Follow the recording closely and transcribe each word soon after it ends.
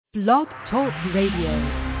Blog Talk Radio.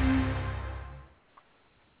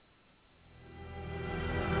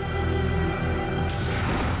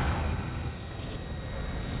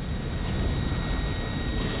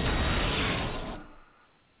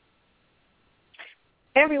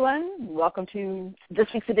 Hey everyone, welcome to this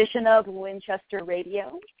week's edition of Winchester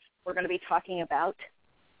Radio. We're going to be talking about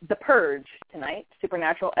The Purge tonight,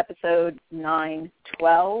 Supernatural episode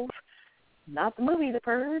 9/12. Not the movie The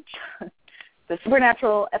Purge. The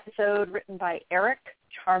Supernatural episode written by Eric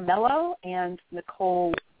Charmelo and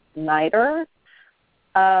Nicole Snyder.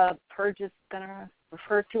 Purge is going to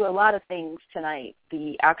refer to a lot of things tonight.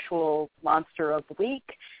 The actual monster of the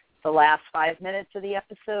week, the last 5 minutes of the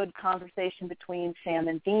episode, conversation between Sam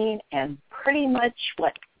and Dean, and pretty much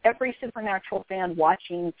what every Supernatural fan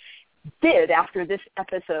watching did after this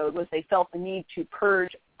episode was they felt the need to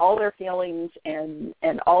purge all their feelings and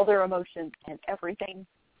all their emotions and everything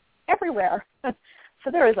everywhere.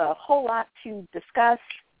 So there is a whole lot to discuss.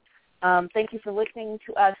 Thank you for listening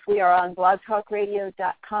to us. We are on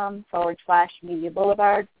blogtalkradio.com/Media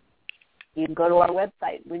Boulevard. You can go to our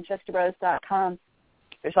website, winchesterbros.com.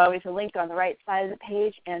 There's always a link on the right side of the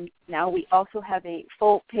page, and now we also have a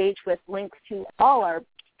full page with links to all our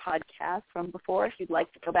podcasts from before if you'd like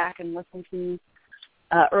to go back and listen to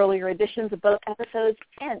earlier editions of both episodes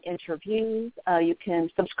and interviews. You can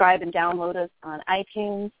subscribe and download us on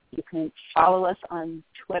iTunes. You can follow us on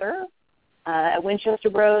Twitter at Winchester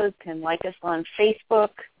Bros. You can like us on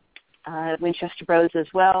Facebook at Winchester Bros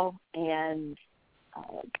as well. And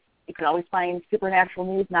you can always find Supernatural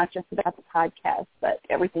news, not just about the podcast, but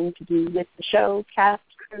everything to do with the show, cast,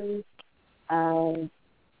 crew, fan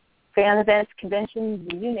events, conventions,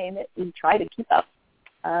 you name it. We try to keep up.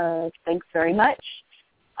 Thanks very much.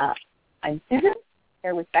 I'm Susan,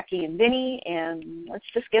 here with Becky and Vinny, and let's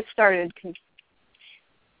just get started.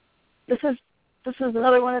 This is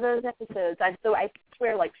another one of those episodes. I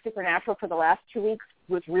swear, like Supernatural for the last 2 weeks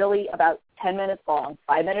was really about 10 minutes long.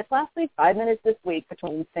 5 minutes last week, 5 minutes this week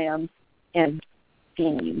between Sam and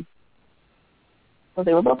Dean. So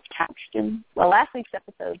they were both couched in, well, last week's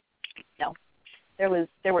episode, no, there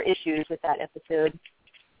were issues with that episode.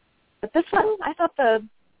 But this one, I thought the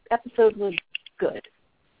episode was good.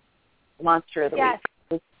 The Monster of the Week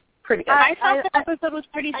was pretty good. I thought the episode was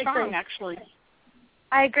pretty strong, actually.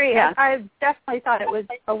 I agree. Yeah. I definitely thought it was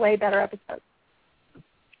a way better episode.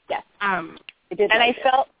 Yes. It did, and it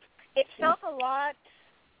felt a lot.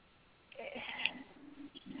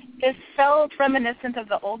 It felt reminiscent of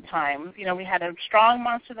the old times. You know, we had a strong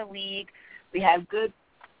Monster of the Week. We had good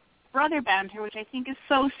brother banter, which I think is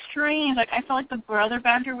so strange. Like, I felt like the brother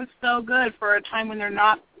banter was so good for a time when they're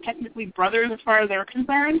not technically brothers as far as they're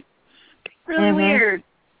concerned. Really weird.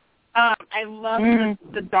 I love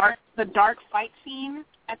the dark fight scene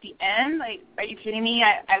at the end. Like, are you kidding me?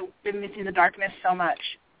 I've been missing the darkness so much.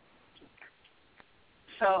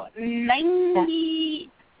 So 98%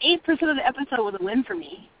 of the episode was a win for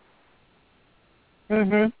me.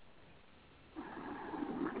 Mhm.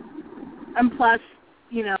 And plus,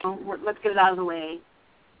 you know, let's get it out of the way.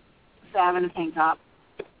 Sam in a tank top.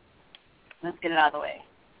 Let's get it out of the way.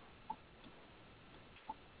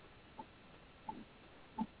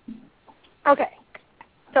 Okay.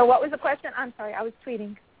 So what was the question? I'm sorry, I was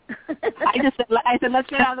tweeting. I said, let's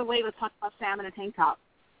get it out of the way. Let's talk about Sam in a tank top.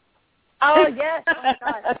 Oh, yes. Oh, my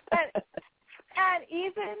God. And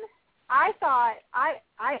even I thought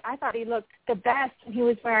he looked the best when he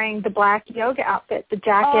was wearing the black yoga outfit, the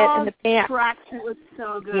jacket and the pants. The tracksuit was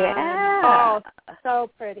so good. Yeah. Oh, so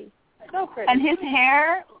pretty. So pretty. And his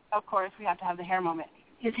hair, of course, we have to have the hair moment.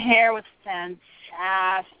 His hair was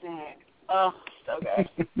fantastic. Oh, so good.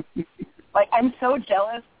 Like, I'm so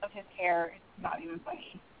jealous of his hair. It's not even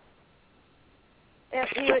funny.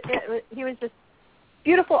 He was just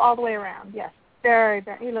beautiful all the way around. Yes, very,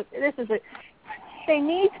 very. They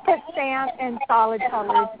need to put Sam in solid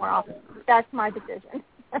colors more often. That's my decision.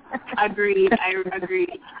 Agreed. I agree.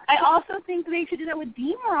 I also think they should do that with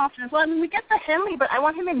Dean more often as well. I mean, we get the Henley, but I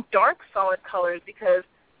want him in dark solid colors because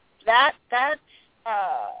that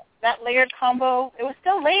layered combo, it was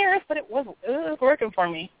still layers, but it was working for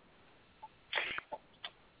me.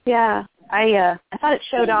 Yeah, I thought it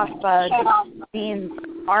showed off Dean's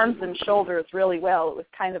arms and shoulders really well. It was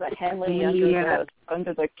kind of a Henley under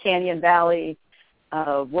the Canyon Valley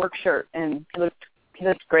work shirt, and he looked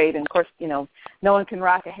great. And of course, you know, no one can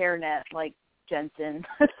rock a hairnet like Jensen.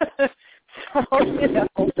 So, you know,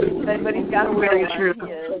 but he's got a wear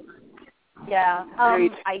one. Yeah.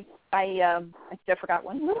 I forgot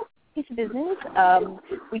one little piece of business.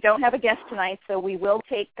 We don't have a guest tonight, so we will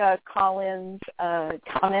take call-ins,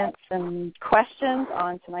 comments, and questions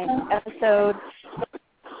on tonight's episode.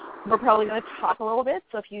 we're probably going to talk a little bit.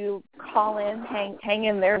 So if you call in, hang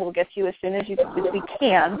in there. We'll get to you as soon as we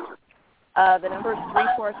can. The number is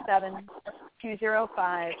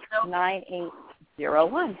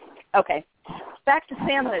 347-205-9801. Okay. Back to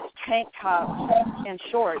Sam in its tank top and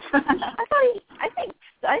shorts. I think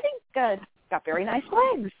got very nice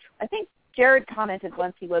legs. I think Jared commented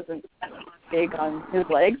once he wasn't big on his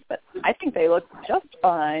legs, but I think they look just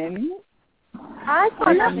fine. I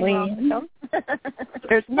thought nothing wrong with them.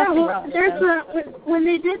 There's nothing wrong with them. When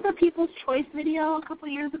they did the People's Choice video a couple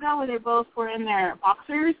of years ago where they both were in their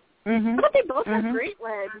boxers, Mm-hmm. I thought they both had great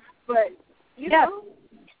legs, but, you know.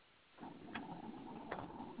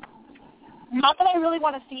 Not that I really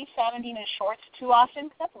want to see Sam and Dean in shorts too often,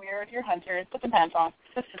 because that's weird. You're hunters. Put some pants on.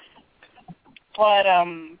 But, I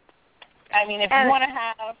mean, if you want to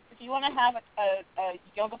have a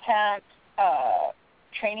yoga pants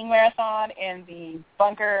training marathon in the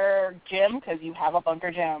bunker gym, because you have a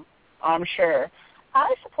bunker gym, I'm sure,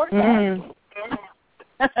 I support that.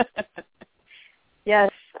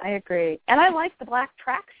 Yes, I agree. And I like the black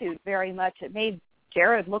tracksuit very much. It made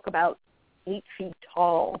Jared look about 8 feet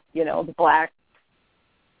tall, you know, the black,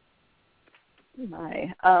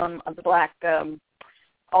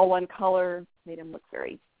 all one color made him look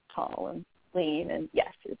very tall and lean. And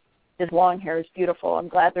yes, his long hair is beautiful. I'm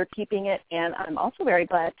glad they're keeping it, and I'm also very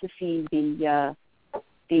glad to see the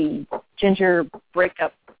ginger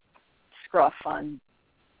breakup scruff on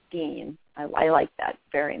Dean. I like that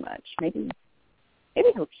very much. Maybe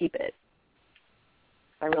he'll keep it.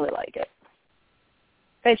 I really like it.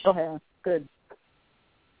 Facial hair, good.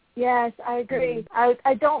 Yes, I agree.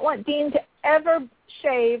 I don't want Dean to ever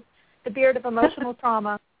shave the beard of emotional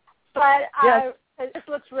trauma, but yes. It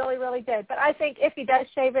looks really, really good. But I think if he does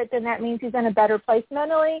shave it, then that means he's in a better place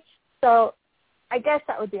mentally. So I guess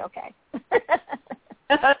that would be okay.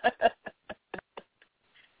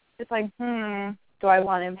 It's like, do I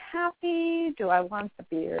want him happy? Do I want the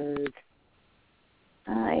beard?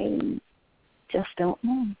 I just don't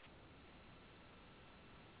know.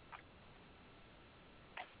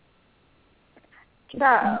 So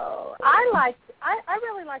I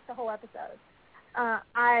really liked the whole episode.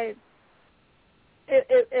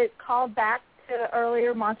 It called back to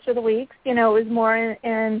earlier Monster of the Weeks. You know, it was more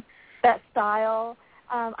in that style.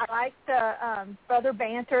 I liked the brother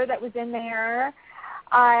banter that was in there.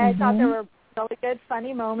 I thought there were really good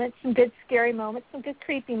funny moments, some good scary moments, some good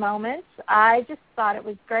creepy moments. I just thought it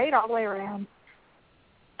was great all the way around.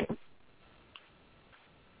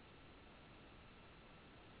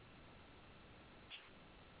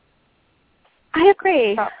 I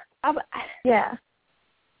agree. Yeah.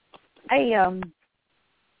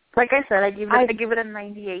 Like I said, I give it a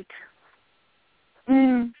 98.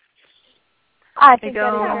 I think that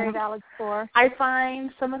is a very valid score. I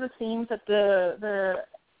find some of the themes that the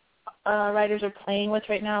writers are playing with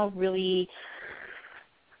right now really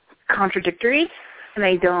contradictory, and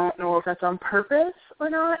I don't know if that's on purpose or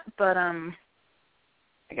not, but I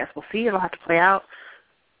guess we'll see. It'll have to play out.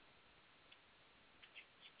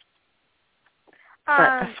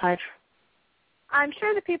 But aside, I'm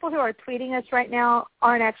sure the people who are tweeting us right now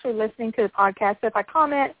aren't actually listening to the podcast. So if I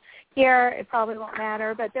comment here, it probably won't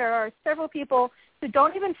matter. But there are several people who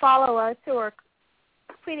don't even follow us who are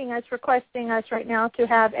tweeting us, requesting us right now to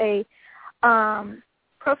have a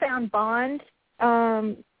Profound Bond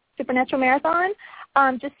Supernatural Marathon.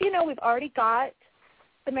 Just so you know, we've already got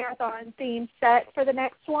the marathon theme set for the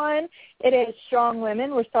next one. It is Strong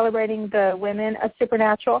Women. We're celebrating the women of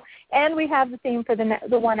Supernatural, and we have the theme for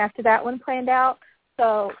the one after that one planned out.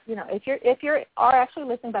 So, you know, if you are actually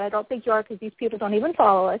listening, but I don't think you are because these people don't even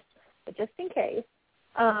follow us, but just in case.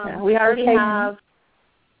 We already have.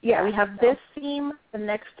 Yeah, we have this theme, the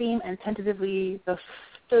next theme, and tentatively the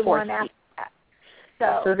fourth one after that.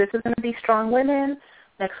 So this is going to be Strong Women.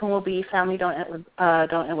 Next one will be Family Don't End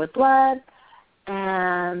with Blood.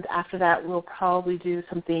 And after that, we'll probably do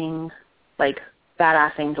something like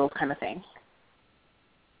Badass Angels kind of thing.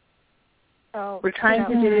 So we're trying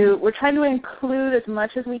to include as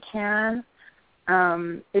much as we can.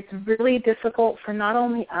 It's really difficult for not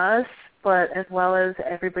only us, but as well as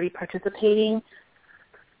everybody participating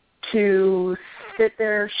to sit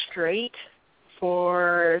there straight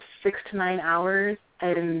for 6 to 9 hours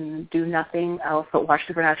and do nothing else but watch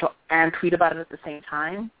Supernatural and tweet about it at the same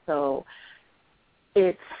time. So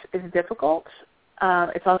it's difficult.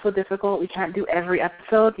 It's also difficult. We can't do every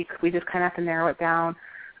episode because we just kind of have to narrow it down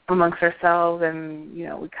amongst ourselves, and, you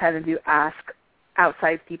know, we kind of do ask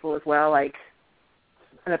outside people as well, like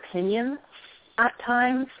an opinion at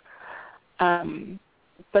times.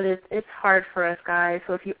 But it's hard for us, guys.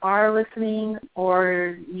 So if you are listening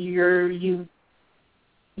or you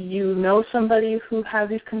you know somebody who has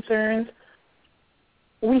these concerns,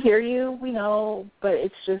 we hear you, we know, but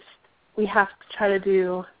it's just we have to try to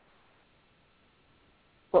do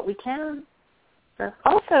what we can.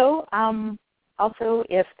 Also,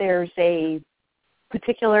 if there's a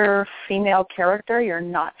particular female character you're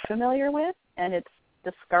not familiar with and it's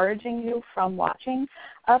discouraging you from watching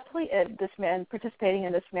participating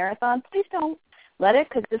in this marathon, please don't let it,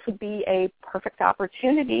 because this would be a perfect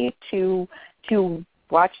opportunity to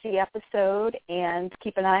watch the episode and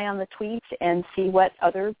keep an eye on the tweets and see what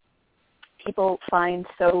other people find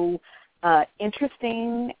so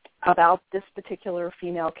interesting about this particular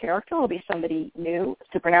female character. It will be somebody new.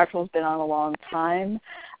 Supernatural has been on a long time.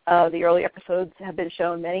 The early episodes have been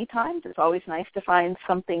shown many times. It's always nice to find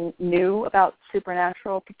something new about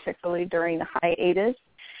Supernatural, particularly during the hiatus.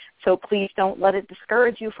 So please don't let it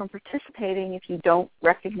discourage you from participating if you don't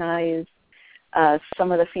recognize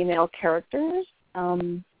some of the female characters.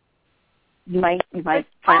 You might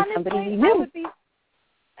find somebody new.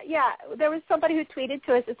 There was somebody who tweeted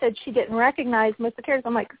to us that said she didn't recognize most of the characters.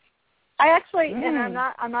 I'm like, I actually, and I'm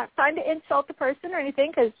not trying to insult the person or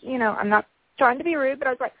anything, because I'm not trying to be rude, but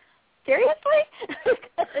I was like, seriously?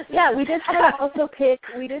 Yeah, we did try to also pick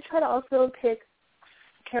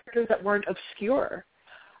characters that weren't obscure.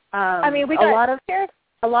 We got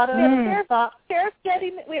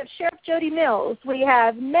we have Sheriff Jody Mills, we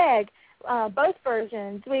have Meg, both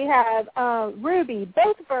versions, we have Ruby,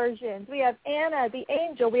 both versions, we have Anna the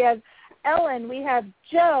Angel, we have Ellen, we have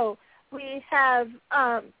Joe, we have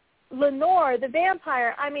Lenore the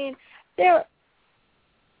Vampire.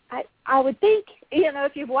 I would think,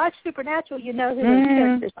 if you've watched Supernatural, you know who those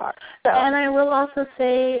characters are. So. And I will also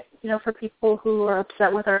say, for people who are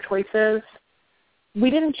upset with our choices, we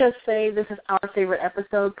didn't just say this is our favorite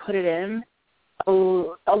episode, put it in.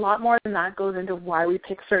 A lot more than that goes into why we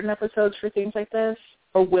pick certain episodes for things like this,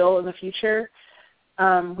 or will in the future.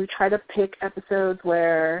 We try to pick episodes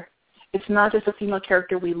where it's not just a female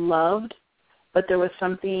character we loved, but there was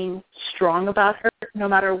something strong about her, no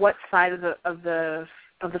matter what side of the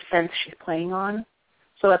fence she's playing on.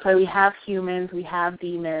 So that's why we have humans, we have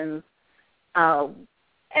demons.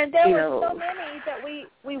 And there were so many that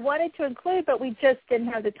we wanted to include, but we just didn't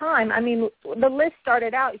have the time. The list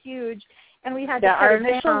started out huge, and we had to cut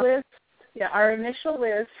it down. Our initial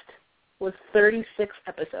list was 36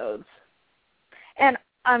 episodes. And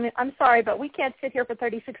I'm sorry, but we can't sit here for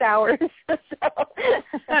 36 hours.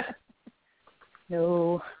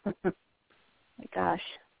 No. My gosh.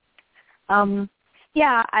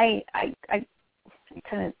 I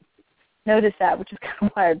kind of noticed that, which is kind of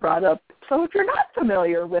why I brought up. So if you're not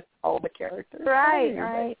familiar with all the characters.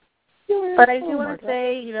 Right. But I do want to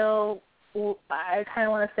say, I kind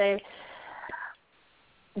of want to say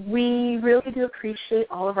we really do appreciate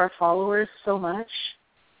all of our followers so much.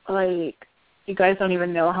 Like, you guys don't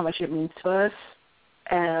even know how much it means to us.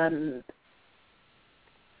 And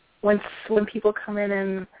when people come in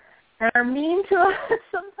and are mean to us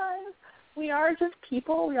sometimes, we are just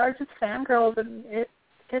people. We are just fangirls, and it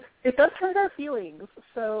does hurt our feelings.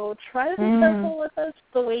 So try to be careful with us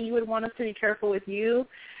the way you would want us to be careful with you,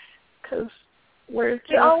 because we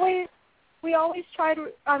always try to.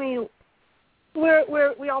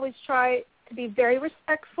 We always try to be very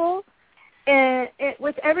respectful, and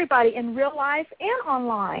with everybody in real life and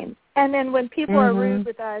online. And then when people are rude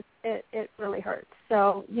with us, it really hurts.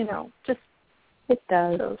 So just. It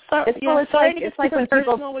does. So, it's like when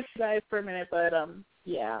personal with you guys for a minute, but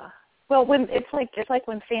yeah. Well, it's like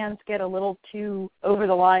when fans get a little too over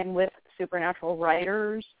the line with Supernatural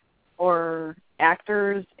writers or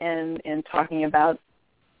actors and talking about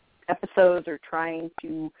episodes or trying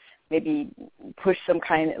to maybe push some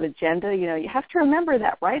kind of agenda. You have to remember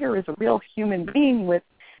that writer is a real human being with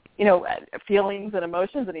feelings and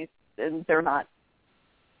emotions, and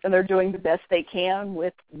they're doing the best they can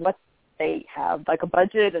with what they have, like a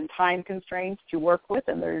budget and time constraints to work with,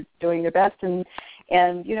 and they're doing their best. And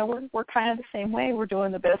we're kind of the same way. We're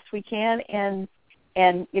doing the best we can, and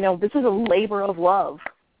this is a labor of love.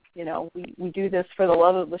 We do this for the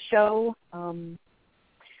love of the show.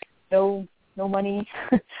 No money,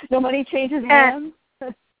 no money changes hands.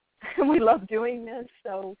 We love doing this,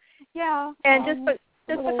 so yeah. And just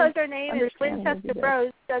because our name is Winchester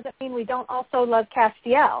Bros doesn't mean we don't also love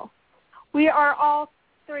Castiel. We are all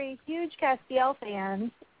three huge Castiel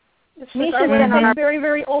fans. We're very,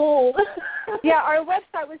 very old. Yeah, our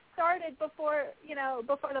website was started before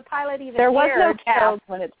the pilot even There was aired, no cast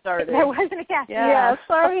when it started. There wasn't a cast. Yeah,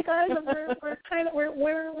 sorry guys.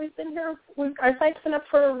 We've been here. Our site's been up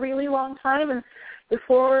for a really long time, and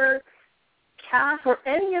before Cass or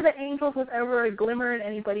any of the angels was ever a glimmer in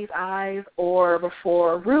anybody's eyes, or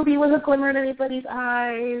before Ruby was a glimmer in anybody's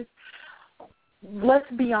eyes. Let's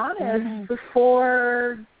be honest,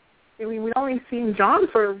 before, I mean, we'd only seen John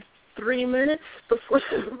for 3 minutes before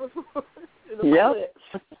the pilot.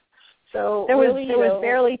 So there was really, there was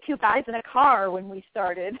barely 2 guys in a car when we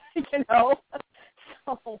started,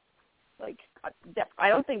 So, like, I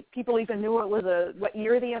don't think people even knew what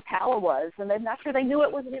year the Impala was, and I'm not sure they knew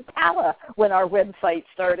it was an Impala when our website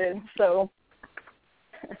started. So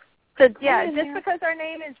yeah, just because our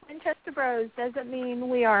name is Winchester Bros doesn't mean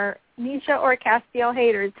we are Misha or Castiel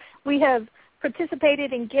haters. We have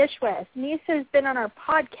participated in Gish West. Misha has been on our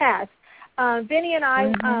podcast. Vinny and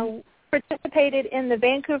I participated in the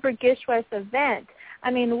Vancouver Gish West event.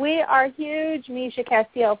 I mean, we are huge Misha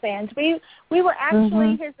Castiel fans. We were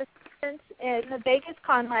actually his assistants in the Vegas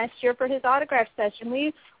Con last year for his autograph session.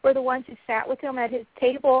 We were the ones who sat with him at his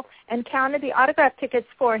table and counted the autograph tickets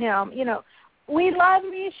for him. You know, we love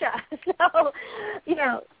Misha. So, you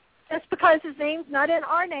know, just because his name's not in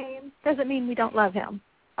our name doesn't mean we don't love him.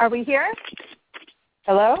 Are we here?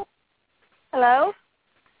 Hello? Hello?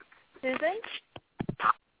 Susan?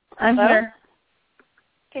 I'm here.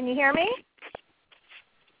 Can you hear me?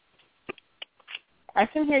 I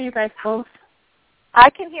can hear you guys both. I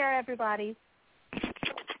can hear everybody.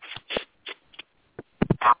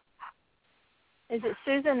 Is it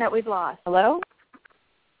Susan that we've lost? Hello?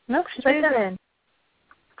 No, she's right there. Susan.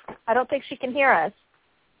 I don't think she can hear us.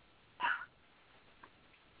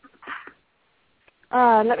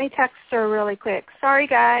 Let me text her really quick. Sorry,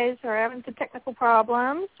 guys. We're having some technical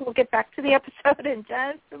problems. We'll get back to the episode in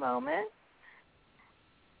just a moment.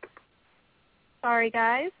 Sorry,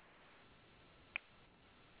 guys.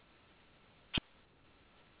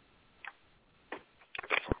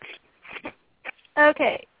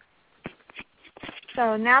 Okay.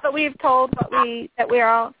 So now that we've told that we're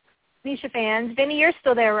all Misha fans, Vinny, you're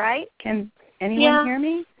still there, right? Can anyone hear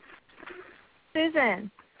me?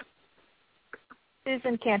 Susan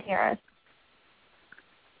can't hear us.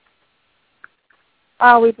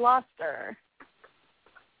 Oh, we've lost her.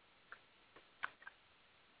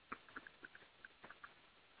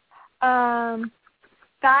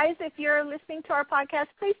 Guys, if you're listening to our podcast,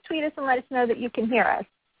 please tweet us and let us know that you can hear us,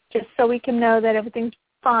 just so we can know that everything's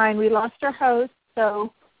fine. We lost our host,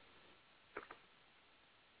 so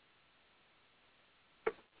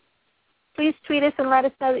please tweet us and let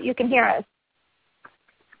us know that you can hear us.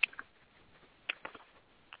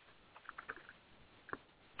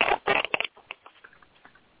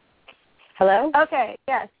 Hello? Okay,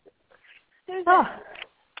 yes. Susan. Oh,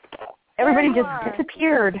 everybody just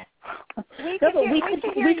disappeared. We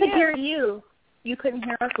could hear you. You couldn't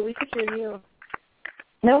hear us, but we could hear you.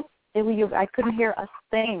 Nope, I couldn't hear a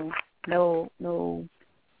thing. No,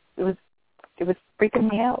 it was freaking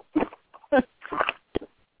me out.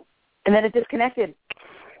 And then it disconnected.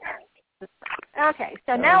 Okay,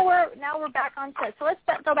 so now we're back on set. So let's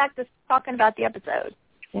go back to talking about the episode.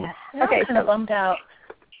 Yeah. Okay, so bummed out.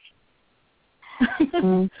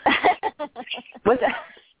 What's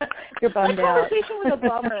that? You're bummed out. Conversation was a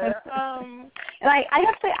bummer. And I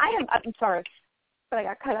have to say, I'm sorry, but I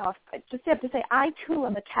got cut off. I just have to say, I too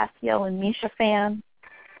am a Castiel and Misha fan.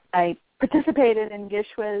 I participated in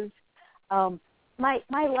Gishwas. My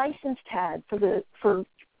license tag for the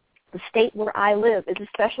state where I live is a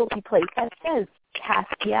specialty plate that says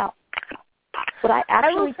Castiel. But I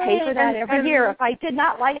actually pay for that every year if I did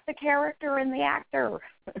not like the character and the actor.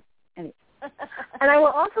 Anyway. And I will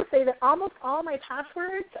also say that almost all my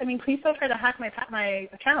passwords, I mean, please don't try to hack my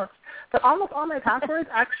accounts, but almost all my passwords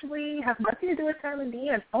actually have nothing to do with Sam and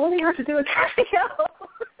Dean and only have to do with Castiel.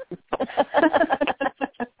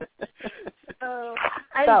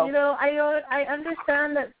 I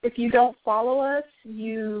understand that if you don't follow us,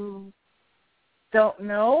 you don't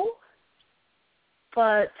know.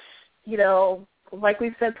 But, you know, like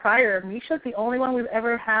we've said prior, Misha's the only one we've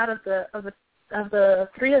ever had of the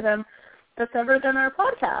three of them that's ever done our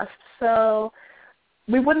podcast. So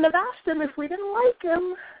we wouldn't have asked him if we didn't like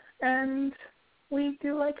him, and we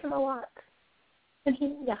do like him a lot. And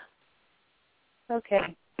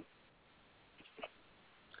Okay.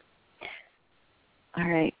 All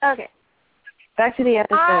right. Okay. Back to the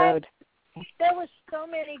episode. There were so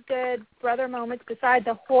many good brother moments besides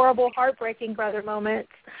the horrible, heartbreaking brother moments.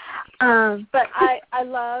 But I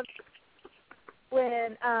loved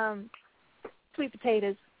when Sweet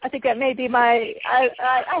Potatoes. I think that may be my. I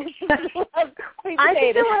love Sweet Potatoes. I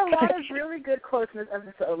think there were a lot of really good quotes in this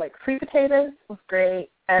episode. Like, Sweet Potatoes was great,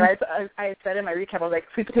 and I said in my recap, I was like,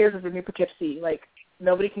 Sweet Potatoes is the new Poughkeepsie. Like,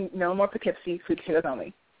 no more Poughkeepsie, Sweet Potatoes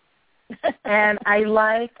only. And I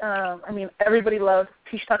like, everybody loves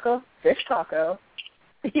fish taco.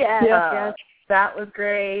 Yes. That was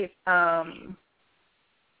great. I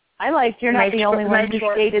liked You're Not the Only One Who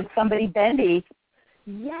Dated Somebody Bendy.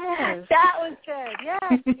 Yes. That was good.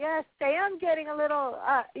 Yes. Sam getting a little,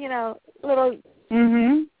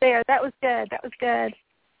 there. That was good.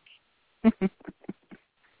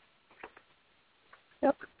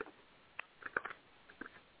 Yep.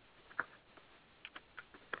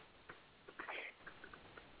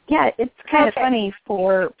 Yeah, it's kind of funny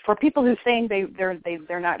for people who saying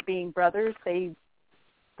they're not being brothers. They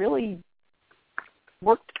really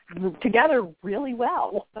worked together really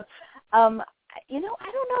well. I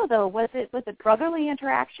don't know though. Was it brotherly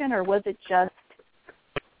interaction, or was it just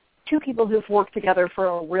two people who've worked together for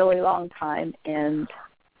a really long time and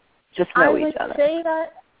just know each other?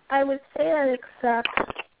 I would say that, except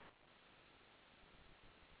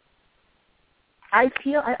I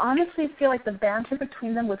honestly feel like the banter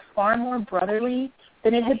between them was far more brotherly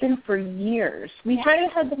than it had been for years. We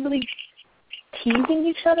hadn't had them really teasing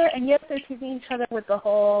each other, and yes, they're teasing each other with the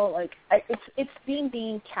whole, it's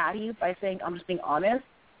being catty by saying, I'm just being honest,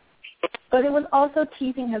 but it was also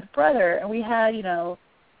teasing his brother, and we had,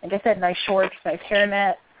 like I said, nice shorts, nice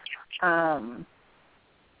hairnet, trying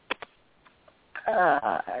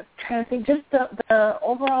to think, just the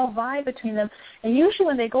overall vibe between them. And usually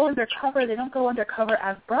when they go undercover, they don't go undercover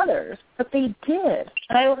as brothers, but they did.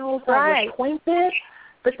 And I don't know if that was pointed,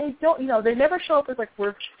 but they don't, they never show up as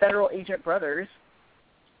we're federal agent brothers.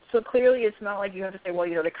 So clearly it's not like you have to say, well,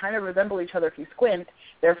 they kind of resemble each other if you squint,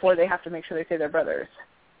 therefore they have to make sure they say they're brothers.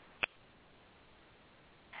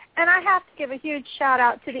 And I have to give a huge shout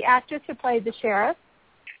out to the actress who played the sheriff.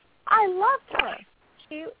 I loved her.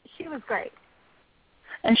 She was great.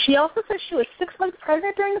 And she also said she was 6 months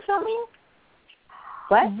pregnant during the filming.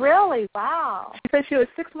 What? Really? Wow. She said she was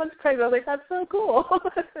 6 months pregnant. I was like, that's so cool.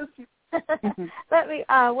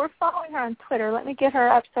 We're following her on Twitter. Let me get her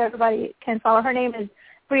up so everybody can follow. Her name is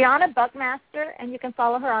Brianna Buckmaster, and you can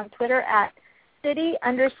follow her on Twitter at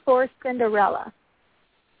city_Cinderella.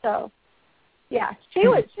 So, yeah, she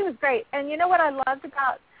was great. And you know what I loved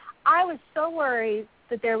about? I was so worried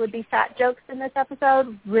that there would be fat jokes in this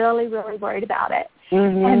episode. Really, really worried about it.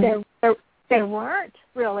 Mm-hmm. And there weren't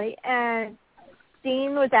really. And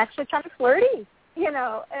Dean was actually kind of flirty, and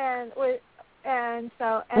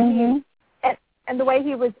the way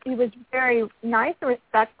he was very nice and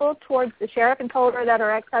respectful towards the sheriff, and told her that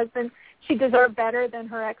her ex-husband, she deserved better than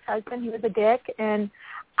her ex-husband. He was a dick, and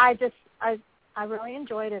I really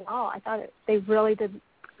enjoyed it all. I thought they really did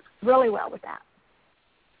really well with that.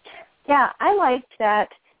 Yeah, I liked that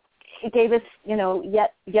it gave us,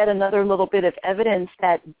 yet another little bit of evidence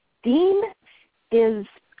that Dean is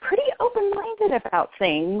pretty open-minded about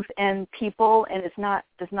things and people, and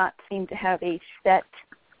does not seem to have a set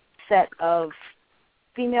of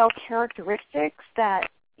female characteristics that,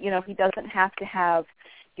 he doesn't have to have,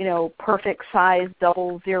 perfect size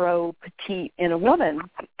 00 petite in a woman.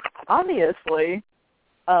 Obviously,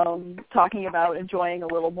 talking about enjoying a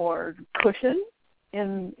little more cushion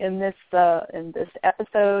in this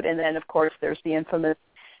episode, and then of course there's the infamous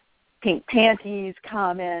pink panties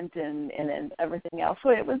comment and everything else. So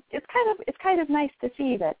it's kind of nice to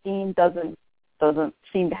see that Dean doesn't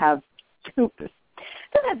seem to have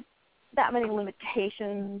that many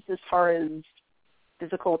limitations as far as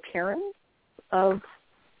physical appearance of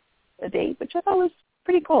a date, which I thought was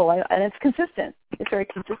pretty cool. And it's consistent. It's very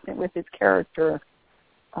consistent with his character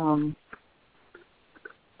over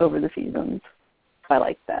the seasons. I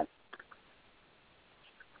like that.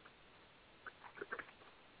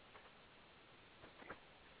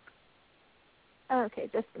 Okay,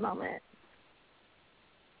 just a moment.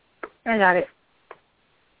 I got it.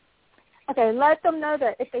 Okay, let them know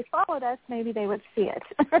that if they followed us, maybe they would see it.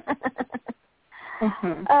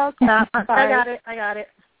 Mm-hmm. Okay, no, sorry. I got it.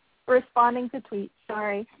 Responding to tweets,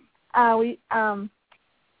 sorry. And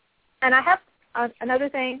I have another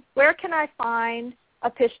thing. Where can I find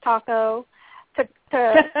a fish taco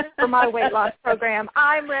for my weight loss program?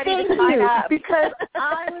 I'm ready to sign up. Because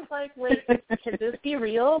I was like, wait, can this be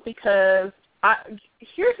real? Because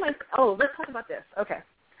let's talk about this. Okay.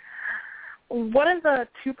 One of the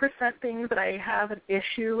 2% things that I have an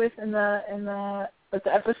issue with in the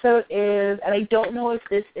episode is, and I don't know if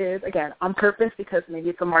this is, again, on purpose because maybe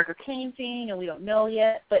it's a Mark Cain thing and we don't know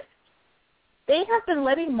yet, but they have been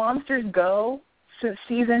letting monsters go since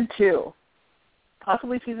season 2.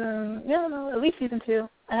 Possibly at least season 2.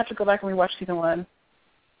 I have to go back and rewatch season 1.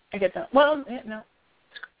 I get that. Well, no.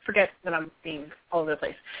 Forget that I'm being all over the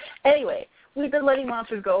place. Anyway, we've been letting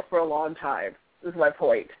monsters go for a long time, is my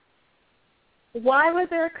point. why was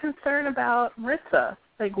there concern about Maritza?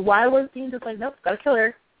 Like, why was Dean just like, nope, gotta kill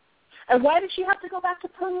her? And why did she have to go back to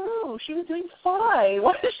Peru? She was doing fine.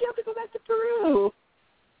 Why did she have to go back to Peru?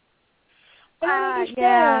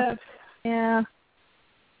 Yeah.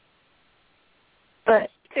 But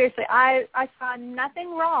seriously, I saw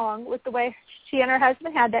nothing wrong with the way she and her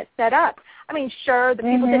husband had that set up. I mean, sure, the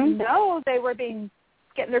people didn't know they were getting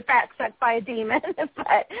their fat sucked by a demon,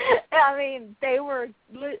 but I mean, they were,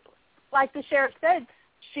 like the sheriff said,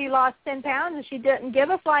 she lost 10 pounds and she didn't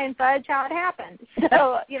give a flying fudge how it happened.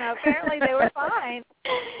 So, apparently they were fine.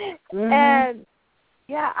 And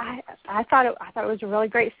yeah, I thought it was a really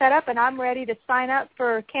great setup, and I'm ready to sign up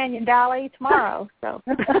for Canyon Valley tomorrow. So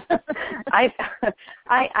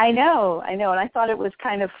I know, and I thought it was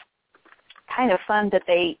kind of fun that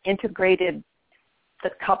they integrated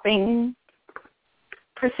the cupping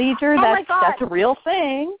procedure. That's a real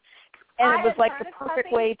thing, and it was like the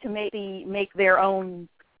perfect way to maybe make their own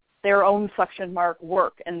suction mark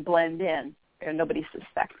work and blend in, and nobody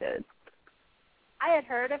suspected. I had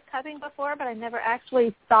heard of cupping before, but I never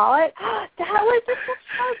actually saw it. That was just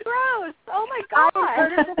so gross. Oh, my God. I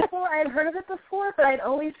had heard of it before, but I'd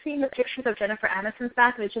always seen the pictures of Jennifer Aniston's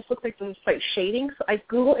back, and it just looked like there was like shading. So I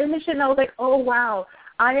Google imaged it, and I was like, oh, wow,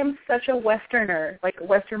 I am such a Westerner, like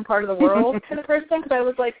Western part of the world kind of person, because I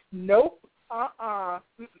was like, nope, And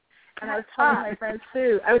I was telling my friend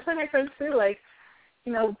Sue, like,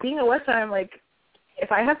 being a Westerner, I'm like, if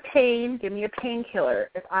I have pain, give me a painkiller.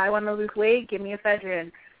 If I want to lose weight, give me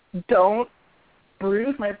ephedrine. Don't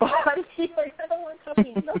bruise my body. Like, I don't want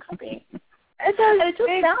cupping. No cupping. It just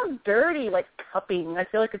sounds dirty, like cupping. I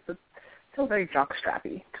feel like it feels very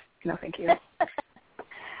jockstrappy. No, thank you.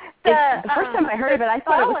 The first time I heard of it, I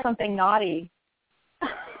thought it was something naughty.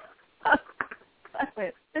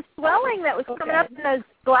 The swelling that was coming up in those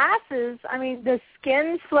glasses, I mean, the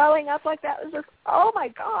skin swelling up like that was just, oh, my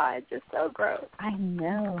God, just so gross. I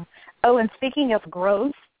know. Oh, and speaking of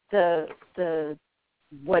gross, the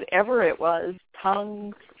whatever it was,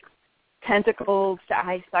 tongue, tentacles,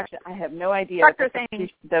 I have no idea.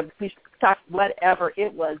 The whatever,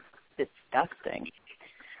 it was disgusting.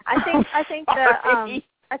 I think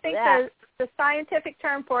the scientific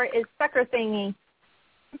term for it is sucker thingy.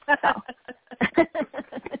 So.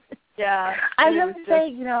 Yeah, I have to say,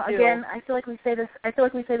 again, I feel like we say this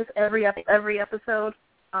every episode,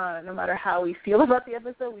 no matter how we feel about the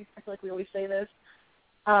episode. I feel like we always say this.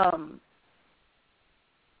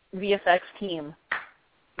 VFX team,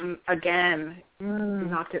 again,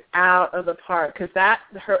 knocked it out of the park, because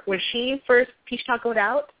when she first peach tacoed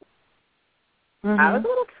out, I was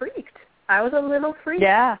a little freaked.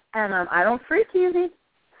 Yeah, and I don't freak easy.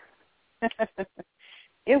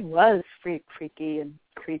 It was freaky and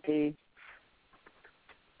creepy,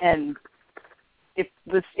 and it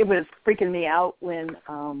was freaking me out when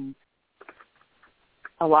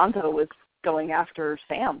Alonzo was going after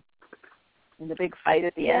Sam in the big fight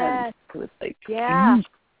at the end. It was like,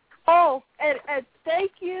 Oh, and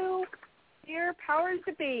thank you, dear powers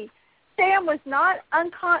to be. Sam was not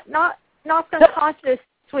unconscious.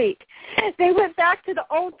 Week. They went back to the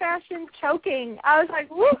old-fashioned choking. I was like,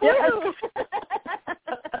 woo-hoo!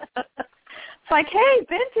 It's like, hey,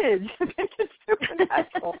 vintage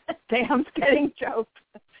supernatural. Sam's getting choked.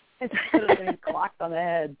 It's getting clocked on the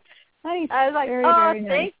head. Nice. I was like, very, oh, very nice.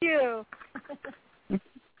 Thank you.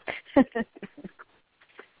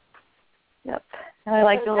 Yep. And I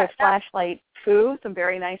like the little flashlight foo, some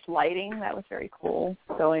very nice lighting. That was very cool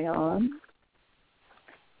going on.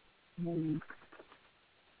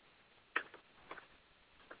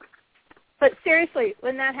 But seriously,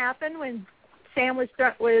 when that happened, when Sam was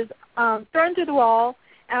thrown through the wall,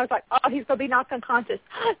 and I was like, oh, he's going to be knocked unconscious.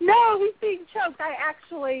 No, he's being choked. I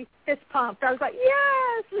actually fist pumped. I was like,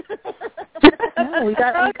 yes. No, we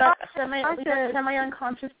got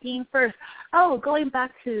semi-unconscious Dean first. Oh, going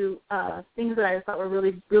back to things that I thought were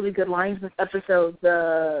really, really good lines in this episode,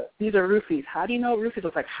 these are roofies. How do you know what roofies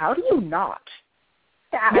look like? How do you not?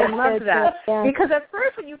 I love that. Yeah. Because at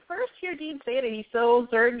first, when you first hear Dean say it and he's so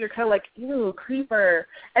certain, you're kind of like, ew, creeper.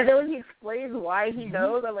 And then when he explains why he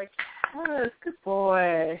knows, I'm like, yes, good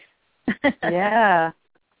boy. Yeah.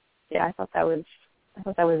 Yeah, I thought that was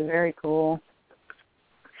very cool.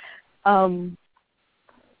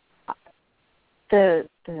 The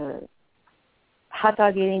hot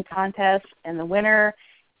dog eating contest and the winner,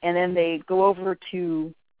 and then they go over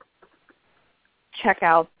to check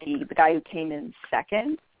out the guy who came in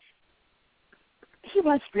second. He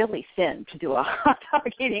must really thin to do a hot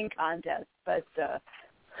dog eating contest, but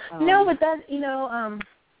no, but that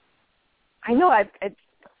I know.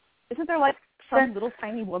 Isn't there like some little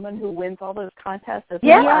tiny woman who wins all those contests? It's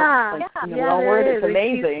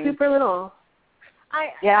amazing. She's super little.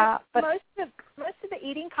 But most of the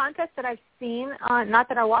eating contests that I've seen, not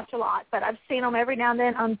that I watch a lot, but I've seen them every now and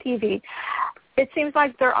then on TV. It seems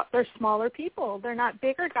like they're smaller people. They're not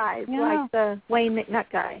bigger guys like the Wayne McNutt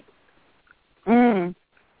guy.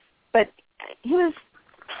 But he was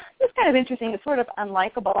kind of interesting. It's sort of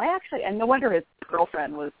unlikable. And no wonder his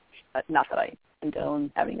girlfriend was, not that I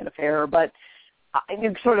condone having an affair, but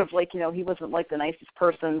it's sort of like, he wasn't like the nicest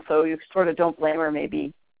person, so you sort of don't blame her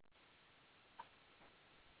maybe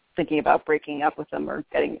thinking about breaking up with him or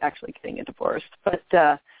getting a divorce. But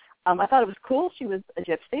I thought it was cool. She was a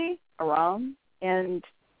gypsy, a rom, and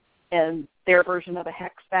their version of a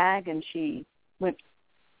hex bag, and she went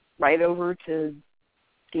right over to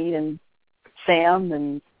Dean and Sam,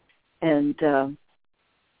 and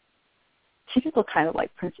she just looked kind of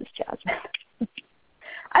like Princess Jasmine.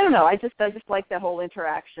 I don't know. I just like that whole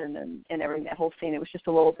interaction and everything, that whole scene. It was just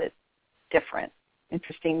a little bit different,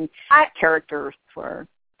 interesting characters for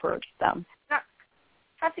them. I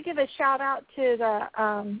have to give a shout out to the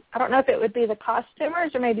I don't know if it would be the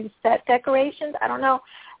costumers or maybe the set decorations. I don't know,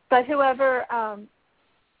 but whoever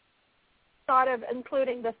thought of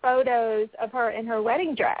including the photos of her in her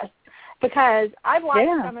wedding dress, because I've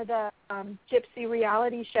watched some of the gypsy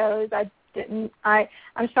reality shows.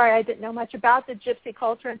 I'm sorry, I didn't know much about the gypsy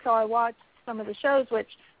culture until I watched some of the shows, which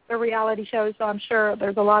they're reality shows, so I'm sure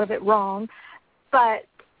there's a lot of it wrong. But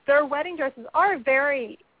their wedding dresses are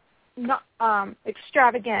very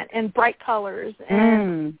extravagant and bright colors,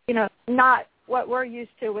 and not what we're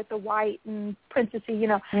used to with the white and princessy.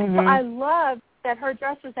 But I love that her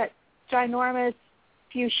dress was that ginormous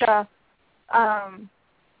fuchsia,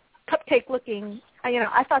 cupcake looking.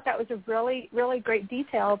 I thought that was a really, really great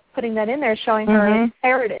detail, putting that in there, showing her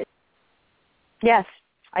heritage. Yes,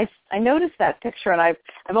 I noticed that picture, and I've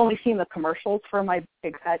only seen the commercials for my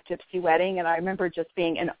Big Fat Gypsy Wedding, and I remember just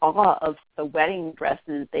being in awe of the wedding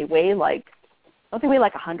dresses. They weigh like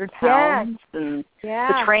 100 pounds, and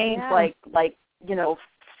the train's like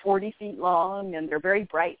 40 feet long, and they're very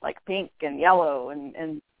bright, like pink and yellow,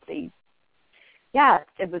 and they. Yeah,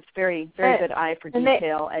 it was very, very good eye for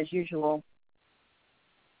detail, as usual.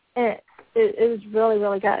 It was really,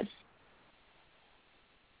 really good.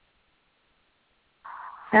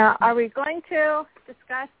 Now, are we going to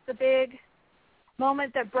discuss the big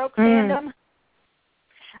moment that broke fandom?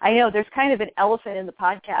 I know, there's kind of an elephant in the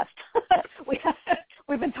podcast.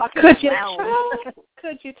 We've been talking about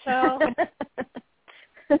Could you tell?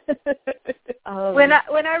 When I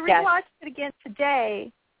rewatched it again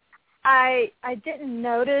today, I didn't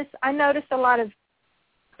notice. I noticed a lot of,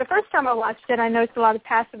 the first time I watched it, I noticed a lot of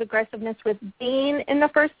passive aggressiveness with Dean in the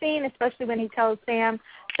first scene, especially when he tells Sam,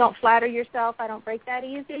 "Don't flatter yourself. I don't break that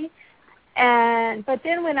easy." But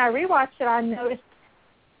then when I rewatched it, I noticed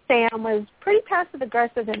Sam was pretty passive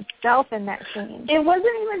aggressive himself in that scene. It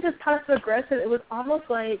wasn't even just passive aggressive. It was almost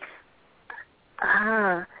like,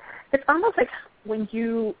 it's almost like when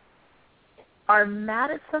you are mad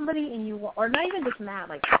at somebody and or not even just mad,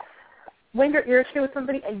 like when you're irritated with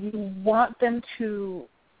somebody and you want them to,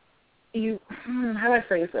 how do I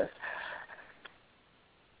phrase this?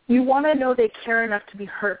 You want to know they care enough to be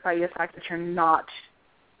hurt by the fact that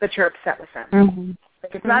you're upset with them. Mm-hmm.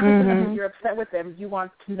 Like it's not just enough that you're upset with them. You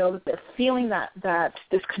want to know that they're feeling that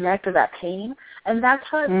disconnect or that pain, and that's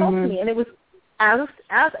how it felt to me. And it was as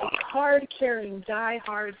a card-carrying,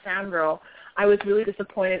 die-hard Sam girl, I was really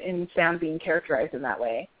disappointed in Sam being characterized in that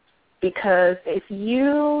way. Because if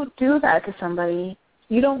you do that to somebody,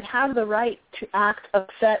 you don't have the right to act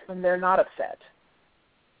upset when they're not upset.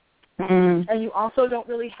 And you also don't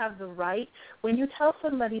really have the right, when you tell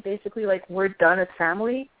somebody basically like, we're done as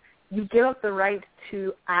family, you give up the right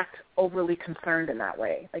to act overly concerned in that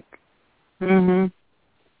way. Like,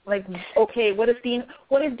 like, okay, what if Dean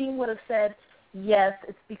would have said, yes,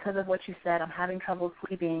 it's because of what you said, I'm having trouble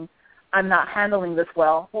sleeping, I'm not handling this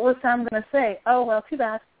well. What was Sam going to say? Oh, well, too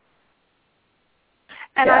bad.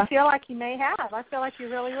 And I feel like he may have. I feel like he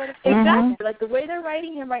really would have. Exactly. Like the way they're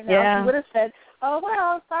writing him right now, he would have said, "Oh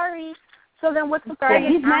well, sorry." So then, what's the point?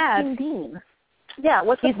 He's mad. Dean? Yeah,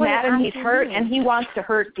 what's the point? He's mad and he's hurt, and he wants to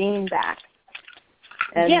hurt Dean back.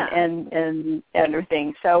 And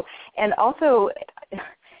everything. So, and also,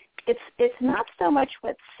 it's not so much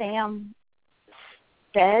what Sam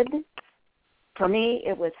said. For me,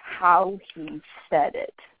 it was how he said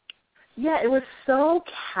it. Yeah, it was so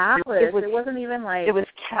callous. It wasn't even like... It was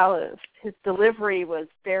callous. His delivery was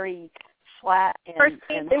very flat and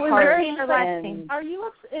it was very relaxing.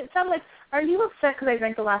 It sounded like, are you upset because I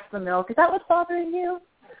drank the last of the milk? Is that what's bothering you?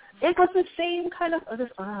 It was the same kind of...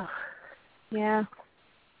 Yeah.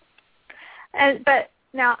 But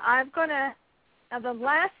now the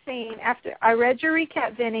last scene, after I read your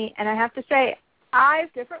recap, Vinny, and I have to say, I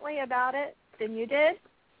feel differently about it than you did.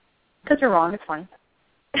 Because you're wrong. It's fine.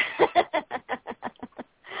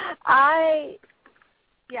 I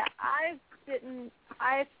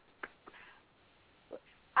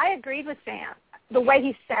agreed with Sam. The way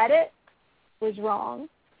he said it was wrong,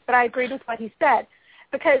 but I agreed with what he said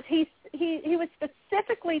because he was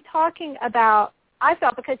specifically talking about. I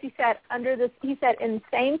felt because he said he said in the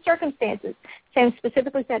same circumstances. Sam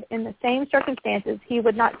specifically said in the same circumstances he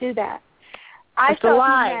would not do that. It's a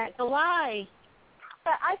lie. It's a lie.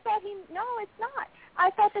 But I thought no, it's not. I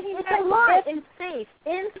thought that he was a lie. In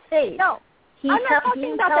faith. No, I'm not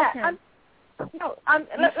talking about that.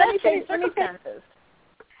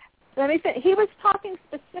 Let me finish. He was talking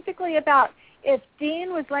specifically about if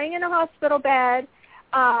Dean was laying in a hospital bed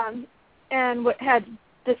and had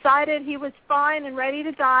decided he was fine and ready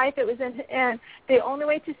to die, if it was and the only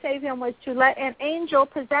way to save him was to let an angel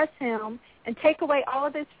possess him and take away all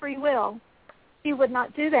of his free will, he would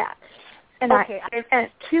not do that. And I have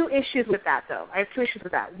two issues with that, though.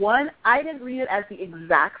 One, I didn't read it as the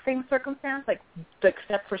exact same circumstance, like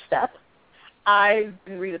step for step. I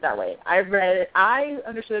didn't read it that way. I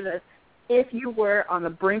understood it as if you were on the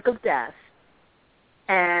brink of death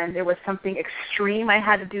and there was something extreme I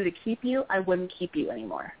had to do to keep you, I wouldn't keep you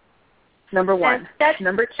anymore. Number one.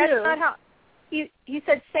 Number two. That's not how he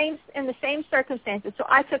said same in the same circumstances, so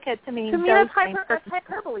I took it to mean that's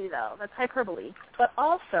hyperbole, though. That's hyperbole. But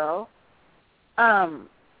also, what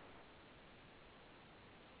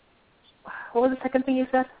was the second thing you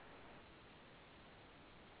said?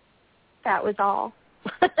 That was all.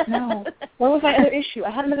 No. What was my other issue? I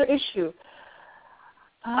had another issue.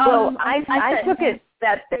 Well, I took it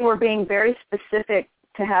that they were being very specific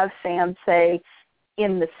to have Sam say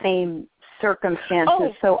in the same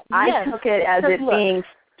circumstances. I took it as it being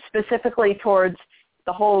specifically towards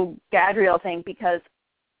the whole Gadriel thing because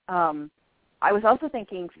I was also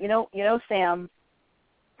thinking, Sam,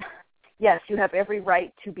 yes, you have every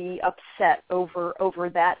right to be upset over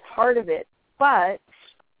that part of it, but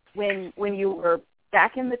when you were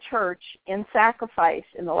back in the church in Sacrifice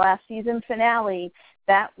in the last season finale,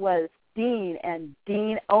 that was Dean and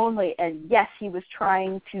Dean only, and yes, he was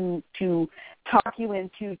trying to talk you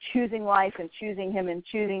into choosing life and choosing him and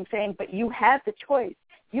choosing Sam, but you had the choice.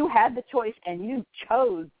 You had the choice, and you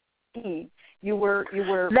chose Dean. You were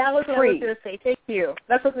That was free. What I was going to say. Thank you.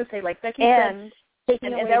 That's what I was going to say. Like Becky said,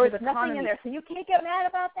 and there was nothing in there, so you can't get mad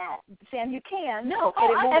about that, Sam. You can. No,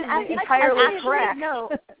 but it won't be entirely correct. No,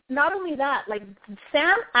 not only that. Like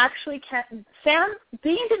Sam actually can't.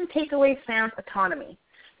 Dean didn't take away Sam's autonomy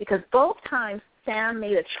because both times Sam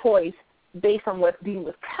made a choice based on what Dean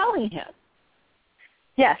was telling him.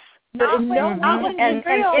 Yes, but in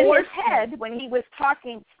his head, when he was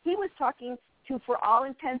talking to, for all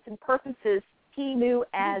intents and purposes, he knew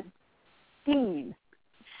as Dean.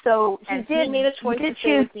 So he did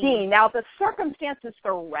choose Dean. Now, the circumstances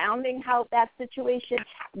surrounding that situation,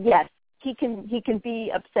 yes, he can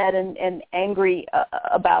be upset and angry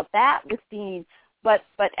about that with Dean. But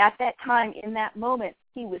at that time, in that moment,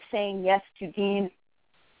 he was saying yes to Dean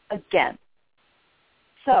again.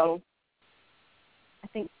 So I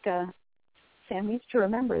think Sam needs to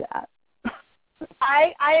remember that.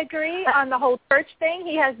 I agree on the whole church thing.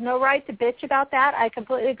 He has no right to bitch about that. I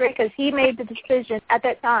completely agree because he made the decision at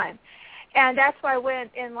that time. And that's why when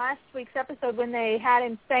in last week's episode when they had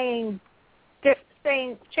him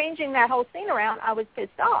changing that whole scene around, I was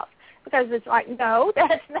pissed off because it's like, no,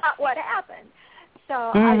 that's not what happened.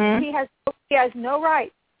 So he has no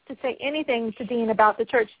right to say anything to Dean about the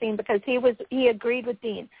church scene because he agreed with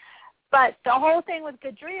Dean. But the whole thing with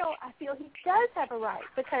Gadriel, I feel he does have a right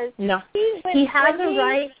because he has a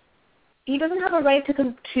right. He doesn't have a right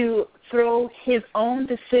to throw his own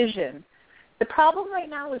decision. The problem right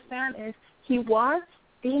now with Sam is he wants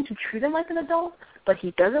Dean to treat him like an adult, but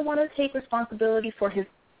he doesn't want to take responsibility for his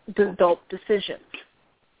adult decisions.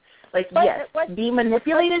 Dean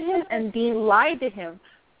manipulated him and Dean lied to him,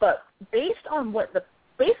 but based on what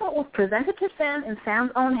was presented to Sam in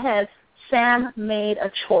Sam's own head, Sam made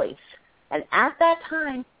a choice. And at that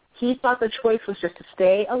time, he thought the choice was just to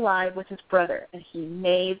stay alive with his brother, and he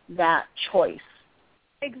made that choice.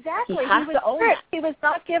 Exactly. He was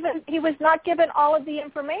not given all of the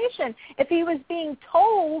information. If he was being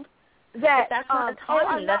told that that's not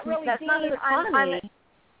autonomy. That's not his autonomy.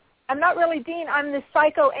 I'm not really Dean. I'm the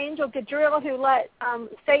psycho angel Gadriel who let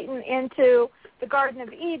Satan into the Garden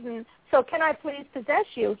of Eden. So can I please possess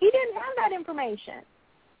you? He didn't have that information.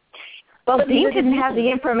 Well, Dean didn't have the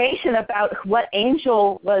information about what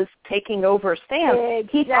angel was taking over Sam.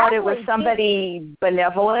 Exactly. He thought it was somebody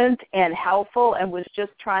benevolent and helpful and was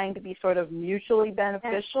just trying to be sort of mutually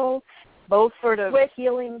beneficial, both sort of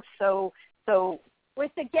healing. So,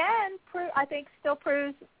 which again, I think still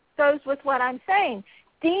goes with what I'm saying.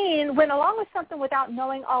 Dean went along with something without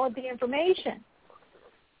knowing all of the information.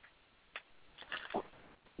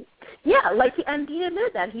 Yeah, and Dean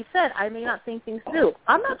admitted that. He said, I may not think things through.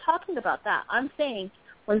 I'm not talking about that. I'm saying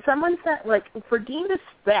when someone said, for Dean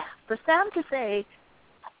for Sam to say,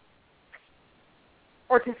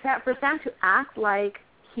 or for Sam to act like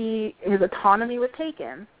his autonomy was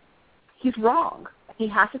taken, he's wrong. He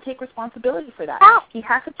has to take responsibility for that. He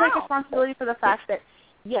has to take responsibility for the fact that,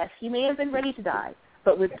 yes, he may have been ready to die,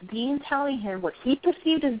 but with Dean telling him what he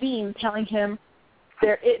perceived as Dean telling him,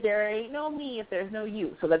 there ain't no me if there's no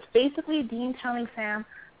you. So that's basically Dean telling Sam,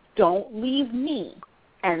 don't leave me.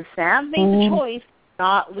 And Sam made the choice to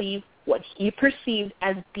not leave what he perceived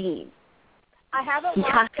as Dean. He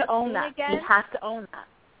has to own that. He has to own that.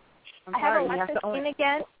 I haven't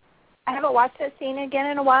watched that scene again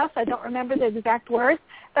in a while, so I don't remember the exact words.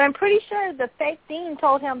 But I'm pretty sure the fake Dean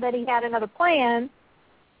told him that he had another plan,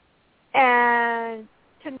 and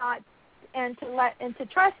to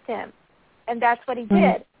trust him. And that's what he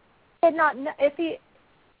did. And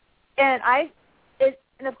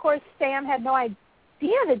of course Sam had no idea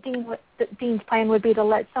that Dean's plan would be to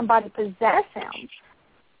let somebody possess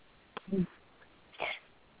him.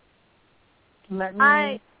 But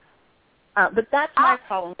that's my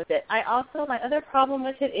problem with it. My other problem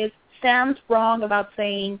with it is Sam's wrong about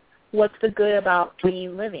saying what's the good about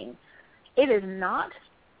Dean living. It is not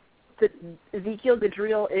the Ezekiel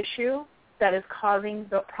Gadriel issue that is causing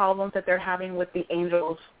the problems that they're having with the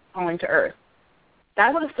angels falling to earth.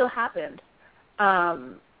 That would have still happened.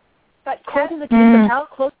 But closing the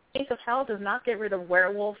gates of hell does not get rid of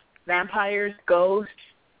werewolves, vampires, ghosts,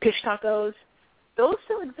 pitch tacos. Those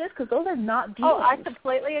still exist because those are not demons. Oh, I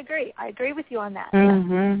completely agree. I agree with you on that.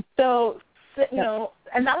 Mm-hmm. So,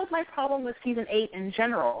 and that was my problem with season 8 in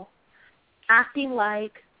general. Acting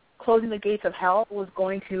like closing the gates of hell was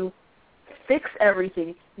going to fix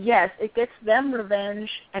everything. Yes, it gets them revenge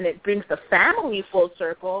and it brings the family full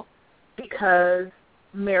circle because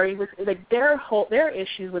Mary was their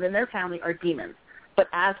issues within their family are demons. But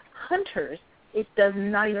as hunters, it does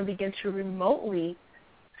not even begin to remotely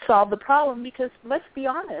solve the problem because let's be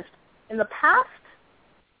honest, in the past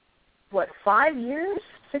 5 years,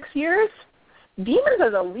 6 years, demons are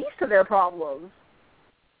the least of their problems.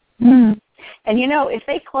 And if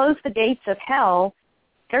they close the gates of hell,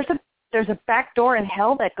 there's a back door in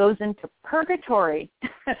hell that goes into purgatory.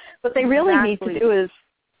 What they really need to do is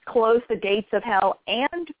close the gates of hell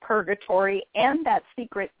and purgatory and that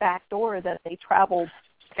secret back door that they traveled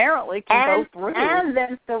apparently can go through. And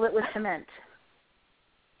then fill it with cement.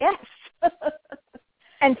 Yes.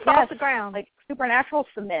 And salt the ground. Like supernatural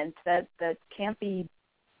cement that can't be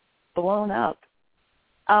blown up.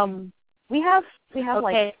 We have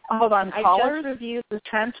okay, hold on. callers. I just reviewed the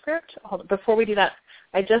transcript. Hold on, before we do that,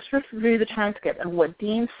 I just reviewed the transcript, and what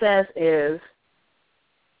Dean says is,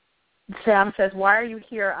 Sam says, why are you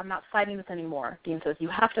here? I'm not fighting this anymore. Dean says, you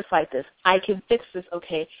have to fight this. I can fix this,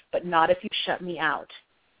 okay, but not if you shut me out.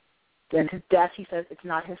 Then to Death, he says, it's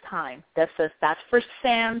not his time. Death says, that's for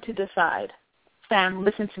Sam to decide. Sam,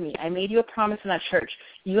 listen to me. I made you a promise in that church.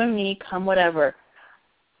 You and me, come whatever.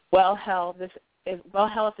 Well, hell, if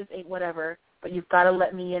this ain't whatever, but you've got to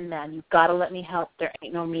let me in, man. You've got to let me help. There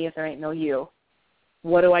ain't no me if there ain't no you.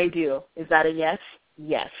 What do I do? Is that a yes?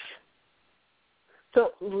 Yes.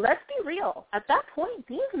 So let's be real. At that point,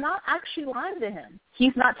 Dean's not actually lying to him.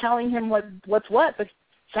 He's not telling him what's what, but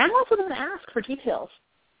Sam also doesn't ask for details.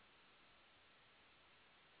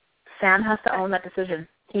 Sam has to own that decision.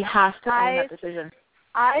 He has to own that decision.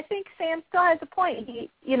 I think Sam still has a point.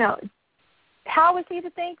 How was he to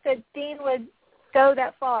think that Dean would go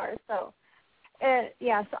that far? So,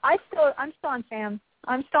 so I'm still on Sam.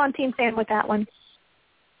 I'm still on Team Sam with that one.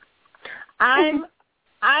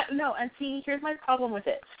 No, and see, here's my problem with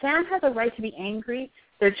it. Sam has a right to be angry.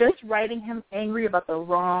 They're just writing him angry about the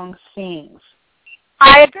wrong things.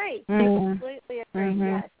 I agree. I completely agree. Mm-hmm.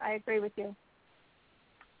 Yes, I agree with you.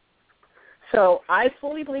 So I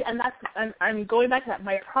fully believe, and I'm going back to that.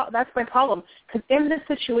 That's my problem, because in this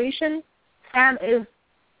situation, Sam is,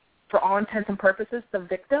 for all intents and purposes, the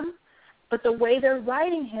victim. But the way they're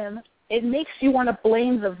writing him, it makes you want to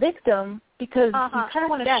blame the victim because you kind of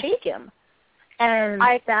want to shake him. And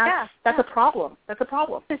that's a problem. That's a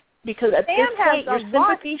problem. Because at this point, your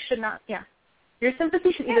sympathy should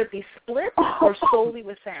either be split or solely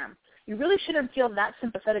with Sam. You really shouldn't feel that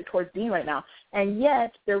sympathetic towards Dean right now, and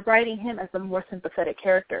yet they're writing him as the more sympathetic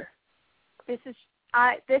character.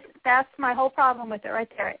 That's my whole problem with it right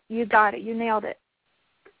there. You got it. You nailed it.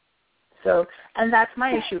 So, and that's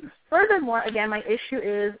my issue. Furthermore, again, my issue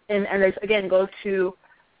is, and this again goes to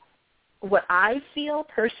what I feel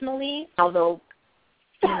personally, although,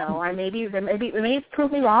 you know, they may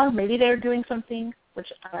prove me wrong. Maybe they're doing something,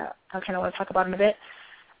 which I kind of want to talk about in a bit.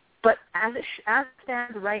 But as it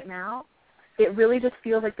stands right now, it really just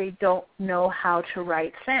feels like they don't know how to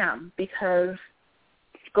write Sam, because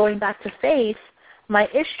going back to Faith, my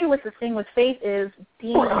issue with the thing with Faith is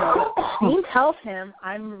Dean tells him,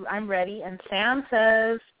 I'm ready, and Sam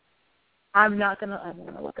says, I'm going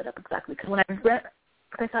to look it up exactly, because when I read,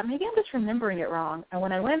 I thought maybe I'm just remembering it wrong, and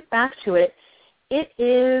when I went back to it, it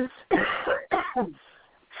is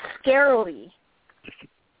scarily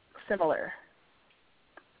similar.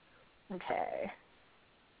 Okay.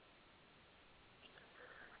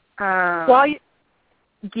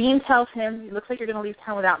 Dean tells him, it looks like you're going to leave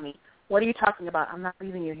town without me. What are you talking about? I'm not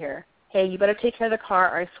leaving you here. Hey, you better take care of the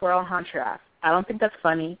car or I swear I'll haunt your ass. I don't think that's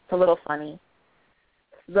funny. It's a little funny.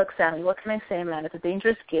 Look, Sammy, what can I say, man? It's a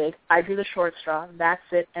dangerous gig. I drew the short straw. That's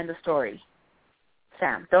it. End of story.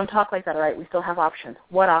 Sam, don't talk like that, all right? We still have options.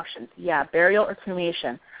 What options? Yeah, burial or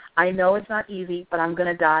cremation. I know it's not easy, but I'm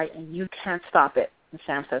going to die, and you can't stop it. And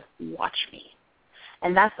Sam says, watch me.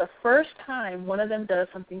 And that's the first time one of them does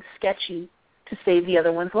something sketchy to save the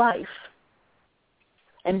other one's life.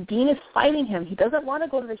 And Dean is fighting him. He doesn't want to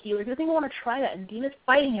go to the healer. He doesn't even want to try that. And Dean is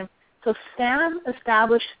fighting him. So Sam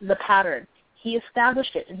established the pattern. He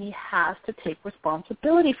established it, and he has to take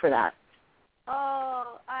responsibility for that.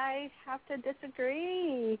 Oh, I have to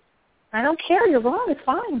disagree. I don't care. You're wrong. It's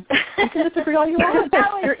fine. You can disagree all you want.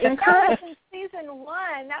 You're incorrect. That was in season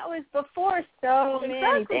 1. That was before so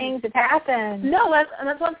many things had happened. No, that's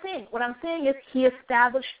what I'm saying. What I'm saying is he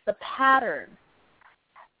established the pattern.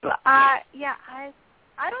 But I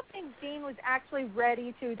don't think Dean was actually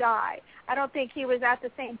ready to die. I don't think he was at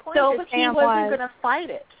the same point as Sam was. He wasn't going to fight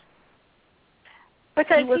it.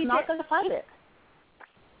 Because he was not going to fight it.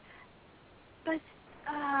 But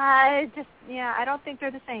I don't think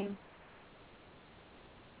they're the same.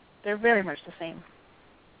 They're very much the same.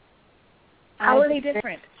 How are they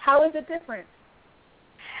different? How is it different?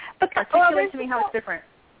 Articulate to me how it's different.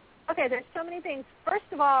 Okay, there's so many things. First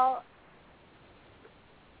of all,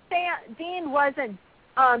 Dean wasn't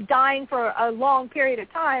dying for a long period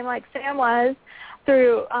of time like Sam was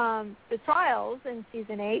through the trials in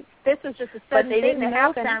season 8. This was just a sudden thing that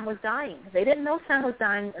happened. Sam was dying. They didn't know Sam was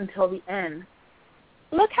dying until the end.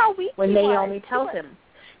 Look how weak when he was. Naomi tells him.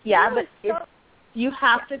 Yeah, but you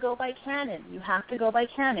have to go by canon. You have to go by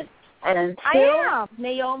canon. And until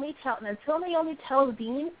Naomi tells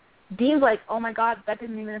Dean, Dean's like, oh my God, that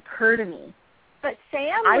didn't even occur to me. But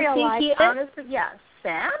Sam realized it.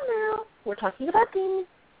 Sam knew. We're talking about Dean.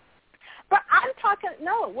 But I was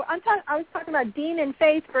talking about Dean and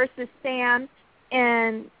Faith versus Sam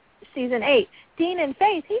in season 8. Dean and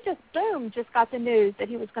Faith, he just got the news that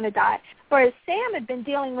he was going to die. Whereas Sam had been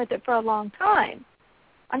dealing with it for a long time.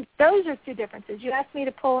 Those are two differences. You asked me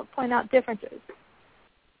to point out differences.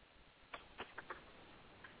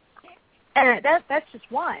 And that's just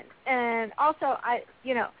one. And also, I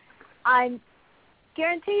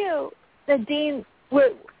guarantee you that Dean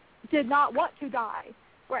did not want to die,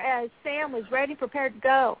 whereas Sam was ready, prepared to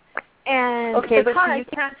go. And okay, but you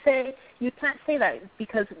can't say that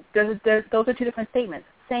because those are two different statements.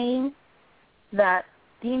 Saying that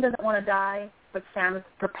Dean doesn't want to die, but Sam is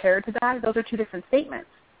prepared to die, those are two different statements.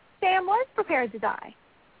 Sam was prepared to die.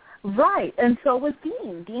 Right, and so was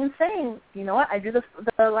Dean. Dean saying, you know what, I drew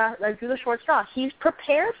the short straw. He's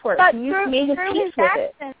prepared for it. But He's made his peace with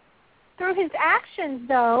it. Through his actions,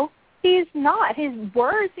 though, he's not. His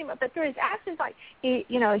words, but through his actions, like he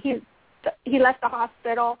left the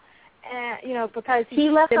hospital, because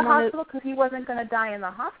he left the hospital because he wasn't going to die in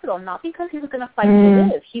the hospital, not because he was going to fight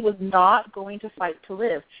to live. He was not going to fight to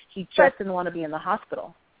live. He just didn't want to be in the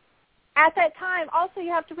hospital. At that time, also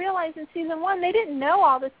you have to realize in season 1 they didn't know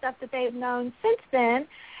all the stuff that they've known since then,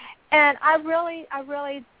 and I really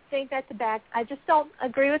think that's a bad. I just don't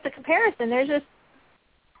agree with the comparison. There's just,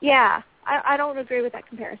 I don't agree with that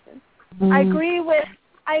comparison. I agree with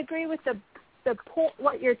the point,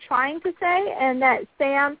 what you're trying to say, and that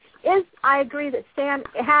Sam is. I agree that Sam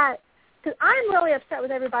had, because I'm really upset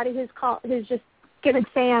with everybody who's just giving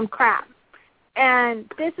Sam crap. And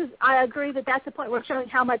I agree that that's the point where showing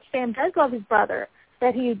how much Sam does love his brother,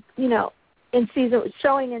 that he,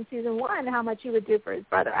 showing in season 1 how much he would do for his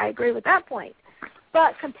brother. I agree with that point.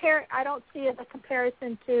 But I don't see it as a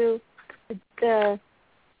comparison to the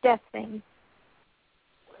death thing.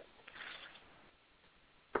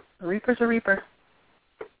 A reaper's a reaper.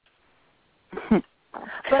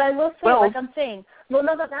 But I will say, like I'm saying, well,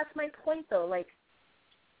 no, that's my point, though. Like,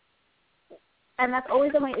 and that's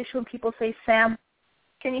always my issue when people say, Sam.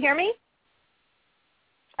 Can you hear me?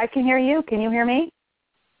 I can hear you. Can you hear me?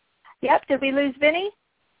 Yep. Did we lose Vinny?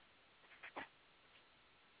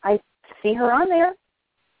 I see her on there.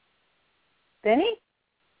 Vinny?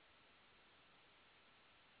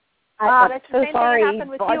 I'm so sorry.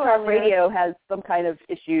 Blog Talk Radio has some kind of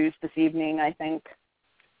issues this evening, I think.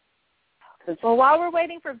 Well, while we're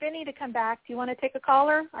waiting for Vinny to come back, do you want to take a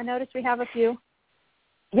caller? I noticed we have a few.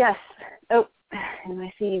 Yes. Oh, and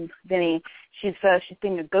I see Vinny. She's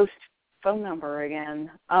being a ghost phone number again.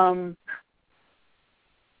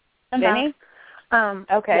 Vinny?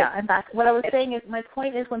 Okay. Yeah, I'm back. What I was saying is, my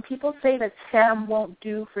point is, when people say that Sam won't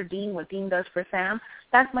do for Dean what Dean does for Sam,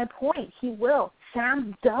 that's my point. He will.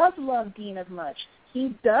 Sam does love Dean as much.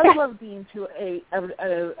 He does love Dean to an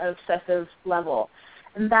obsessive level.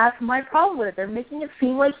 And that's my problem with it. They're making it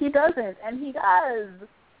seem like he doesn't, and he does.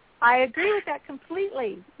 I agree with that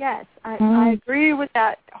completely. Yes, I agree with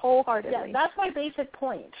that wholeheartedly. Yeah, that's my basic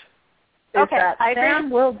point. Okay, Sam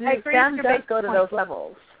does go to those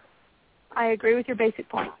levels. I agree with your basic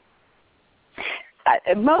point.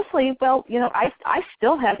 Mostly, well, I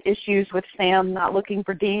still have issues with Sam not looking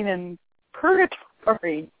for Dean in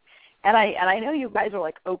purgatory, and I know you guys are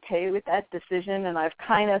like okay with that decision, and I've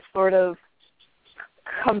kind of sort of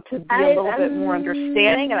come to be a little bit more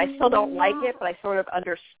understanding, and I still don't like it, but I sort of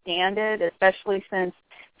understand it, especially since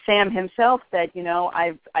Sam himself said,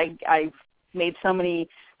 I've made so many.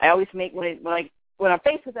 I always make when I'm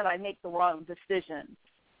faced with it, I make the wrong decision,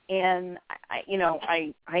 and I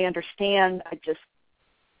understand. I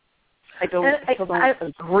still don't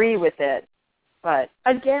agree with it. But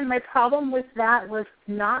again, my problem with that was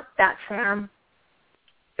not that Sam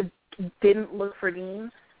didn't look for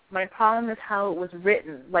Dean. My problem is how it was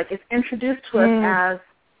written. Like, it's introduced to us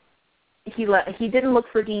as he didn't look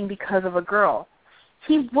for Dean because of a girl.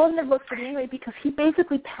 He wouldn't have looked for Dean anyway because he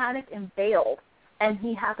basically panicked and bailed, and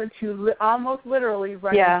he happened to almost literally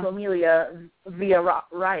run into Amelia via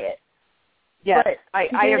riot. Yes,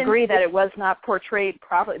 I agree that it was not portrayed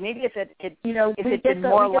properly. Maybe if it had been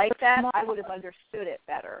more like that, I would have understood it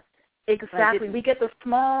better. Exactly. We get the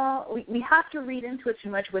small, we have to read into it too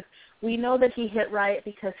much with, we know that he hit riot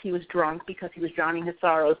because he was drunk, because he was drowning his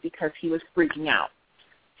sorrows, because he was freaking out.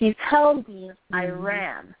 He tells Dean, I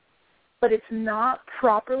ran. But it's not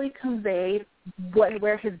properly conveyed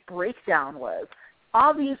where his breakdown was.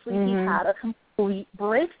 Obviously, he had a complete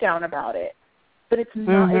breakdown about it, but it's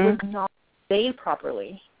not, it was not conveyed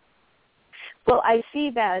properly. Well, I see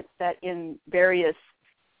that in various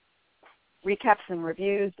recaps and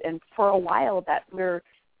reviews, and for a while that we're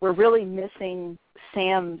really missing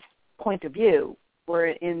Sam's point of view. We're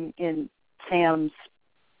in Sam's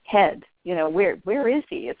head. Where is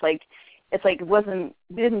he? It's like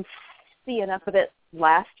we didn't see enough of it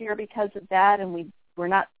last year because of that, and we're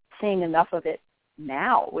not seeing enough of it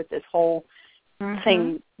now with this whole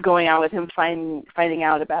thing going on with him finding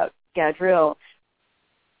out about Gadriel.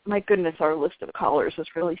 My goodness, our list of callers is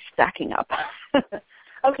really stacking up.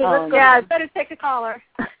 Okay, let's go. Yeah, better take a caller.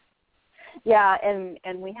 Yeah, and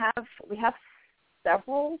we have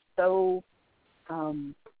several, so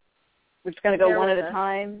we're just going to go one at a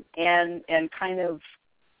time and kind of,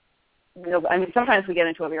 sometimes we get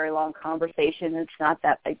into a very long conversation. It's not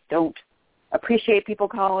that I don't appreciate people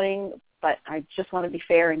calling, but I just want to be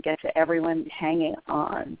fair and get to everyone hanging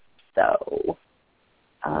on. So,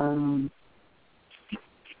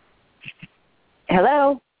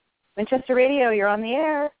 hello. Winchester Radio, you're on the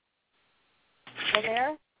air. Hello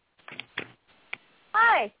there.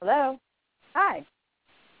 Hi. Hello. Hi.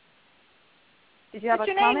 Did you have What's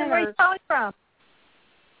a your name comment? And where are you calling from?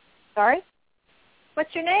 Sorry?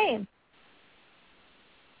 What's your name?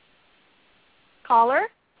 Caller?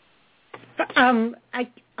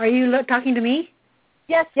 Are you talking to me?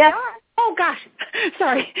 Yes. Oh, gosh.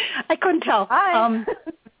 Sorry. I couldn't tell. Hi.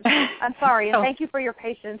 I'm sorry, and thank you for your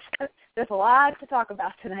patience. There's a lot to talk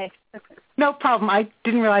about tonight. No problem. I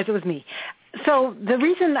didn't realize it was me. So the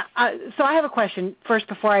reason, so I have a question first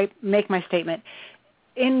before I make my statement.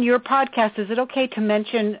 In your podcast, is it okay to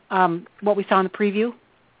mention what we saw in the preview?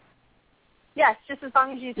 Yes, just as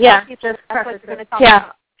long as you tell people that's what you're going to talk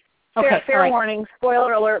about. Okay, fair warning,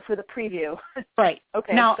 spoiler alert for the preview. Right.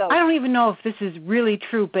 Okay. Now, so. I don't even know if this is really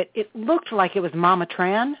true, but it looked like it was Mama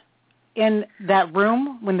Tran in that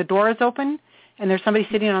room when the door is open and there's somebody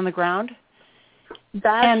sitting on the ground.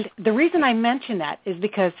 And the reason I mention that is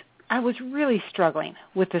because I was really struggling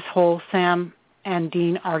with this whole Sam and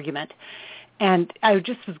Dean argument. And I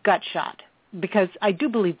just was gut shot because I do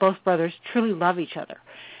believe both brothers truly love each other.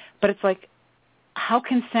 But it's like, how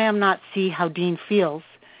can Sam not see how Dean feels?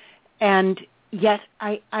 And yet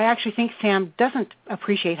I actually think Sam doesn't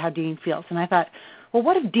appreciate how Dean feels. And I thought, well,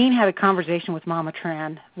 what if Dean had a conversation with Mama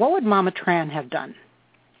Tran? What would Mama Tran have done?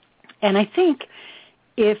 And I think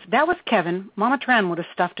if that was Kevin, Mama Tran would have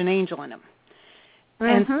stuffed an angel in him.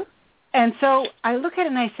 And so I look at it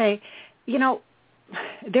and I say, you know,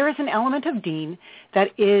 there is an element of Dean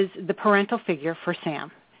that is the parental figure for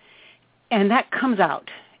Sam. And that comes out.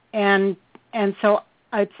 And so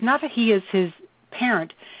it's not that he is his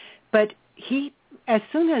parent, but he, as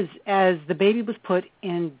soon as the baby was put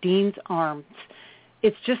in Dean's arms,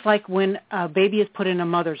 it's just like when a baby is put in a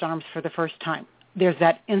mother's arms for the first time. There's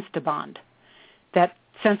that insta-bond, that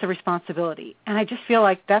sense of responsibility. And I just feel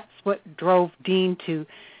like that's what drove Dean to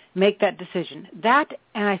make that decision. That,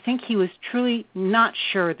 and I think he was truly not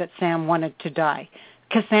sure that Sam wanted to die,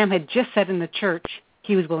 because Sam had just said in the church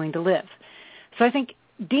he was willing to live. So I think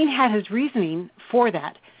Dean had his reasoning for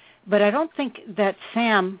that, but I don't think that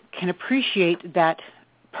Sam can appreciate that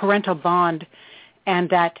parental bond and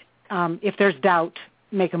that if there's doubt,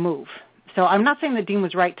 make a move. So I'm not saying that Dean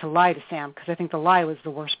was right to lie to Sam, because I think the lie was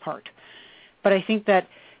the worst part. But I think that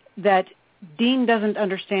Dean doesn't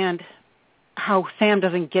understand how Sam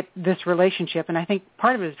doesn't get this relationship, and I think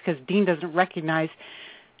part of it is because Dean doesn't recognize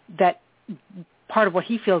that part of what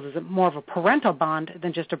he feels is more of a parental bond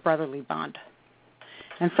than just a brotherly bond.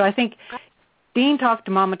 And so I think Dean talked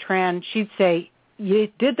to Mama Tran. She'd say, you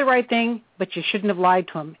did the right thing, but you shouldn't have lied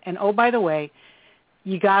to him. And, oh, by the way,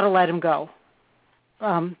 you got to let him go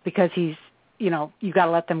because he's, you know, you got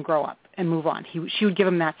to let them grow up and move on. She would give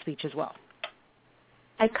him that speech as well.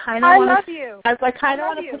 I kind of want to. You. I kind of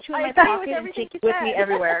want to put you in my pocket and take you with me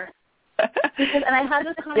everywhere. And I had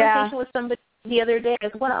this conversation with somebody the other day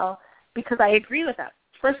as well, because I agree with that.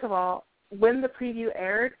 First of all, when the preview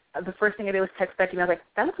aired, the first thing I did was text Becky, and I was like,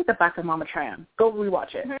 that looks like the back of Mama Tran. Go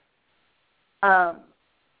rewatch it.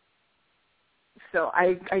 So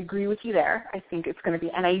I agree with you there. I think it's going to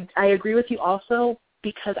be, and I agree with you also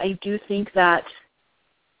because I do think that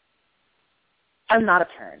I'm not a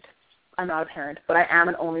parent, but I am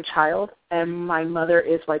an only child, and my mother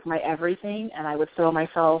is like my everything, and I would throw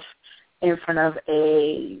myself in front of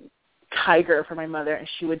a tiger for my mother, and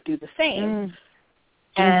she would do the same.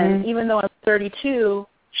 And even though I'm 32,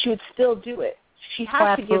 she would still do it. She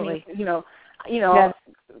had to give me, yes.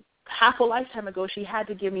 Half a lifetime ago, she had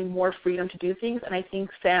to give me more freedom to do things, and I think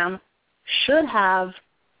Sam should have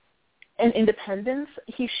an independence.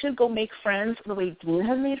 He should go make friends the way Dean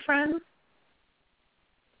has made friends,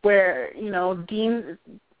 where,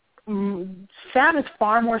 Sam is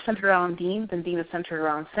far more centered around Dean than Dean is centered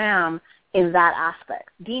around Sam in that aspect.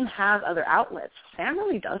 Dean has other outlets. Sam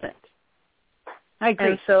really doesn't. I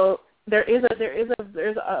agree. And so there's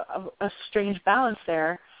a strange balance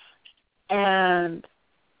there, and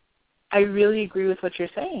I really agree with what you're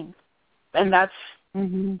saying. And that's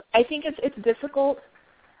I think it's difficult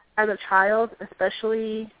as a child,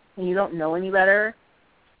 especially when you don't know any better,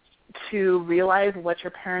 to realize what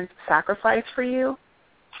your parents sacrificed for you.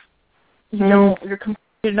 You don't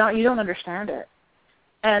understand it.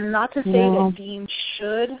 And not to say that Dean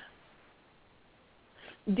should.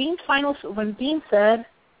 Dean's when Dean said,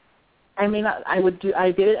 I did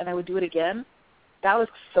it and I would do it again, that was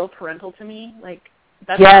so parental to me. Like,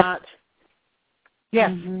 that's not.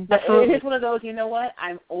 Yes, it is one of those, you know what,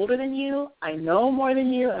 I'm older than you, I know more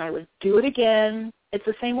than you, and I would do it again. It's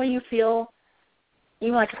the same way you feel.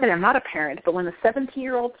 Even like I said, I'm not a parent, but when the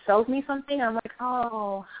 17-year-old sells me something, I'm like,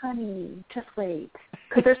 oh, honey, just wait.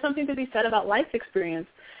 Because there's something to be said about life experience.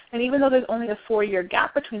 And even though there's only a 4-year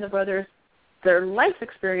gap between the brothers, their life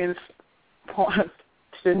experience, to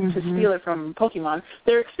steal it from Pokemon,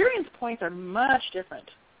 their experience points are much different.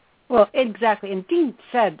 Well, exactly. And Dean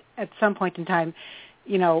said at some point in time,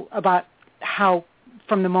 about how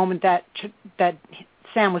from the moment that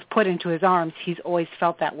Sam was put into his arms, he's always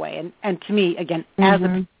felt that way. And to me, again, I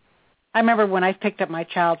remember when I picked up my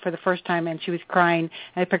child for the first time and she was crying,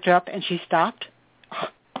 and I picked her up and she stopped.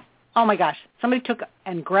 Oh my gosh! Somebody took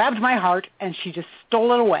and grabbed my heart and she just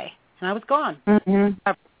stole it away, and I was gone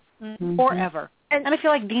forever. And I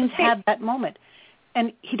feel like Dean's had that moment,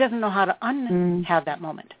 and he doesn't know how to have that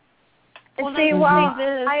moment. And see,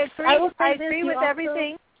 I agree with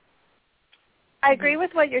everything. I agree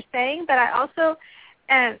with what you're saying, but I also,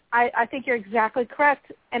 and I think you're exactly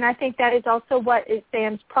correct, and I think that is also what is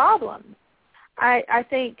Sam's problem. I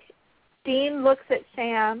think Dean looks at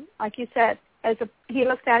Sam, like you said, he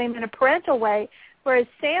looks at him in a parental way, whereas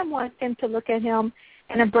Sam wants him to look at him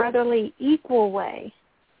in a brotherly, equal way.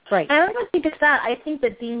 Right. And I don't think it's that. I think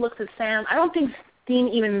that Dean looks at Sam. I don't think Dean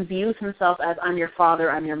even views himself as, I'm your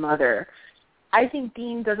father, I'm your mother. I think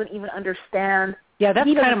Dean doesn't even understand. Yeah, that's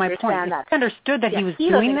kind of my point. He understood that he was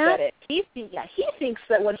doing that. He thinks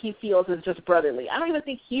that what he feels is just brotherly. I don't even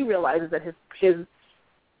think he realizes that his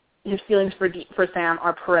feelings for Sam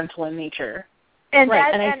are parental in nature. And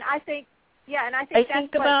I think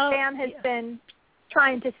that's what Sam has been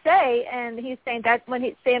trying to say, and he's saying that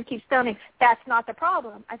when Sam keeps telling him that's not the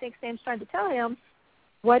problem. I think Sam's trying to tell him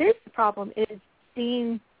what is the problem is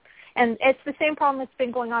Dean, and it's the same problem that's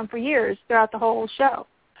been going on for years throughout the whole show.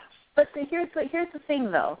 But here's the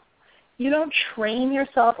thing, though. You don't train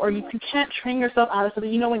yourself, or you can't train yourself out of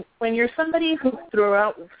something. You know, when you're somebody who,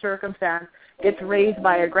 throughout circumstance, gets raised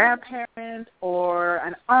by a grandparent or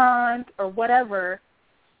an aunt or whatever,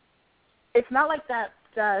 it's not like that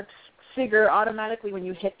figure automatically when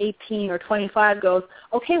you hit 18 or 25 goes,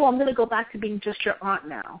 okay, well, I'm going to go back to being just your aunt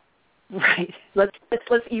now. Right. Let's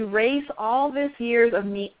erase all this years of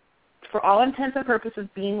me, for all intents and purposes,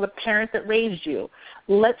 being the parent that raised you.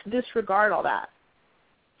 Let's disregard all that.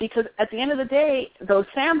 Because at the end of the day, though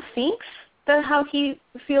Sam thinks that how he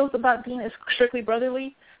feels about Dean is strictly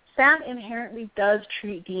brotherly, Sam inherently does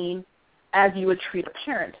treat Dean as you would treat a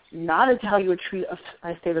parent, not as how you would treat,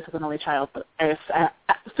 I say this as an only child, but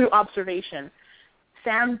through observation.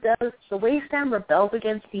 The way Sam rebels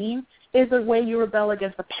against Dean is the way you rebel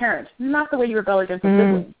against a parent, not the way you rebel against a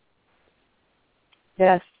sibling.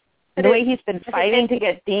 Yes. The way he's been fighting to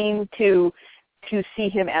get Dean to see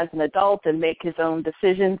him as an adult and make his own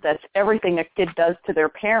decisions, that's everything a kid does to their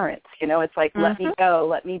parents. You know, it's like, let me go,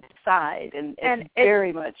 let me decide. And it's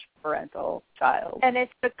very much parental child. And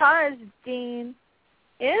it's because Dean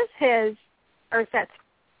is Seth's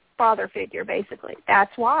father figure, basically.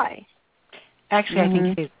 That's why. Actually, I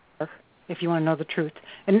think he's, if you want to know the truth.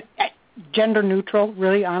 And gender neutral,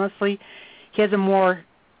 really, honestly, he has a more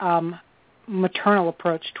maternal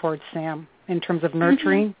approach towards Sam in terms of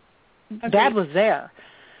nurturing. Dad was there.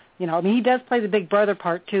 You know, I mean, he does play the big brother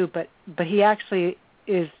part too, but he actually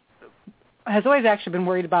has always actually been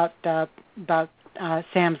worried about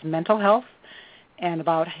Sam's mental health and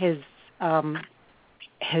about his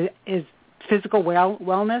physical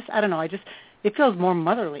wellness. I don't know. It feels more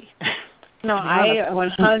motherly. No, I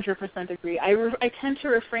 100% agree. I tend to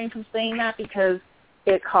refrain from saying that because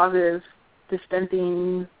it causes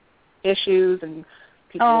distancing issues and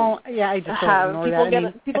people. Oh, yeah, I just don't ignore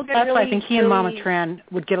that. That's why I think he and Mama Tran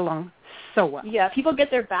would get along so well. Yeah, people get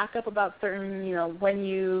their back up about certain, when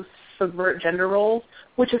you subvert gender roles,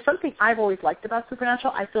 which is something I've always liked about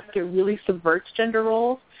Supernatural. I feel like it really subverts gender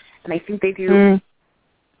roles, and I think they do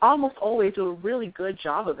almost always do a really good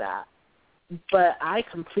job of that. But I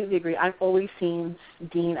completely agree. I've always seen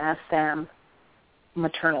Dean as Sam's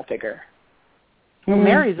maternal figure. Well,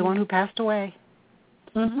 Mary's the one who passed away.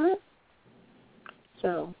 Mm-hmm.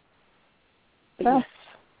 So, yes.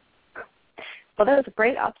 Well, that was a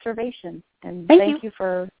great observation, and thank you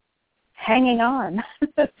for hanging on.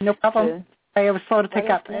 No problem. I was slow to pick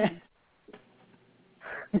up.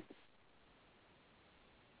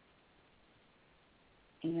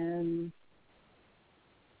 And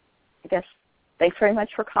I guess thanks very much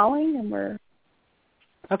for calling, and we're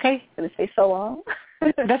going to say so long.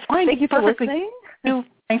 That's fine. Thank you for listening.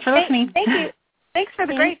 Thanks for listening. Thank you. Thanks for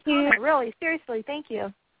the great comment, really. Seriously, thank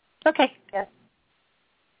you. Okay. Yes.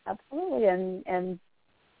 Absolutely. And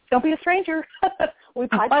don't be a stranger. I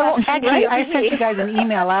sent you guys an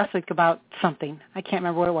email last week about something. I can't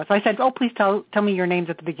remember what it was. I said, please tell me your names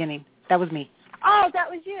at the beginning. That was me. Oh,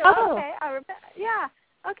 that was you. Oh.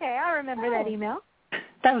 Okay. I remember that email.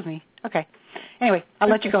 That was me. Okay. Anyway, I'll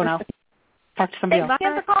let you go now. Talk to somebody else.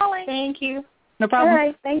 Thanks for calling. Thank you. No problem. All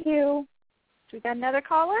right. Thank you. So we got another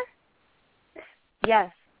caller?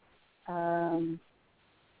 Yes. Hello,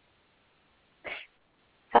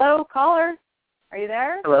 caller. Are you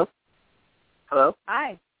there? Hello.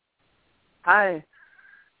 Hi. Hi.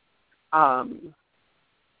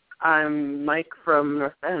 I'm Mike from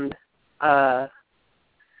North Bend. So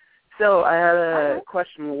I had a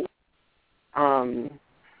question.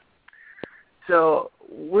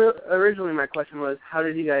 Originally my question was, how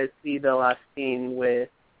did you guys see the last scene with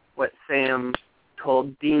what Sam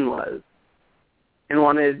told Dean was? And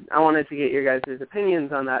I wanted to get your guys'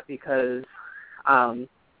 opinions on that because I'm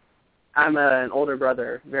an older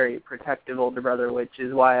brother, very protective older brother, which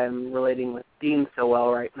is why I'm relating with Dean so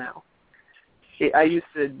well right now. I used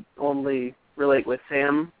to only relate with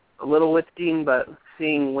Sam, a little with Dean, but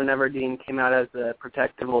seeing whenever Dean came out as a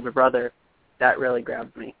protective older brother, that really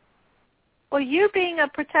grabbed me. Well, you being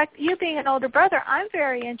an older brother, I'm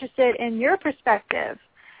very interested in your perspective.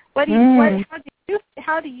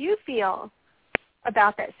 How do you feel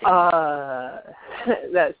about that scene?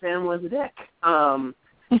 That Sam was a dick.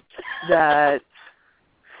 That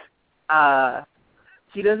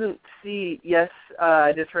he doesn't see. Yes,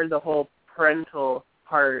 I just heard the whole parental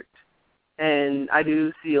part, and I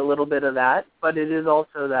do see a little bit of that. But it is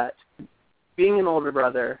also that being an older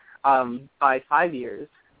brother by 5 years,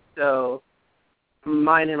 so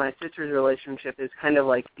mine and my sister's relationship is kind of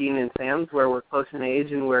like Dean and Sam's, where we're close in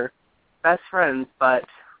age and we're best friends. But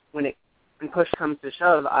when push comes to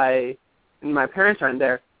shove, and my parents aren't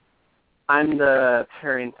there, I'm the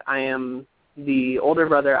parent. I am the older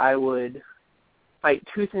brother. I would fight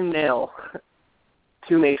tooth and nail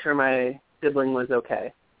to make sure my sibling was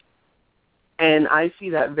okay. And I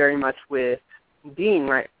see that very much with Dean,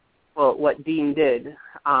 right? Well, what Dean did,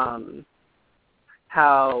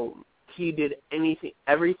 how he did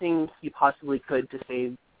everything he possibly could to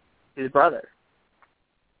save his brother.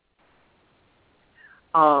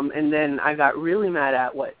 And then I got really mad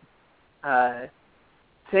at what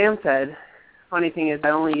Sam said. Funny thing is, I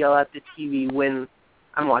only yell at the TV when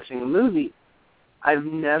I'm watching a movie. I've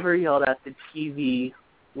never yelled at the TV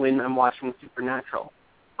when I'm watching Supernatural.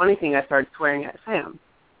 Funny thing, I started swearing at Sam,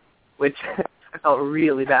 which I felt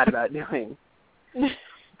really bad about doing.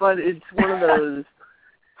 But it's one of those...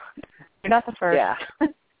 You're not the first. Yeah.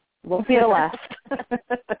 We'll be the last.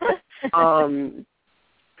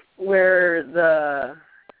 Where the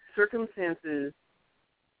circumstances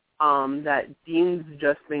that Dean's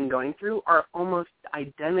just been going through are almost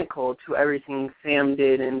identical to everything Sam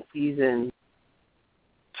did in season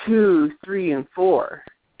 2, 3, and 4,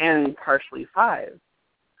 and partially 5,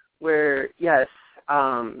 where, yes,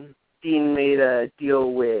 Dean made a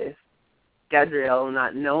deal with Gabrielle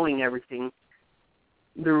not knowing everything.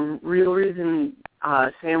 The real reason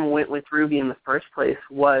Sam went with Ruby in the first place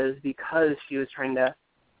was because she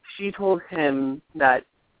told him that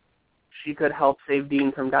she could help save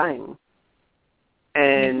Dean from dying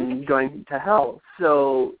and going to hell.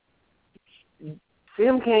 So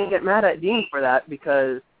Sam can't get mad at Dean for that,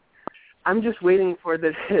 because I'm just waiting for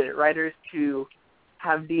the writers to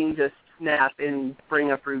have Dean just snap and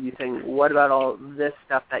bring up Ruby saying, what about all this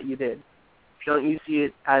stuff that you did? Don't you see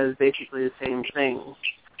it as basically the same thing?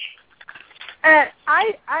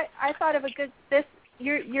 I thought of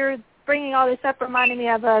you're bringing all this up, reminding me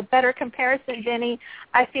of a better comparison, Jenny,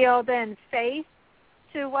 I feel, than Faith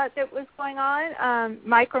to what that was going on.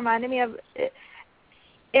 Mike reminded me of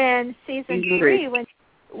in season 3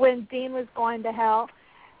 when Dean was going to hell.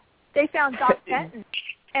 They found Doc Benton,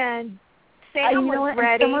 and Sam was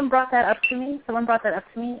ready. Someone brought that up to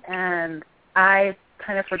me, and I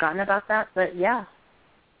kind of forgotten about that, but yeah.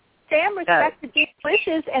 Sam respected Dean's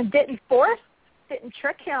wishes and didn't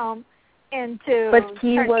trick him into... But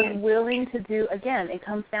he was willing to do, again, it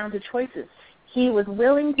comes down to choices. He was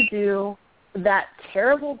willing to do that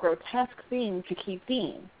terrible, grotesque thing to keep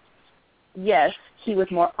Dean. Yes, he was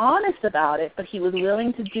more honest about it, but he was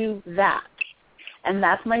willing to do that. And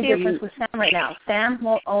that's my difference with Sam right now. Sam's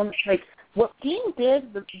more own, like, what Dean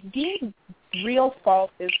did, Dean's real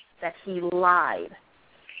fault is that he lied.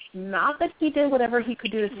 Not that he did whatever he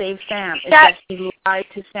could do to save Sam. It's that he lied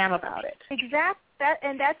to Sam about it. Exactly.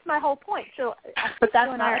 And that's my whole point. So, but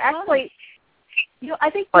that's not actually. I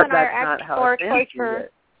think you and I are actually more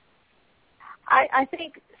closer. I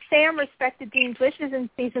think Sam respected Dean's wishes in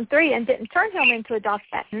season 3 and didn't turn him into a Doc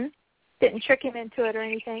Benton, didn't trick him into it or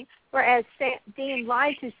anything. Whereas Dean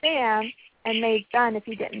lied to Sam and made fun if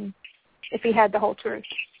he had the whole truth.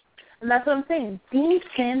 And that's what I'm saying. Dean's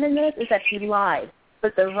sin in this is that he lied,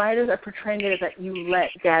 but the writers are portraying it as that you let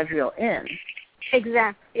Gabrielle in.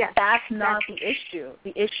 Exactly. Yeah. That's not the issue.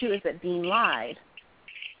 The issue is that Dean lied.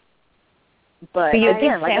 But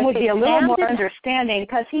again, Sam would be a little more understanding,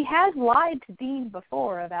 because he has lied to Dean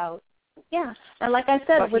before about and like I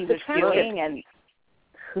said, with the feeling and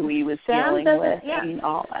who he was dealing with and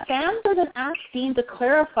all that. Sam doesn't ask Dean to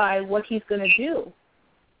clarify what he's going to do.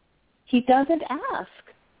 He doesn't ask.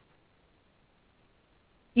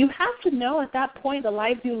 You have to know at that point, the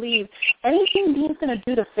lives you lead, anything Dean's going to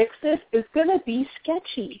do to fix this is going to be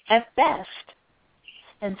sketchy at best.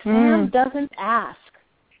 And Sam doesn't ask.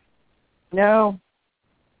 No.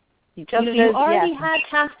 You already had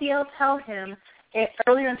Castiel tell him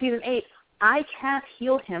earlier in season 8, I can't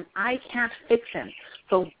heal him. I can't fix him.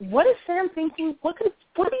 So what is Sam thinking? What are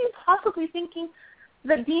you possibly thinking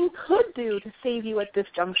that Dean could do to save you at this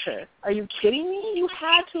juncture? Are you kidding me? You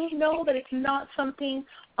had to know that it's not something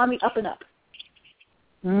on the up and up.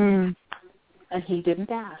 And he didn't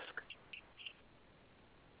ask.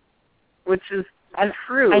 which is and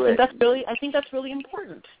true. I think that's really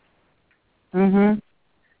important. Mhm.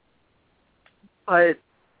 But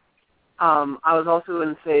I was also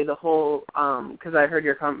going to say the whole because I heard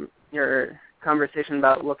your conversation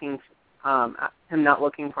about him not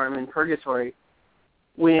looking for him in purgatory.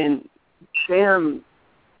 When Sam,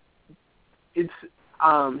 it's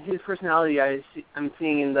his personality I'm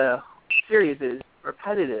seeing in the series is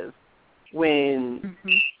repetitive. When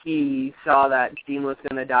he saw that Dean was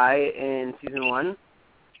going to die in season 1,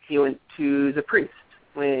 he went to the priest.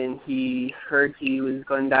 When he heard he was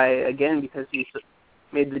going to die again because he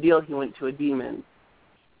made the deal, he went to a demon.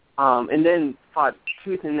 And then fought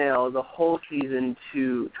tooth and nail the whole season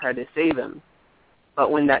to try to save him.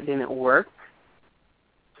 But when that didn't work,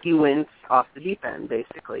 he went off the deep end,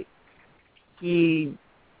 basically. He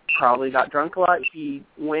probably got drunk a lot. He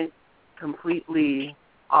went completely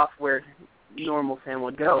off where normal Sam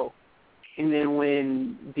would go. And then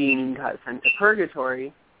when Dean got sent to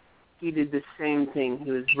purgatory, he did the same thing.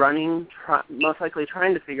 He was running, most likely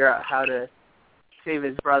trying to figure out how to save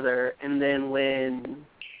his brother. And then when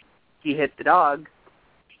he hit the dog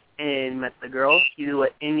and met the girl, he did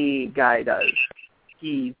what any guy does.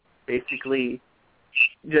 He basically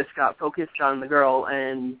just got focused on the girl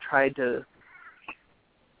and tried to,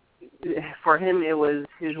 for him, it was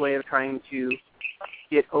his way of trying to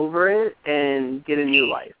get over it and get a new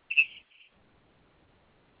life.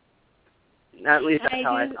 At least that's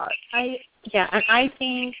how I thought. And I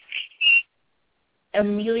think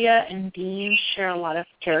Amelia and Dean share a lot of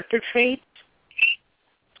character traits,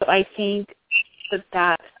 so I think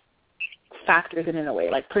that factors in a way.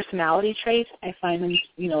 Like personality traits, I find them,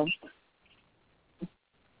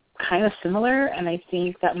 kind of similar, and I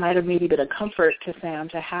think that might have maybe been a comfort to Sam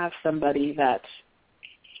to have somebody that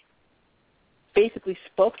basically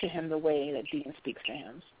spoke to him the way that Dean speaks to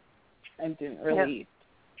him, and didn't really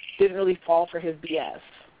fall for his BS.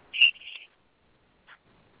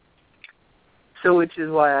 So which is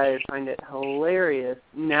why I find it hilarious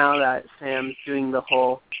now that Sam's doing the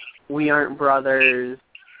whole we aren't brothers.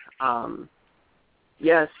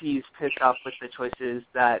 Yes, he's pissed off with the choices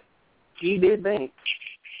that he did make.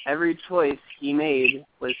 Every choice he made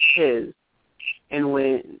was his. And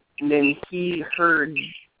then he heard,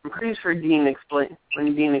 I'm pretty sure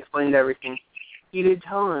when Dean explained everything, he did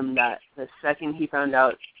tell him that the second he found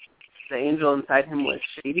out the angel inside him was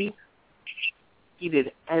shady, he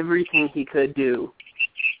did everything he could do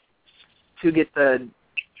to get the,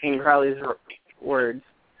 in Crowley's words,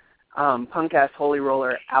 punk-ass holy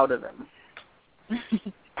roller out of him.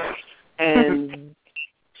 And,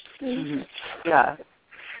 yeah.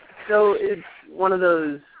 So it's one of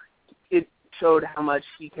those, it showed how much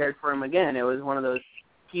he cared for him again. It was one of those,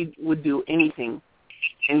 he would do anything.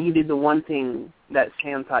 And he did the one thing that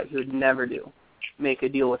Sam thought he would never do, make a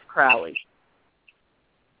deal with Crowley.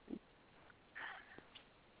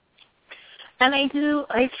 And I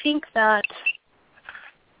think that,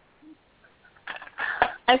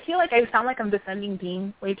 I feel like I sound like I'm defending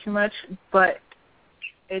Dean way too much, but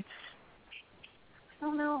it's, I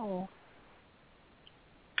don't know.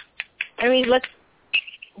 I mean,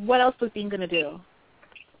 what else was Dean going to do?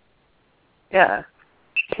 Yeah.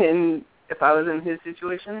 And if I was in his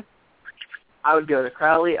situation, I would go to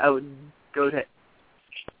Crowley. I would go to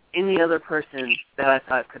any other person that I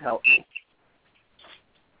thought could help me.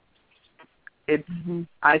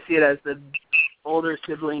 I see it as the older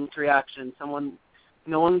sibling's reaction.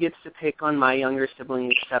 No one gets to pick on my younger sibling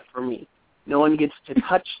except for me. No one gets to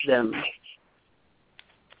touch them.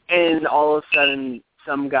 And all of a sudden,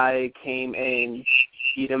 some guy came and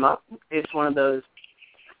beat him up. It's one of those,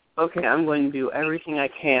 okay, I'm going to do everything I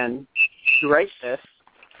can to right this.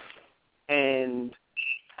 And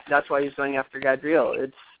that's why he's going after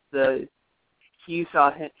Gadriel. He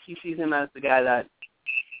sees him as the guy that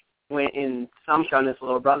went and thumped on his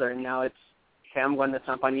little brother, and now it's, okay, I'm going to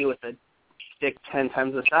thump on you with a stick 10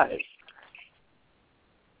 times the size.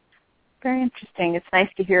 Very interesting. It's nice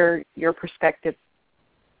to hear your perspective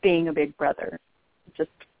being a big brother.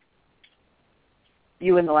 Just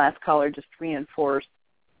you and the last caller just reinforced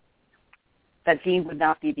that Dean would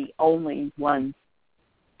not be the only one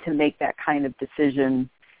to make that kind of decision,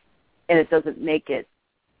 and it doesn't make it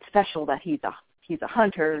special that he's a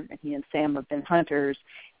hunter, and he and Sam have been hunters.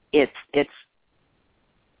 It's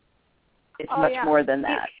much more than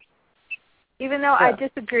that. Even though I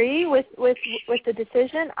disagree with the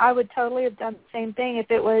decision, I would totally have done the same thing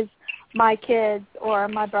if it was my kids or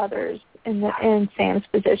my brothers in Sam's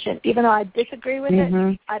position. Even though I disagree with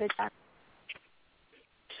it, I'd have done.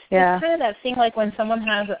 Yeah. It's kind of that thing like when someone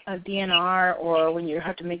has a DNR or when you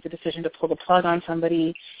have to make the decision to pull the plug on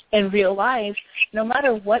somebody in real life, no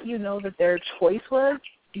matter what you know that their choice was,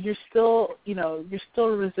 you're still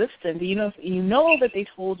resistant. You know that they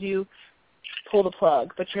told you pull the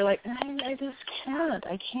plug, but you're like, I just can't.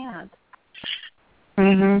 I can't.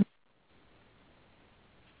 Mhm.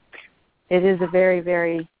 It is a very,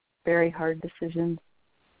 very, very hard decision.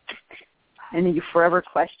 And you forever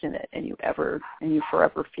question it, and you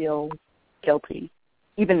forever feel guilty,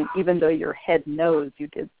 even though your head knows you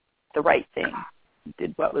did the right thing, you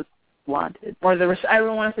did what was wanted, or I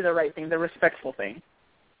don't want to say the right thing, the respectful thing.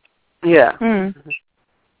 Yeah. Mm-hmm.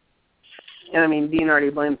 And I mean, Dean already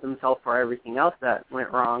blames himself for everything else that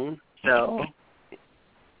went wrong, so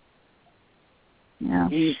yeah,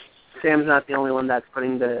 Sam's not the only one that's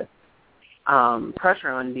putting the pressure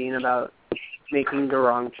on Dean about making the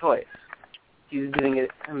wrong choice. He's doing it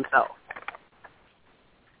himself.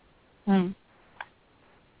 Mm.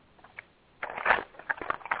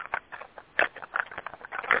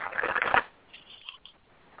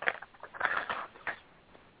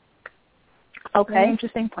 Okay.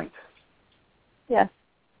 Interesting point. Yes.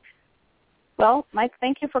 Well, Mike,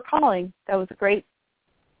 thank you for calling. That was a great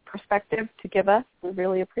perspective to give us. We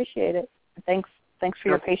really appreciate it. Thanks for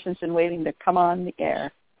your patience in waiting to come on the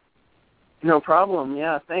air. No problem.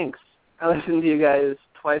 Yeah, thanks. I listen to you guys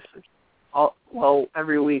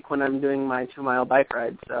every week when I'm doing my 2-mile bike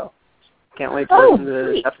ride, so can't wait to listen to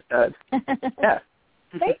this episode. Yeah.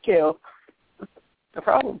 Thank you. No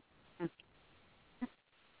problem.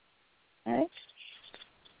 All right.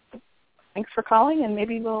 Thanks for calling, and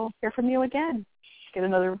maybe we'll hear from you again. Get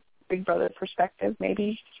another Big Brother perspective,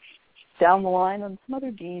 maybe down the line on some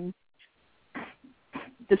other Dean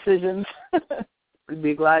decisions. We'd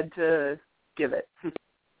be glad to give it.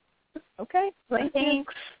 Okay.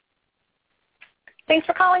 Thanks. Thanks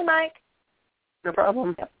for calling, Mike. No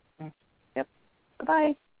problem. Yep.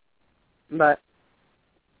 Bye-bye. Bye.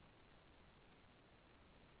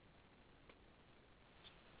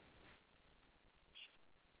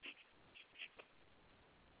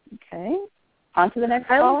 Okay. On to the next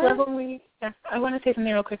caller. I want to say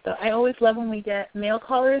something real quick, though. I always love when we get male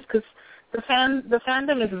callers because the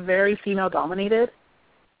fandom is very female-dominated.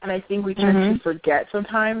 And I think we tend to forget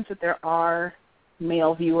sometimes that there are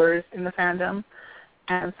male viewers in the fandom.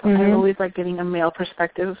 And so I always like getting a male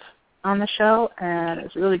perspective on the show, and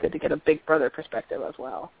it's really good to get a Big Brother perspective as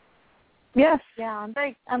well. Yes. Yeah,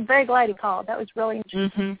 I'm very glad he called. That was really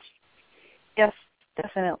interesting. Yes,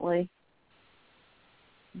 definitely.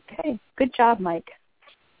 Okay. Good job, Mike.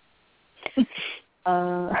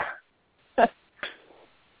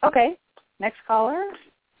 Okay. Next caller.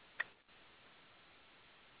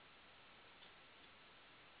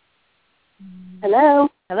 Hello.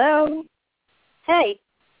 Hello. Hey,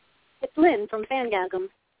 it's Lynn from Fangasm.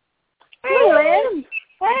 Hey, Lynn.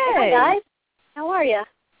 Hey. Hi, guys. How are you?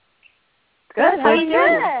 Good. How are you?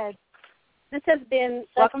 Good. This has been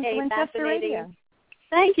such Welcome to a Winchester fascinating. Radio.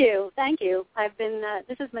 Thank you. I've been.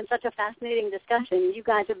 This has been such a fascinating discussion. You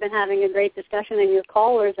guys have been having a great discussion, and your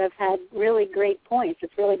callers have had really great points.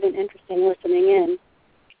 It's really been interesting listening in.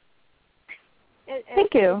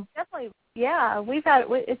 Thank you. Definitely. Yeah,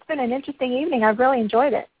 it's been an interesting evening. I've really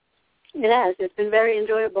enjoyed it. It has. It's been very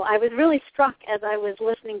enjoyable. I was really struck as I was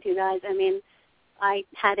listening to you guys. I mean, I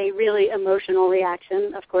had a really emotional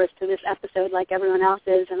reaction, of course, to this episode like everyone else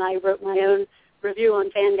is, and I wrote my own review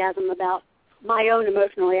on Fangasm about my own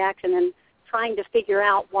emotional reaction and trying to figure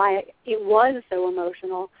out why it was so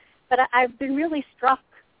emotional. But I've been really struck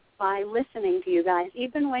by listening to you guys,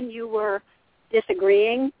 even when you were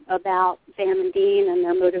disagreeing about Sam and Dean and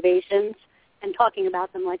their motivations and talking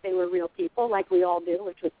about them like they were real people, like we all do,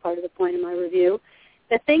 which was part of the point of my review.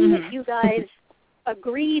 The thing that you guys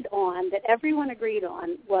agreed on, that everyone agreed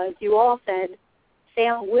on, was you all said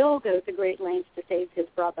Sam will go to great lengths to save his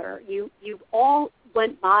brother. You all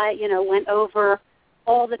went over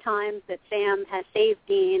all the times that Sam has saved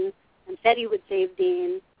Dean and said he would save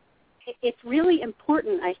Dean. It's really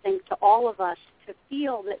important, I think, to all of us to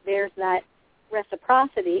feel that there's that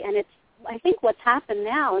reciprocity, and I think what's happened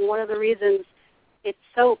now, and one of the reasons it's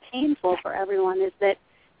so painful for everyone, is that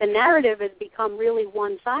the narrative has become really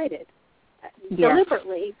one-sided.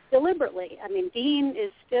 Deliberately. I mean, Dean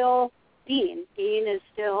is still Dean. Dean is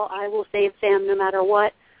still, I will save Sam no matter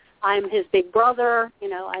what. I'm his big brother.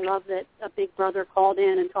 I love that a big brother called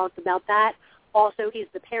in and talked about that. Also, he's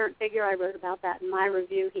the parent figure. I wrote about that in my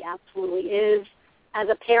review. He absolutely is. As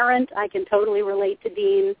a parent, I can totally relate to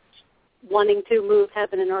Dean wanting to move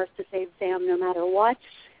heaven and earth to save Sam no matter what.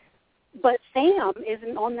 But Sam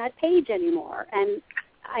isn't on that page anymore. And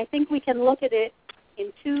I think we can look at it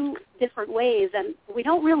in two different ways, and we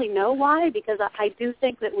don't really know why, because I do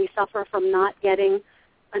think that we suffer from not getting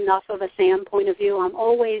enough of a Sam point of view. I'm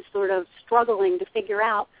always sort of struggling to figure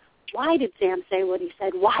out, why did Sam say what he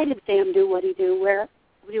said? Why did Sam do what he did?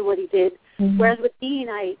 Mm-hmm. Whereas with Dean,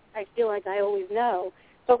 I feel like I always know.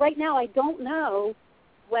 But right now I don't know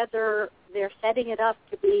whether they're setting it up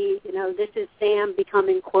to be, this is Sam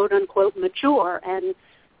becoming quote-unquote mature. And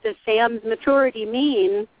does Sam's maturity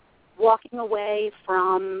mean walking away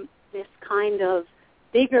from this kind of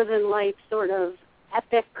bigger-than-life sort of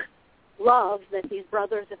epic love that these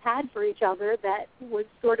brothers have had for each other that was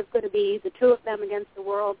sort of going to be the two of them against the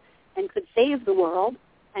world and could save the world,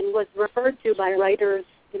 and was referred to by writers,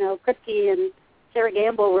 Kripke and Sarah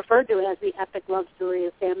Gamble referred to it as the epic love story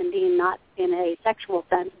of Sam and Dean, not in a sexual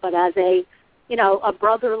sense, but as a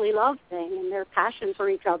brotherly love thing, and their passion for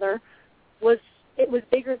each other was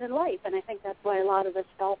bigger than life. And I think that's why a lot of us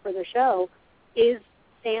fell for the show, is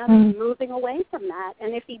Sam moving away from that.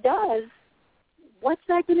 And if he does, what's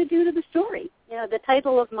that going to do to the story? The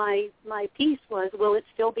title of my piece was, will it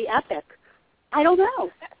still be epic? I don't know.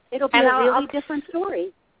 It'll be a really different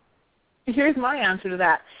story. Here's my answer to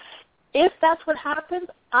that. If that's what happens,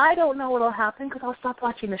 I don't know what will happen, because I'll stop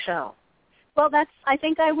watching the show. Well, I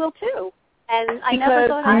think I will too. And I never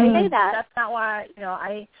thought I'd say that. That's not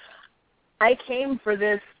why, I came for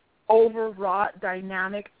this overwrought,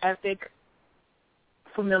 dynamic, epic,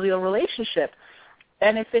 familial relationship.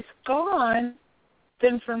 And if it's gone,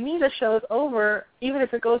 then for me the show is over. Even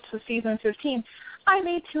if it goes to season 15, I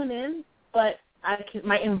may tune in, but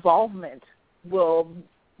my involvement will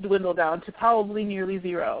dwindle down to probably nearly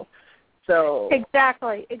zero. So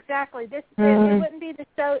exactly. This it wouldn't be the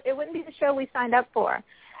show. It wouldn't be the show we signed up for,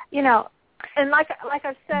 And like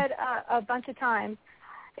I've said a bunch of times,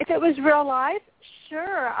 if it was real life,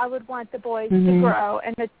 sure, I would want the boys to grow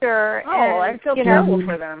and mature. I feel terrible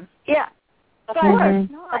for them. Yeah. Of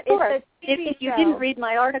course. If you didn't read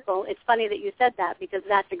my article, it's funny that you said that, because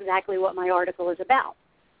that's exactly what my article is about.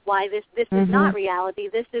 Why this is not reality.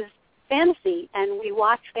 This is fantasy, and we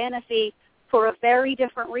watch fantasy for a very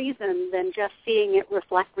different reason than just seeing it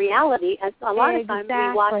reflect reality. And a lot of times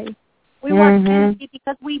we watch fantasy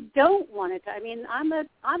because we don't want it to. I mean, I'm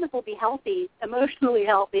a be healthy, emotionally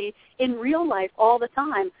healthy in real life all the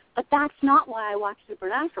time, but that's not why I watch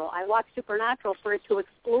Supernatural. I watch Supernatural for it to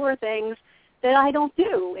explore things that I don't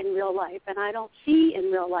do in real life and I don't see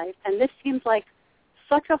in real life. And this seems like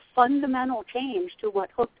such a fundamental change to what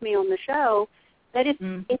hooked me on the show that it's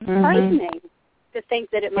frightening to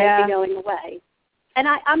think that it might be going away. And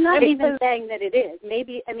I'm not even saying that it is.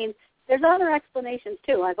 Maybe, there's other explanations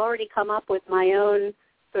too. I've already come up with my own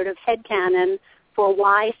sort of headcanon for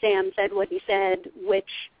why Sam said what he said, which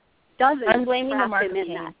doesn't I'm blaming the mark him of in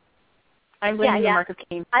Cain. that. I'm blaming the mark of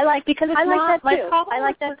Cain. I like that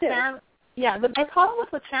too. Sam, but my problem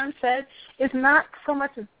with what Sam said is not so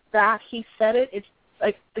much that he said it, it's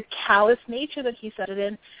like the callous nature that he said it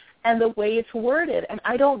in and the way it's worded. And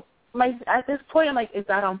at this point, I'm like, is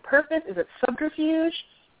that on purpose? Is it subterfuge?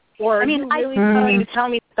 Or are you really trying to tell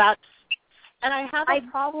me that's... And I have a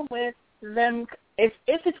problem with them, if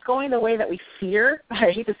it's going the way that we fear,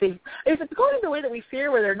 I hate to say, if it's going the way that we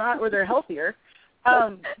fear where they're healthier,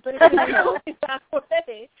 but if it's going that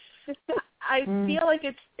way, I feel like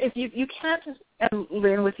it's, if you can't just, and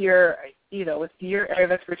Lynn, with your area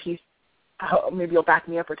of expertise, maybe you'll back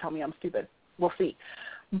me up or tell me I'm stupid. We'll see.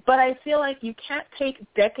 But I feel like you can't take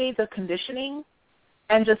decades of conditioning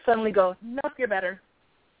and just suddenly go, nope, you're better.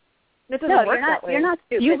 It doesn't work that way. You're not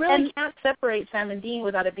stupid. You really can't separate Sam and Dean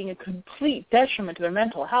without it being a complete detriment to their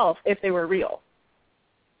mental health if they were real.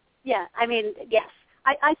 Yeah, yes.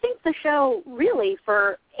 I think the show really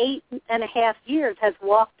for 8.5 years has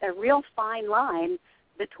walked a real fine line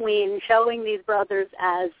between showing these brothers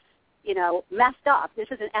as, messed up. This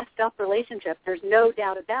is an effed up relationship. There's no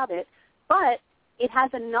doubt about it. But it has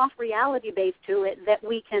enough reality base to it that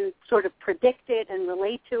we can sort of predict it and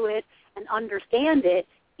relate to it and understand it,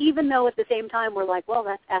 even though at the same time we're like, well,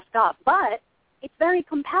 that's effed up. But it's very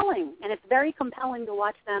compelling, and it's very compelling to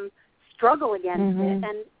watch them struggle against it.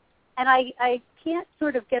 And I can't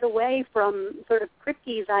sort of get away from sort of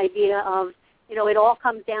Kripke's idea of, it all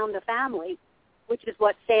comes down to family, which is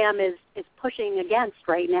what Sam is pushing against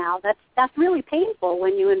right now. That's really painful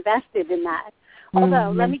when you invested in that.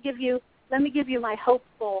 Although, let me give you my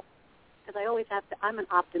hopeful, because I always have to, I'm an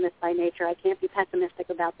optimist by nature. I can't be pessimistic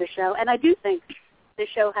about the show. And I do think the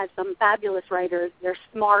show has some fabulous writers. They're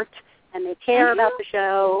smart, and they care about the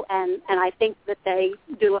show, and I think that they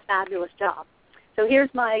do a fabulous job. So here's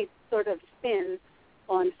my sort of spin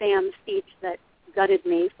on Sam's speech that gutted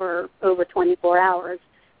me for over 24 hours.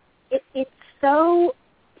 It's so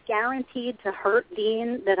guaranteed to hurt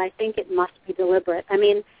Dean that I think it must be deliberate. I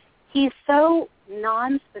mean, he's so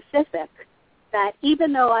non-specific that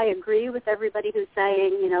even though I agree with everybody who's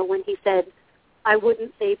saying, you know, when he said, I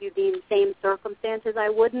wouldn't save you, Dean, same circumstances, I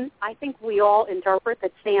wouldn't, I think we all interpret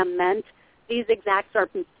that Sam meant these exact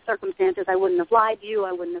circumstances. I wouldn't have lied to you.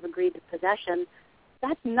 I wouldn't have agreed to possession.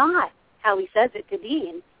 That's not how he says it to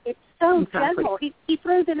Dean. It's so general. He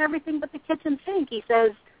throws in everything but the kitchen sink. He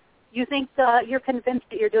says, you think you're convinced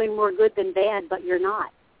that you're doing more good than bad, but you're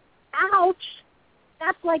not. Ouch!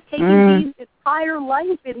 That's like taking Dean's entire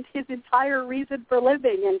life and his entire reason for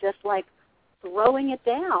living and just like throwing it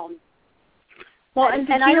down. Well, and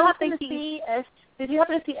did you happen to see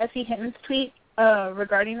S.E. Hinton's tweet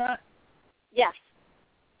regarding that? Yes.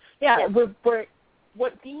 Yeah. Yes.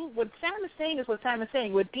 What Sam is saying is what Sam is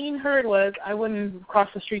saying. What Dean heard was, I wouldn't cross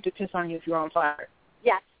the street to piss on you if you were on fire.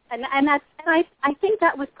 Yes, and I think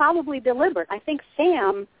that was probably deliberate. I think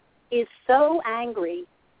Sam is so angry,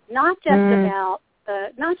 not just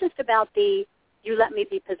about the you let me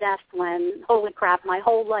be possessed when, holy crap, my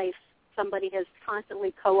whole life somebody has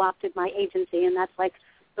constantly co-opted my agency, and that's like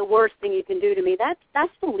the worst thing you can do to me.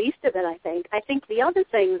 That's the least of it, I think. I think the other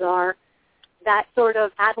things are that sort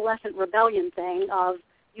of adolescent rebellion thing of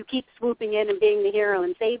you keep swooping in and being the hero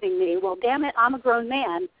and saving me. Well, damn it, I'm a grown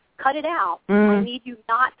man. Cut it out. I need you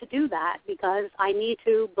not to do that because I need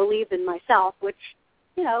to believe in myself, which,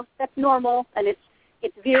 you know, that's normal, and it's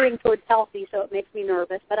veering towards healthy, so it makes me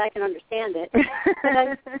nervous, but I can understand it.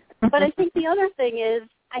 But I think the other thing is,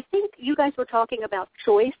 I think you guys were talking about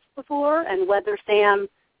choice before and whether Sam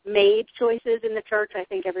made choices in the church. I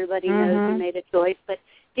think everybody knows he made a choice, but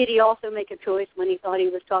did he also make a choice when he thought he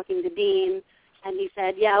was talking to Dean and he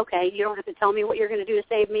said, yeah, okay, you don't have to tell me what you're going to do to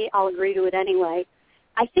save me. I'll agree to it anyway.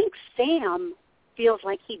 I think Sam feels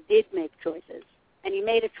like he did make choices, and he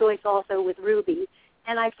made a choice also with Ruby,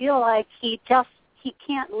 and I feel like he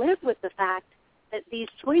can't live with the fact that these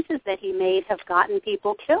choices that he made have gotten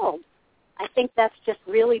people killed. I think that's just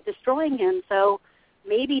really destroying him. So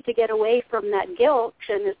maybe to get away from that guilt,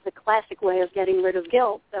 and it's the classic way of getting rid of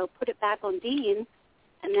guilt, so put it back on Dean,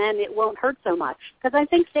 and then it won't hurt so much. Because I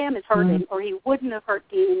think Sam is hurting, or he wouldn't have hurt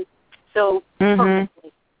Dean so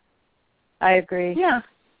perfectly. I agree. Yeah.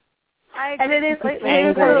 And it is one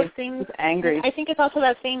of those things. Angry. I think it's also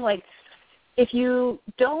that thing, like, if you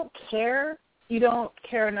don't care, you don't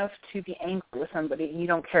care enough to be angry with somebody. You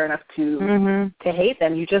don't care enough to hate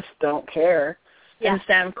them. You just don't care. Yeah. And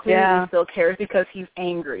Sam clearly still cares because he's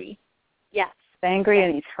angry. Yes. He's angry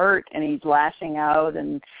and he's hurt and he's lashing out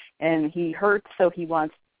and he hurts, so he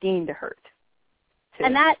wants Dean to hurt. Too.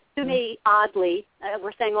 And that, to me, oddly,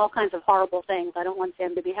 we're saying all kinds of horrible things. I don't want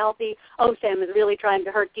Sam to be healthy. Oh, Sam is really trying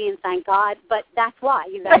to hurt Dean, thank God. But that's why.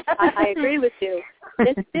 You guys, I agree with you.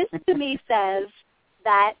 This to me says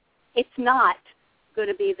that it's not going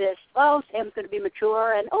to be this, oh, Sam's going to be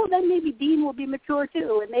mature, and, oh, then maybe Dean will be mature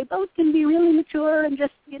too, and they both can be really mature and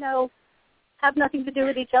just, you know, have nothing to do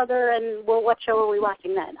with each other, and, well, what show are we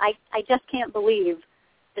watching then? I just can't believe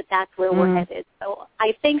that that's where we're headed. So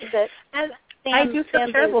I think that... I do feel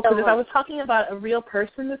terrible because if I was talking about a real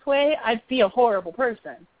person this way, I'd be a horrible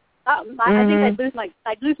person. I think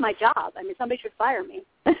I'd lose my job. I mean, somebody should fire me.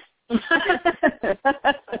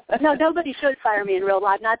 No, nobody should fire me in real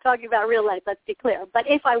life. I'm not talking about real life, let's be clear. But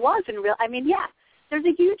if I was in real, I mean, yeah, there's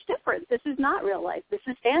a huge difference. This is not real life. This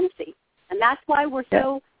is fantasy. And that's why we're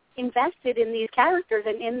so invested in these characters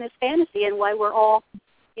and in this fantasy, and why we're all,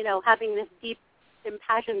 you know, having this deep,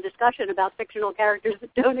 impassioned discussion about fictional characters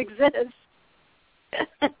that don't exist.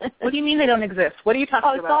 What do you mean they don't exist? What are you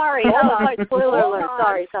talking about? Sorry. Spoiler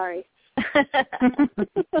alert. Sorry.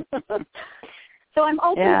 So I'm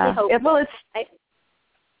ultimately hoping. Well, I'm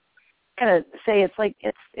gonna say it's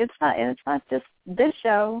not just this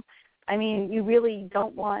show. I mean, you really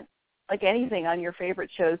don't want like anything on your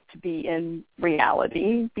favorite shows to be in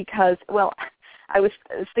reality because, well, I was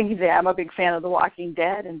thinking today I'm a big fan of The Walking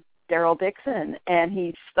Dead and Daryl Dixon, and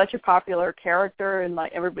he's such a popular character, and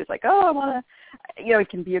like everybody's like, oh, I want to, you know, he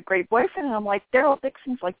can be a great boyfriend, and I'm like, Daryl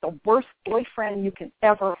Dixon's like the worst boyfriend you can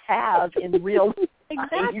ever have in real life.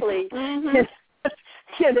 Exactly.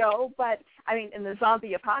 You know, but I mean, in the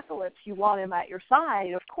zombie apocalypse, you want him at your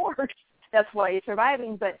side, of course. That's why he's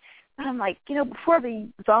surviving. But I'm like, you know, before the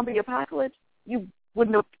zombie apocalypse, you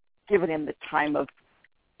wouldn't have given him the time of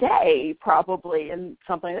day, probably, and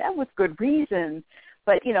something like that with good reason.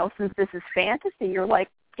 But, you know, since this is fantasy, you're like,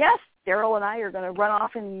 yes, Daryl and I are going to run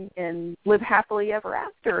off and live happily ever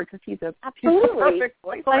after because he's a perfect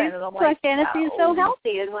boyfriend. And I'm why fantasy is so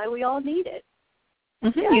healthy and why we all need it.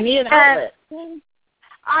 You need an outlet.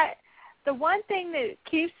 The one thing that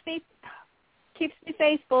keeps me keeps me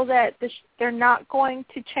faithful that they're not going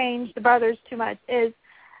to change the brothers too much is,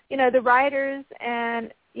 the writers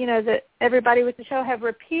and, everybody with the show have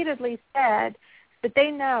repeatedly said that they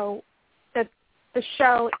know that the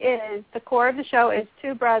core of the show is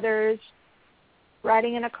two brothers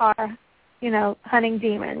riding in a car, hunting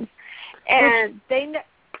demons. And they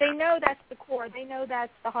know that's the core. They know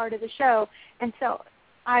that's the heart of the show. And so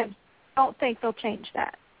I don't think they'll change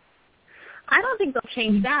that. I don't think they'll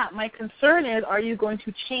change that. My concern is, are you going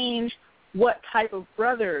to change what type of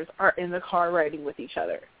brothers are in the car riding with each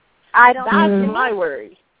other? That's my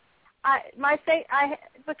worry.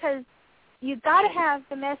 Because you've got to have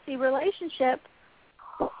the messy relationship,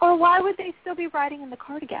 or why would they still be riding in the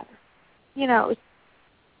car together? They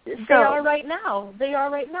are right now.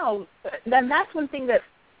 And that's one thing that,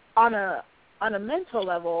 on a mental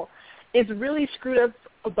level, is really screwed up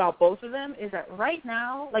about both of them. Is that right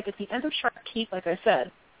now, like at the end of Shark Teeth, like I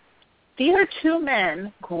said, these are two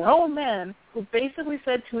men, grown men, who basically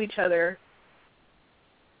said to each other,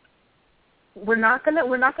 we're not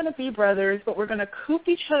gonna be brothers, but we're gonna coop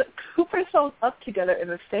ourselves up together in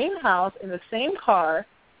the same house, in the same car,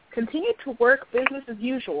 continue to work business as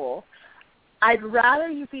usual. I'd rather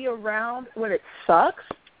you be around when it sucks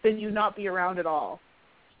than you not be around at all.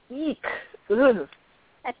 Eek. Ugh.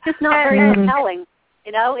 That's just not very compelling.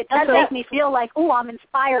 It doesn't make me feel like, oh, I'm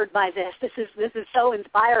inspired by this. This is so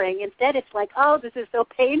inspiring. Instead, it's like, oh, this is so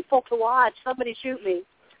painful to watch. Somebody shoot me.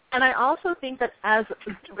 And I also think that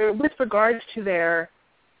with regards to their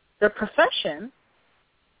profession,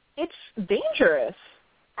 it's dangerous.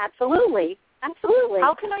 Absolutely.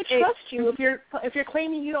 How can I trust you if you're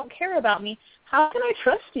claiming you don't care about me? How can I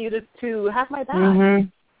trust you to have my back? Mm-hmm.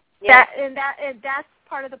 Yeah. That's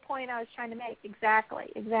part of the point I was trying to make.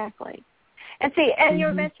 Exactly. And see, and you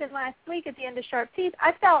mentioned last week at the end of Sharp Teeth,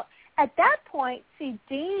 I felt at that point,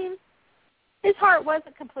 Dean, his heart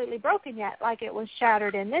wasn't completely broken yet, like it was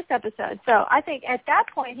shattered in this episode. So I think at that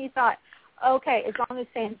point he thought, okay, as long as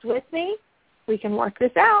Sam's with me, we can work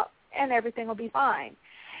this out and everything will be fine.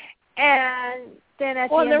 And then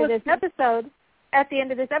at the end of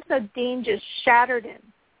this episode, Dean just shattered him.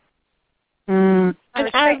 And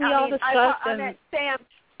as we all discussed,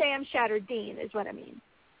 Sam shattered Dean is what I mean.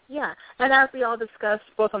 Yeah, and as we all discussed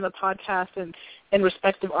both on the podcast and in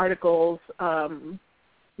respective articles,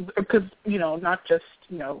 because not just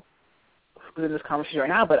who's in this conversation right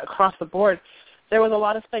now, but across the board, there was a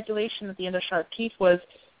lot of speculation at the end of Sharp Teeth was,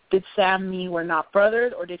 did Sam mean we're not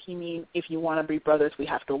brothers, or did he mean if you want to be brothers, we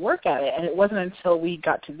have to work at it? And it wasn't until we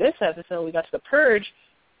got to this episode, we got to the Purge,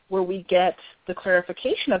 where we get the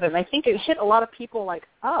clarification of it. And I think it hit a lot of people like,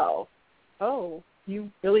 oh,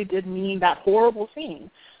 you really did mean that horrible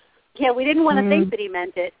thing. Yeah, we didn't want to think that he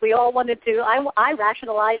meant it. We all wanted to. I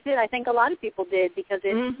rationalized it. I think a lot of people did because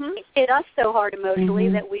it hit us so hard emotionally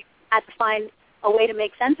that we had to find a way to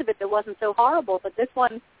make sense of it that wasn't so horrible. But this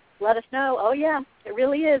one let us know, oh, yeah, it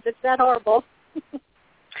really is. It's that horrible.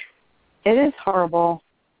 It is horrible.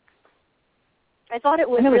 I thought it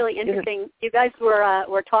was really interesting. You guys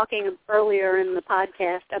were talking earlier in the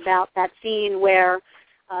podcast about that scene where,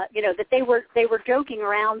 that they were joking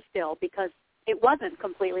around still because it wasn't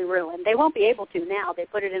completely ruined. They won't be able to now. They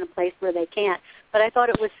put it in a place where they can't. But I thought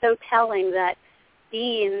it was so telling that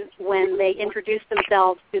Dean, when they introduced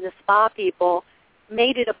themselves to the spa people,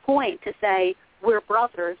 made it a point to say, we're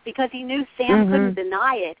brothers, because he knew Sam couldn't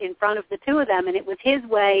deny it in front of the two of them, and it was his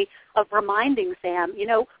way of reminding Sam,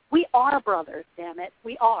 we are brothers, damn it.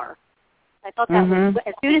 We are. I thought that was,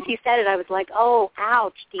 as soon as he said it, I was like, oh,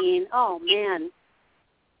 ouch, Dean. Oh, man.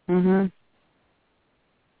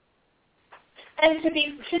 And to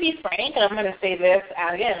be frank, and I'm going to say this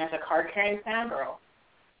again as a card-carrying fangirl,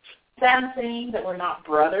 Sam saying that we're not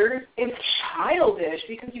brothers is childish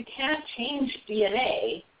because you can't change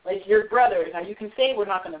DNA. Like, you're brothers. Now, you can say we're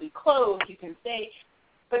not going to be close. You can say,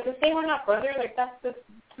 but to say we're not brothers, like, that's just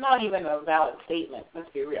not even a valid statement. Let's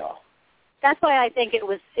be real. That's why I think it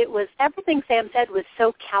was everything Sam said was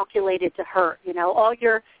so calculated to hurt. All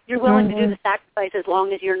you're willing to do the sacrifice as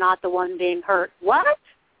long as you're not the one being hurt. What?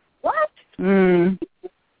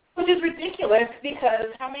 Which is ridiculous because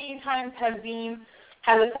how many times has a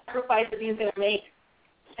sacrifice that Dean's going to make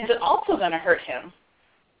is it also going to hurt him?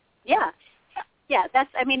 Yeah. Yeah,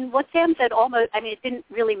 what Sam said it didn't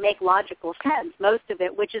really make logical sense, most of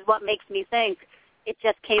it, which is what makes me think it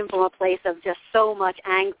just came from a place of just so much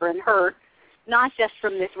anger and hurt, not just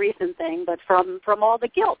from this recent thing, but from all the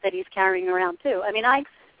guilt that he's carrying around, too.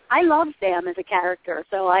 I love Sam as a character,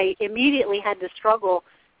 so I immediately had to struggle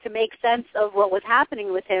to make sense of what was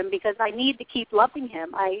happening with him because I need to keep loving him.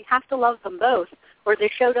 I have to love them both, or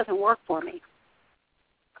this show doesn't work for me.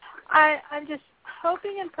 I'm just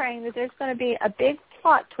hoping and praying that there's going to be a big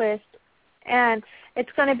plot twist, and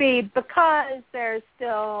it's going to be because there's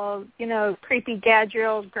still, creepy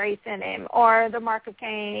Gadriel Grace in him, or the Mark of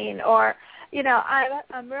Cain, or,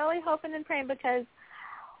 I'm really hoping and praying because,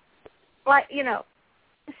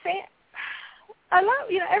 Sam,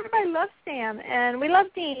 everybody loves Sam, and we love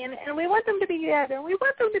Dean, and we want them to be together, and we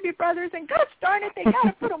want them to be brothers, and gosh darn it, they got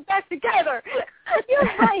to put them back together. You're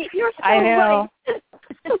right. You're so I know.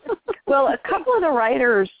 right. Well, a couple of the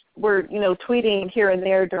writers were, tweeting here and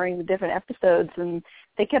there during the different episodes, and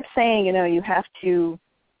they kept saying, you have to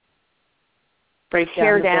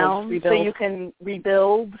tear down so you can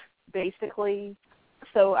rebuild, basically.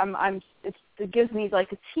 So it gives me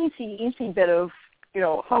like a teensy bit of,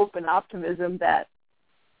 hope and optimism that,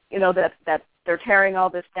 that they're tearing all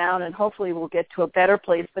this down, and hopefully we'll get to a better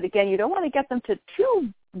place. But again, you don't want to get them to too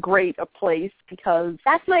great a place, because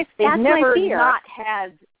they've never not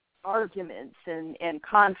had arguments and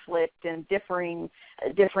conflict and differing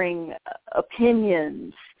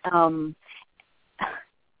opinions.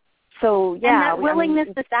 So yeah, and that willingness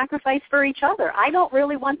to sacrifice for each other. I don't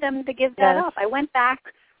really want them to give that up. I went back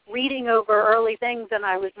reading over early things, and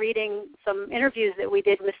I was reading some interviews that we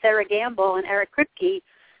did with Sarah Gamble and Eric Kripke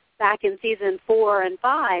back in season 4 and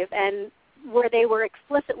 5, and where they were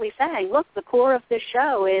explicitly saying, look, the core of this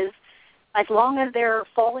show is as long as they're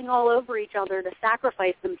falling all over each other to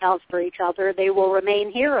sacrifice themselves for each other, they will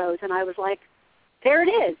remain heroes. And I was like, there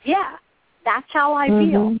it is. Yeah, that's how I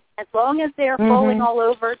feel. As long as they're falling all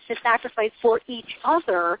over to sacrifice for each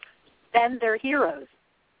other, then they're heroes.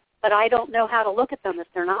 But I don't know how to look at them if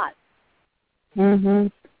they're not.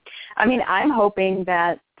 I mean, I'm hoping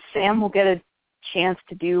that Sam will get a chance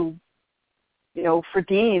to do, for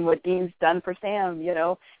Dean what Dean's done for Sam,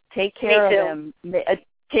 take care of him,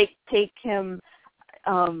 take him,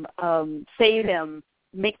 save him,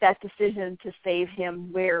 make that decision to save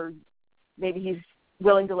him where maybe he's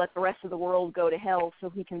willing to let the rest of the world go to hell so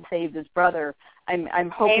he can save his brother. I'm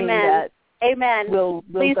hoping that we'll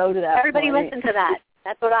go to that everybody point. Listen to that.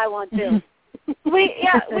 That's what I want too.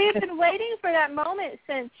 We've been waiting for that moment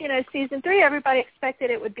since, season 3. Everybody expected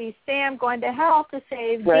it would be Sam going to hell to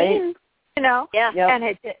save Dean, and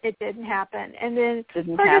it didn't happen. And then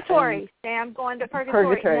Purgatory, Sam going to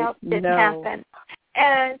Purgatory. Nope, didn't happen.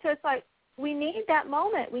 And so it's like, we need that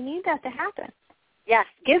moment. We need that to happen. Yes,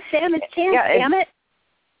 give Sam his chance, damn it.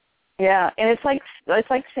 Yeah, and it's like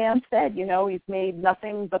Sam said, he's made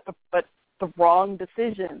nothing but the wrong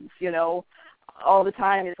decisions, all the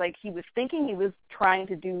time. It's like he was thinking he was trying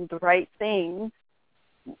to do the right thing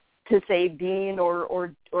to save Dean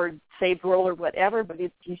or save the world or whatever, but he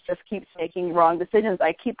just keeps making wrong decisions.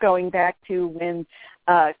 I keep going back to when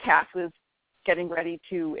Cass was getting ready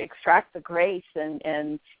to extract the grace,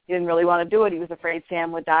 and he didn't really want to do it. He was afraid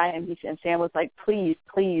Sam would die, and Sam was like, please,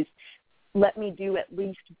 let me do at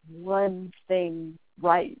least one thing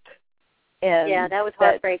right. And yeah, that was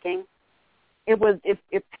heartbreaking. It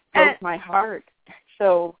broke my heart.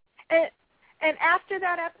 So and after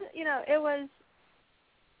that, it was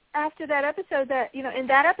after that episode that in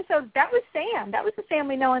that episode that was Sam. That was the Sam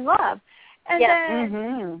we know and love. And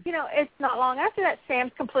then it's not long after that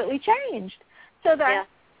Sam's completely changed. So that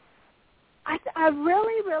I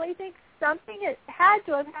really, really think something had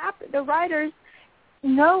to have happened. The writers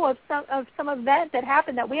know of some event that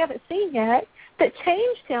happened that we haven't seen yet that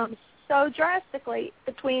changed him so drastically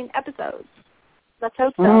between episodes. Let's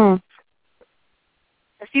hope so.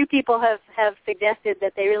 A few people have suggested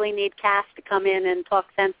that they really need Cass to come in and talk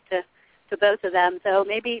sense to both of them. So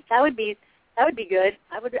maybe that would be good.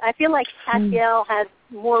 I feel like Castiel has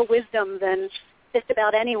more wisdom than just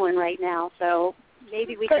about anyone right now. So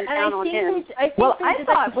maybe we can count on him. I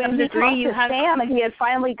thought when he talked to Sam and he had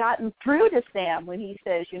finally gotten through to Sam when he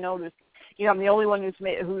says, I'm the only one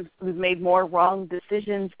who's made more wrong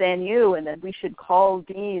decisions than you, and that we should call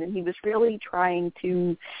Dean. And he was really trying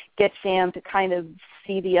to get Sam to kind of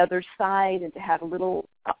see the other side and to have a little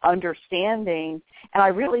understanding. And I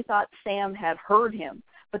really thought Sam had heard him.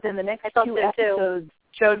 But then the next 2 episodes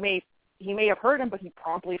showed me he may have heard him, but he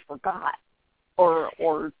promptly forgot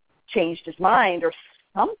or changed his mind or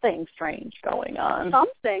something strange going on.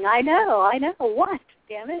 Something. I know. What?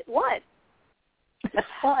 Damn it. What?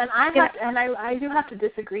 Well, and I do have to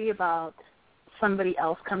disagree about somebody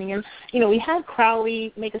else coming in. We had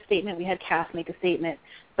Crowley make a statement, we had Cass make a statement,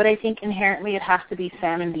 but I think inherently it has to be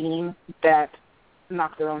Sam and Dean that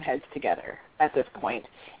knock their own heads together at this point.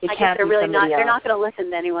 I guess they're really not. They're not going to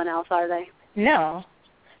listen to anyone else, are they? No,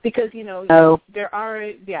 because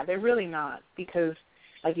they're really not, because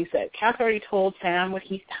like you said, Cass already told Sam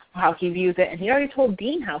how he views it, and he already told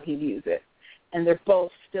Dean how he views it, and they're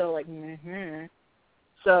both still like,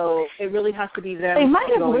 So it really has to be them. They might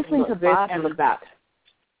have listened to this Bobby. and look that.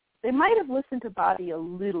 They might have listened to Bobby a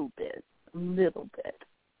little bit.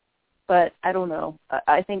 But I don't know.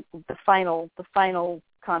 I think the final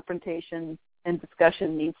confrontation and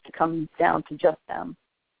discussion needs to come down to just them.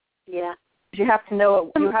 Yeah. You have to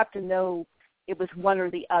know. You have to know it was one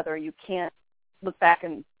or the other. You can't look back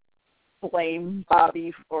and blame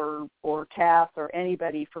Bobby or Cass or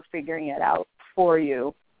anybody for figuring it out for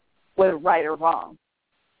you, whether right or wrong.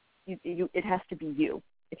 It has to be you.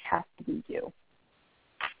 It has to be you.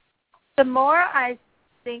 The more I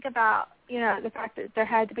think about, the fact that there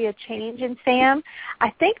had to be a change in Sam,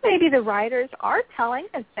 I think maybe the writers are telling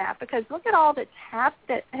us that, because look at all that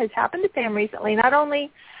has happened to Sam recently. Not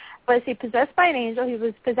only was he possessed by an angel, he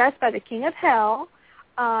was possessed by the king of hell.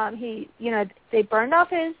 They burned off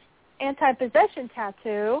his anti-possession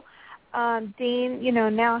tattoo.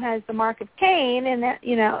 Dean, now has the mark of Cain, and that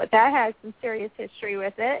has some serious history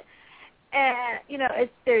with it. And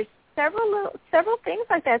there's several things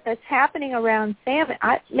like that that's happening around Sam.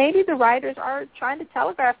 Maybe the writers are trying to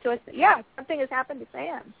telegraph to us that something has happened to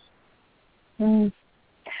Sam.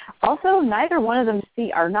 Also, neither one of them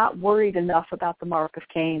are not worried enough about the mark of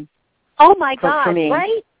Cain. Oh my God! For me.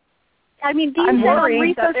 Right? I mean, Dean said I'm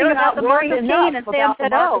researching about the mark of Cain, and Sam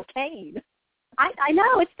said, "Oh, Cain." I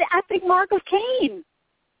know, it's the epic mark of Cain."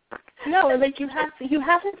 No, like you have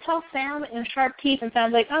to tell Sam in sharp teeth, and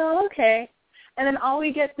Sam's like, "Oh, okay." And then all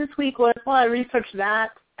we get this week was, well, I researched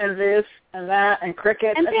that and this and that and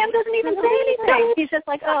cricket. And Sam doesn't even say anything. He's just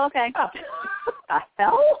like, "Oh, okay." The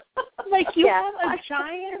hell? Like you have a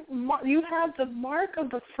giant, you have the mark of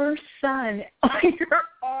the first son on your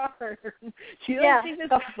arm. You don't think this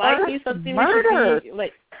might be something murder? We should be,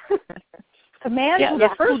 like, the man the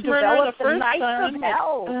first who murder, developed the first Knights son. of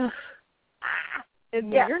Hell.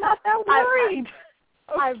 And you're not that worried.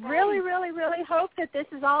 I really, really, really hope that this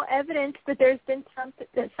is all evidence that there's been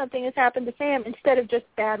something has happened to Sam instead of just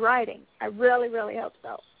bad writing. I really, really hope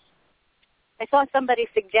so. I saw somebody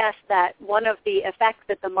suggest that one of the effects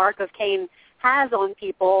that the mark of Cain has on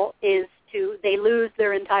people is they lose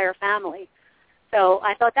their entire family. So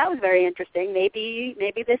I thought that was very interesting. Maybe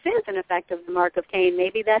this is an effect of the mark of Cain.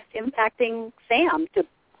 Maybe that's impacting Sam to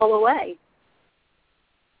pull away.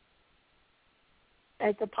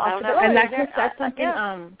 It's a possibility. And that's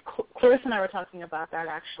something Clarissa and I were talking about that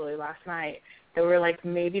actually last night. That we're like,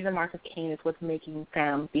 maybe the mark of Cain is what's making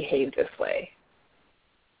Sam behave this way.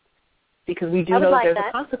 Because we do know there's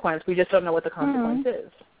a consequence. We just don't know what the consequence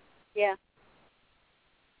is. Yeah.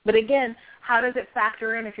 But again, how does it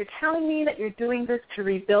factor in? If you're telling me that you're doing this to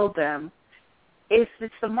rebuild them, if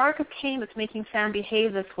it's the mark of Cain that's making Sam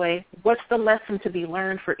behave this way, what's the lesson to be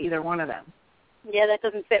learned for either one of them? Yeah, that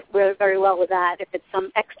doesn't fit very well with that if it's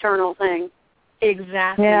some external thing.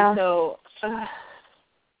 Exactly. Yeah. So,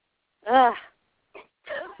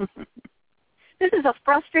 this is a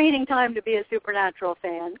frustrating time to be a Supernatural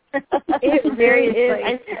fan. It really is.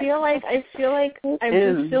 I feel like I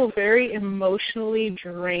just feel very emotionally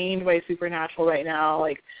drained by Supernatural right now.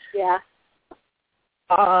 Like, yeah.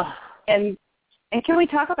 And can we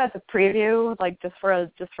talk about the preview, like just for a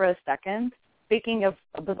second? Speaking of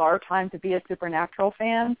a bizarre time to be a Supernatural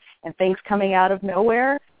fan and things coming out of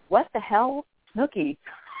nowhere, what the hell, Snooki?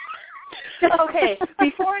 Okay,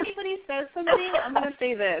 before anybody says something, I'm going to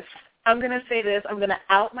say this. I'm going to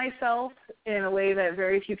out myself in a way that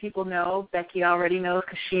very few people know. Becky already knows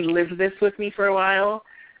because she lived this with me for a while.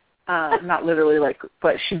 Not literally,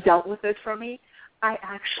 but she dealt with this for me. I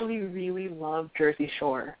actually really love Jersey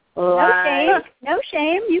Shore. No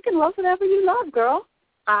shame. You can love whatever you love, girl.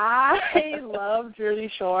 I love Jersey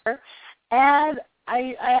Shore, and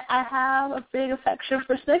I have a big affection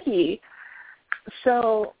for Snooki.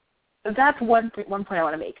 So that's one point I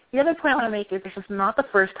want to make. The other point I want to make is this is not the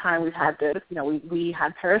first time we've had this. We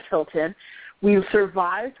had Paris Hilton. We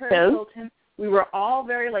survived Paris Hilton. We were all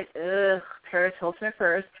very like, ugh, Paris Hilton at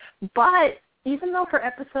first. But even though her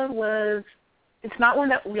episode it's not one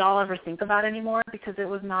that we all ever think about anymore because it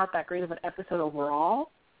was not that great of an episode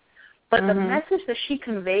overall. But the message that she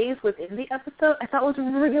conveys within the episode, I thought was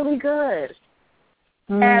really good.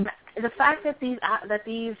 And the fact that these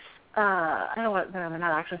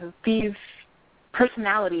these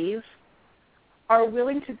personalities are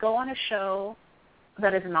willing to go on a show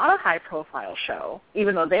that is not a high-profile show,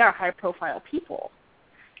 even though they are high-profile people,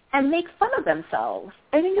 and make fun of themselves,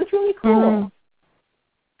 I think it's really cool.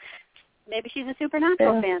 Maybe she's a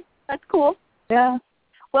Supernatural fan. That's cool. Yeah.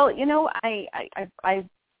 Well, I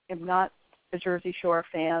am not a Jersey Shore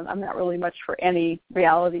fan. I'm not really much for any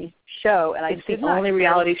reality show, and it's the only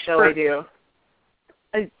reality show I do.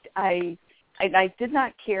 I did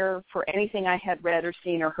not care for anything I had read or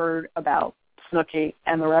seen or heard about Snooki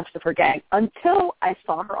and the rest of her gang until I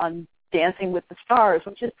saw her on Dancing with the Stars,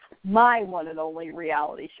 which is my one and only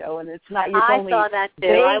reality show, and it's not. It's only saw that too.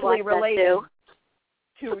 vaguely related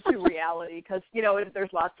to reality because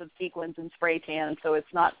there's lots of sequins and spray tan, so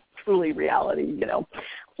it's not truly reality,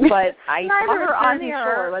 But I saw her on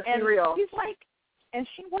there, let's and be real. she's like, and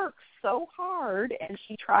she works so hard, and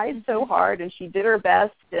she tried so hard, and she did her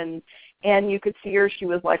best, and you could see her. She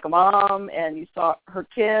was like a mom, and you saw her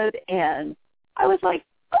kid, and I was like,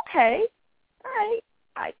 okay, all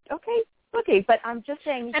right, okay. But I'm just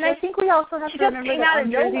saying. And I think we also have to remember that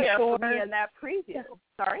on Jersey Shore, in that preview.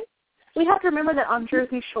 Sorry. We have to remember that on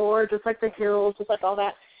Jersey Shore, just like the Hills, just like all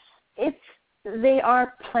that, they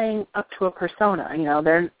are playing up to a persona.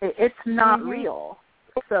 It's not real.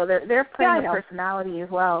 So they're playing a personality as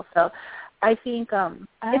well. So I think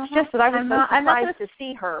it's just that I was surprised to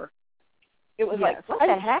see her. It was like, what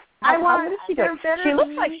the heck? How did she do it? She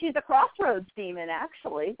looks like she's a Crossroads demon,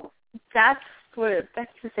 actually. That's what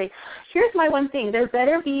that's to say. Here's my one thing. There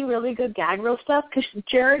better be really good gag reel stuff because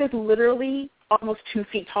Jared is literally almost 2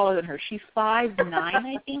 feet taller than her. She's 5'9",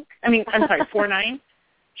 I think. I'm sorry, 4'9".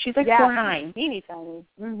 She's like 4'9". Teeny tiny.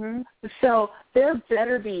 Mm-hmm. So there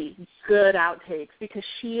better be good outtakes because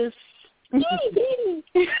she is teeny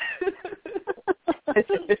teeny.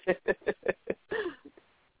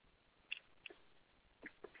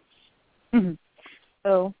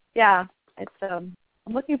 So yeah, it's I'm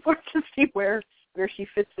looking forward to see where she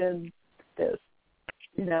fits in this.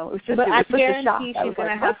 It was just, but I such a shock. guarantee she's going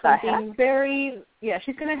to have something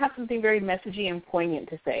she's going to have something very messagey and poignant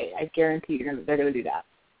to say. I guarantee they're going to do that.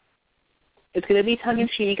 It's going to be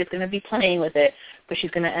tongue-in-cheek. It's going to be playing with it, but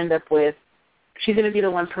she's going to be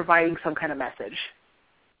the one providing some kind of message.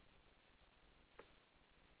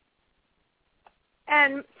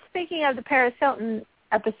 And speaking of the Paris Hilton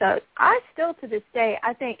episode, I still to this day,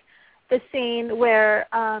 I think the scene where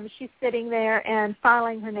she's sitting there and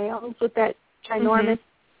filing her nails with that ginormous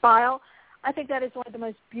file, I think that is one of the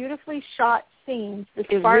most beautifully shot scenes. The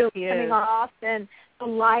sparks coming off and the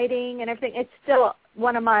lighting and everything. It's still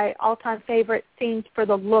one of my all-time favorite scenes for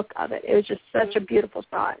the look of it. It was just such a beautiful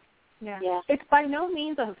shot. Yeah. It's by no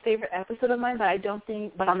means a favorite episode of mine, but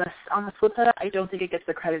but on the flip side, I don't think it gets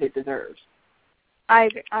the credit it deserves. I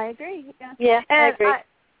agree. Yeah, and I agree.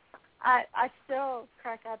 I still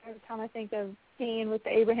crack up every time I think of Dean with the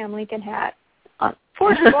Abraham Lincoln hat.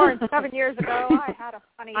 7 years ago, I had a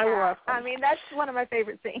funny hat. That's one of my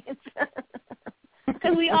favorite scenes.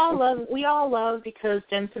 Because we all love because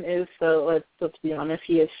Jensen is so, let's be honest,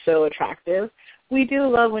 he is so attractive. We do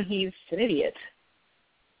love when he's an idiot.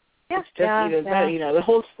 Yeah. It's just either that, the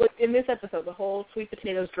whole in this episode, the whole sweet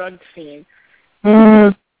potatoes drug scene.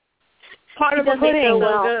 Mm-hmm. Part of what makes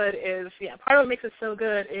it so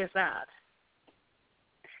good is that.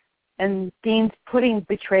 And Dean's pudding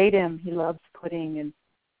betrayed him. He loves pudding, and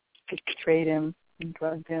it betrayed him and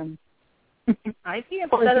drugged him. I think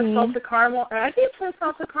instead of salted caramel,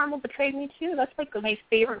 salted caramel betrayed me too. That's like my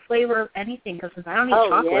favorite flavor of anything because I don't eat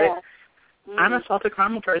chocolate. Yeah. I'm a salted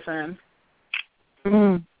caramel person.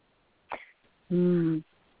 I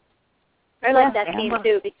like that scene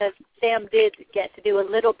too because Sam did get to do a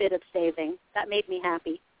little bit of saving. That made me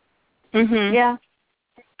happy. Mm-hmm. Yeah.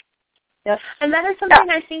 Yep. And that is something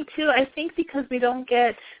I think too. I think because we don't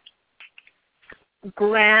get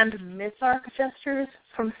grand myth arc gestures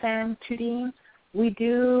from Sam to Dean, we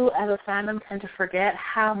do, as a fandom, tend to forget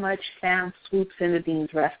how much Sam swoops into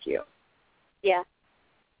Dean's rescue. Yeah.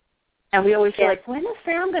 And we always feel like, when is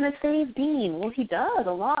Sam going to save Dean? Well, he does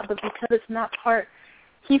a lot, but because it's not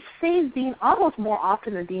he saves Dean almost more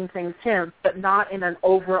often than Dean saves him, but not in an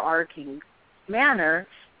overarching manner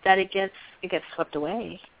that it gets swept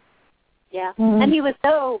away. Yeah, and he was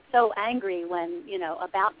so angry when,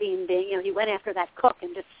 about Dean being, he went after that cook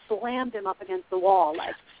and just slammed him up against the wall.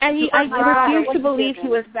 And I refuse to believe he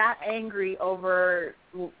was that angry over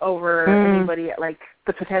anybody,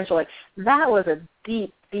 the potential. That was a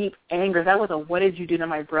deep, deep anger. That was a what did you do to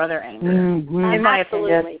my brother anger, in my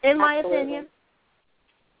opinion. In my opinion.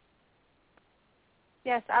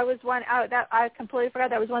 Yes, I completely forgot.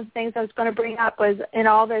 That was one of the things I was going to bring up was in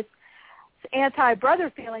all this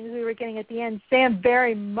anti-brother feelings we were getting at the end, Sam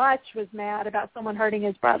very much was mad about someone hurting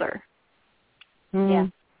his brother. Yeah,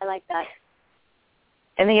 I like that.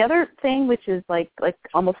 And the other thing, which is like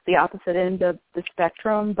almost the opposite end of the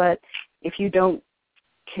spectrum, but if you don't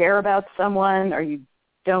care about someone or you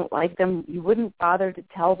don't like them, you wouldn't bother to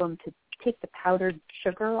tell them to take the powdered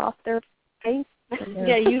sugar off their face.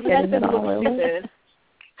 Yeah, you let them look stupid.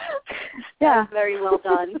 Yeah, very well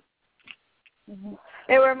done.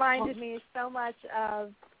 It reminded me so much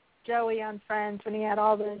of Joey on Friends when he had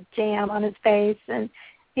all the jam on his face and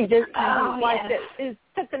he just wiped it. He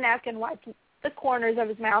took the napkin, wiped the corners of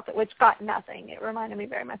his mouth, which got nothing. It reminded me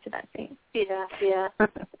very much of that scene. Yeah.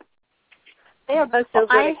 They are both so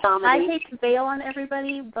good at comedy. I hate to bail on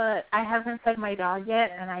everybody, but I haven't fed my dog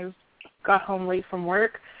yet, and I got home late from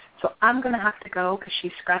work, so I'm going to have to go because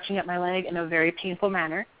she's scratching at my leg in a very painful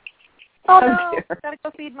manner. Oh, no. Got to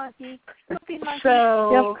go feed Monkey.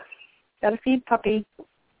 So, got to feed Puppy.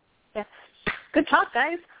 Yeah. Good talk,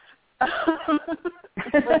 guys.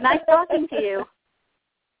 It was nice talking to you.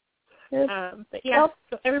 But yeah,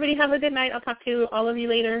 so everybody have a good night. I'll talk to all of you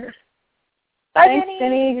later. Bye, Thanks,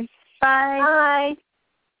 Jenny. Bye.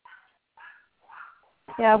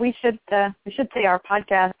 Yeah, we should say our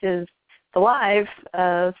podcast is the live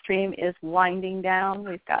stream is winding down.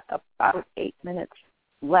 We've got about 8 minutes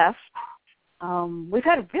left. We've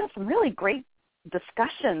had some really great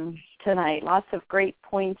discussion tonight. Lots of great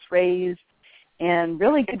points raised and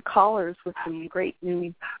really good callers with some great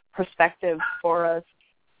new perspectives for us.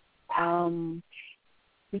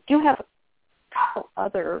 We do have a couple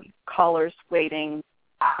other callers waiting.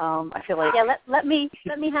 I feel like let me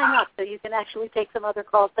hang up so you can actually take some other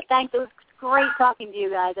calls. But thanks, it was great talking to you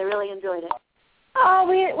guys. I really enjoyed it. Oh,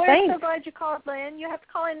 we're so glad you called, Lynn. You have to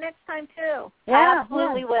call in next time too. Yeah, I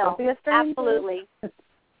absolutely will. Absolutely.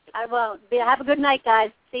 I won't. Have a good night,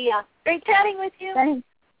 guys. See ya. Great chatting with you. Thanks.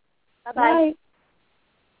 Bye-bye. Bye.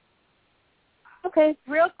 Okay.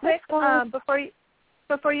 Real quick,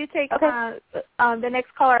 before you take the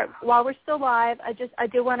next caller, while we're still live, I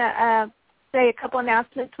do want to say a couple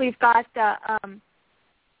announcements. We've got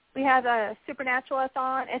we have a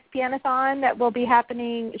Supernatural-a-thon, SPN-a-thon that will be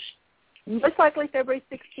happening most likely February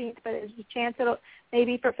 16th, but there's a chance it'll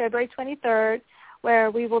maybe for February 23rd,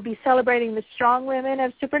 where we will be celebrating the strong women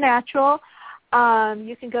of Supernatural.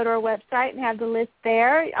 You can go to our website and have the list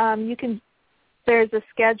there. There's a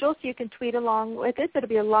schedule, so you can tweet along with it. It'll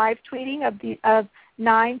be a live tweeting of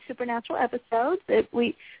 9 Supernatural episodes.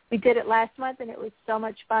 We did it last month, and it was so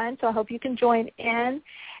much fun, so I hope you can join in.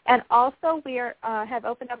 And also, we have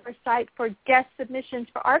opened up our site for guest submissions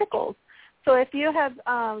for articles. So if you have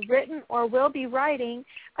written or will be writing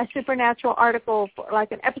a Supernatural article, for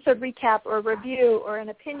like an episode recap or a review or an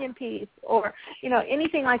opinion piece or,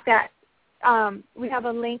 anything like that, we have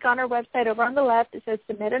a link on our website over on the left that says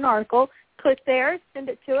submit an article. Click there, send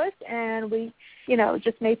it to us, and we,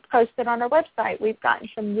 just may post it on our website. We've gotten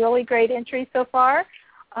some really great entries so far.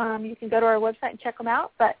 You can go to our website and check them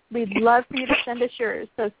out, but we'd love for you to send us yours.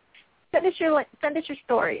 So send us your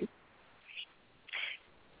stories.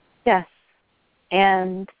 Yes.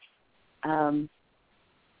 And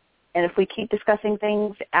if we keep discussing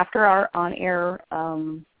things after our on-air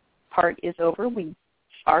part is over, we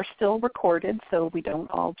are still recorded, so we don't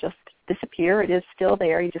all just disappear. It is still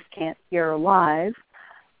there. You just can't hear live.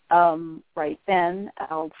 Right then,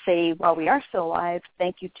 I'll say while we are still live,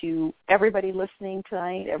 thank you to everybody listening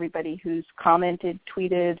tonight, everybody who's commented,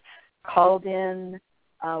 tweeted, called in.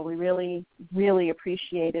 We really, really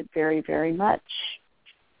appreciate it very, very much.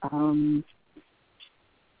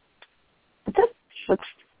 Let's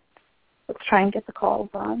try and get the calls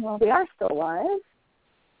on while we are still live.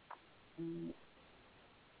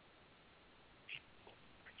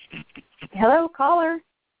 Hello, caller.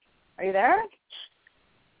 Are you there?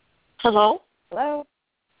 Hello. Hello.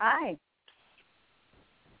 Hi.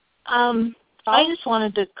 I just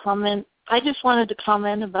wanted to comment.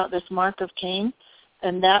 About this mark of Cain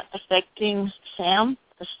and that affecting Sam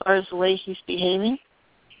as far as the way he's behaving.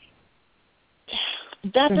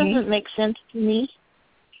 That doesn't make sense to me,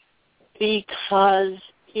 because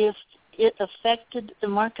if the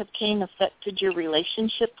mark of Cain affected your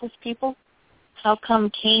relationship with people, how come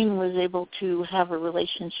Cain was able to have a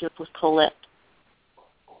relationship with Colette?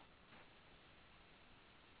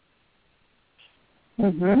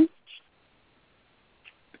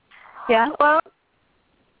 Yeah. Well,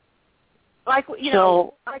 like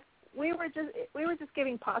we were just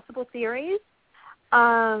giving possible theories.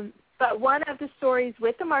 But one of the stories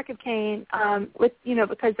with the mark of Cain,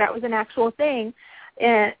 because that was an actual thing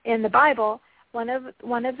in the Bible, one of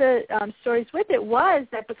the stories with it was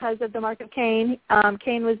that because of the mark of Cain,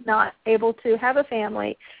 Cain was not able to have a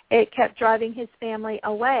family. It kept driving his family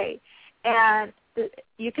away. And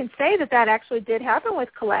you can say that actually did happen with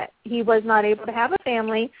Colette. He was not able to have a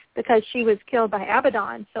family because she was killed by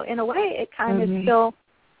Abaddon. So in a way, it kind of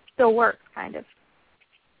still works, kind of.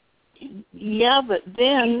 Yeah, but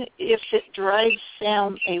then if it drives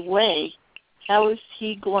Sam away, how is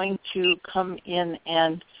he going to come in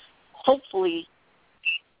and hopefully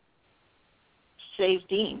save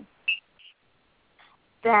Dean?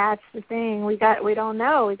 That's the thing. We don't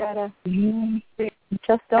know. We gotta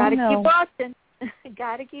just don't know. Keep watching.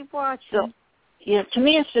 Gotta keep watching. So, yeah, to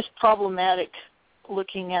me, it's just problematic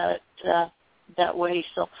looking at it that way.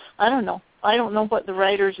 So I don't know. I don't know what the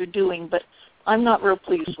writers are doing, but I'm not real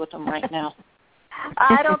pleased with them right now.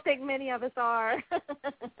 I don't think many of us are.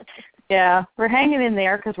 Yeah, we're hanging in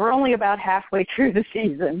there because we're only about halfway through the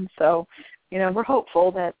season. So, we're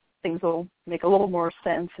hopeful that things will make a little more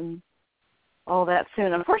sense and all that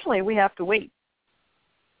soon. Unfortunately, we have to wait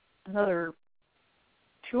another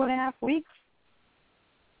 2.5 weeks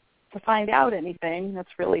to find out anything.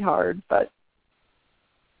 That's really hard, but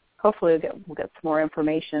hopefully we'll get some more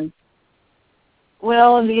information.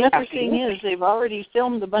 Well, and the other thing is they've already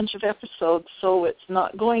filmed a bunch of episodes, so it's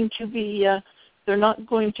not going to be, they're not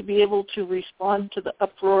going to be able to respond to the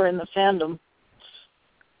uproar in the fandom.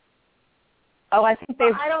 Oh, I think they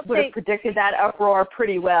would have predicted that uproar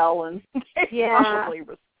pretty well, and probably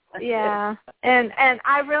responded. Yeah, and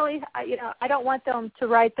I really, I don't want them to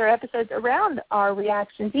write their episodes around our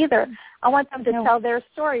reactions either. I want them to tell their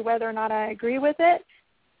story, whether or not I agree with it.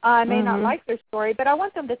 I may not like their story, but I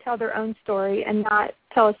want them to tell their own story and not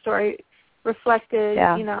tell a story reflected,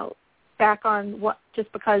 back on what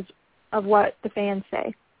just because of what the fans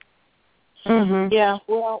say. Mm-hmm. Yeah,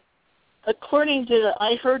 well, according to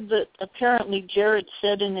I heard that apparently Jared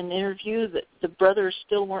said in an interview that the brothers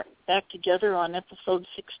still weren't back together on episode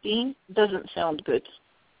 16. Doesn't sound good.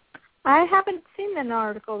 I haven't seen an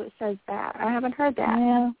article that says that. I haven't heard that.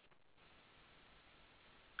 Yeah.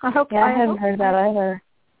 I haven't heard that either.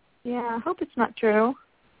 Yeah, I hope it's not true.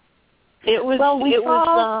 It was.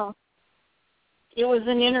 It was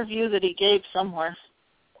an interview that he gave somewhere.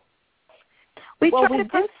 We tried to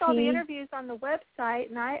post all the interviews on the website,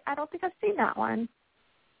 and I don't think I've seen that one.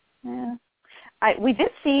 Yeah. We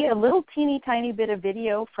did see a little teeny tiny bit of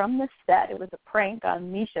video from the set. It was a prank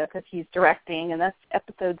on Misha because he's directing, and that's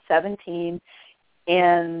episode 17.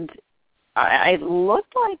 And it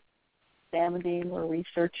looked like Sam and Dean were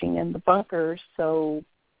researching in the bunkers, so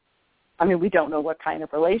we don't know what kind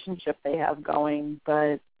of relationship they have going,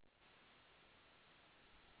 but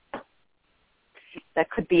that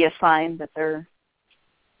could be a sign that they're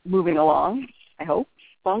moving along, I hope.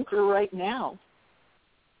 Bunker right now.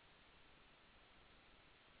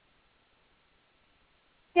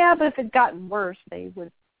 Yeah, but if it had gotten worse,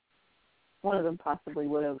 one of them possibly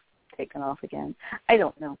would have taken off again. I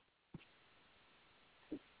don't know.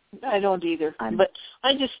 I don't either. But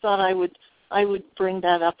I just thought I would bring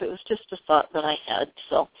that up. It was just a thought that I had.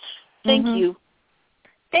 So thank you.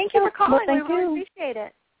 Thank you for calling. Well, we really appreciate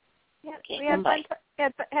it. Yeah, okay, we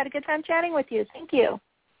had a good time chatting with you. Thank you.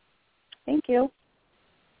 Thank you.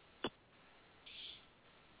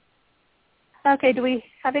 Okay, do we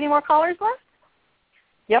have any more callers left?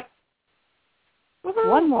 Yep. Woo-hoo.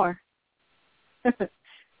 One more.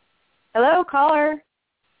 Hello, caller.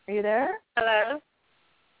 Are you there? Hello.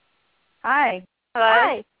 Hi. Hello.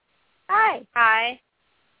 Hi. Hi. Hi.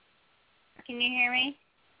 Can you hear me?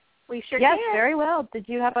 We sure yes, can. very well. Did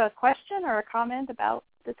you have a question or a comment about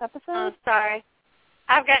this episode? Oh, sorry.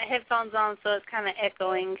 I've got headphones on, so it's kind of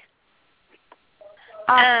echoing.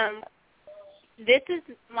 This is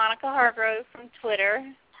Monica Hargrove from Twitter.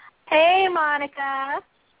 Hey, Monica.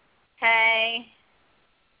 Hey.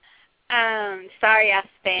 Sorry I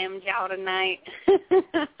spammed y'all tonight.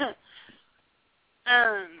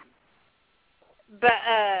 But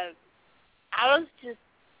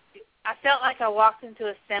I felt like I walked into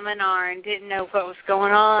a seminar and didn't know what was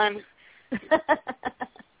going on.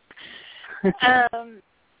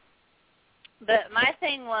 But my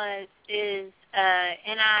thing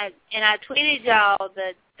and I tweeted y'all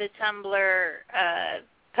the Tumblr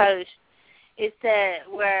post. It said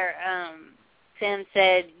where Tim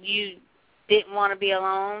said you didn't want to be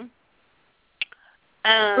alone.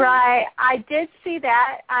 Right, I did see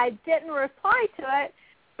that. I didn't reply to it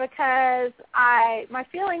because my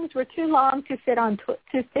feelings were too long to fit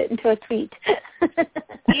into a tweet.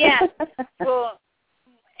 Yeah.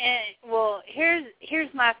 Well,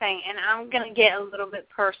 here's my thing, and I'm gonna get a little bit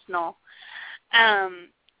personal. I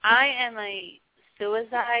am a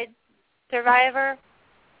suicide survivor.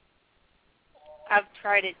 I've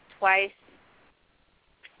tried it twice,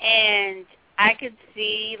 and I could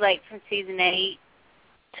see, like, from season 8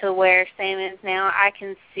 to where Sam is now, I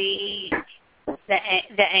can see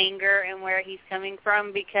the anger and where he's coming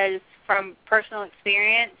from, because from personal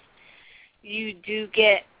experience, you do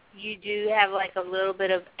have like a little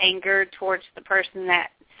bit of anger towards the person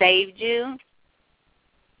that saved you.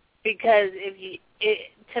 Because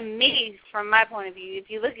to me, from my point of view, if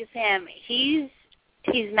you look at Sam, he's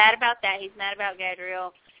mad about that. He's mad about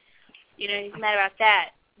Gadriel. he's mad about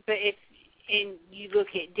that. But and you look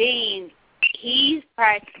at Dean, he's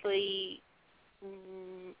practically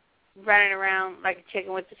running around like a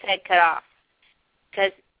chicken with his head cut off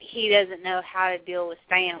because he doesn't know how to deal with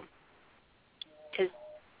Sam. Because,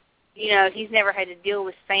 he's never had to deal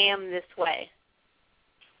with Sam this way.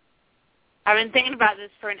 I've been thinking about this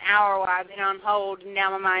for an hour while I've been on hold, and now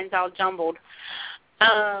my mind's all jumbled.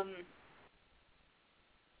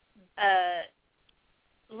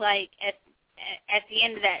 Like at the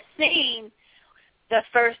end of that scene, the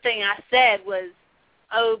first thing I said was,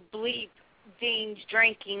 "Oh bleep, Dean's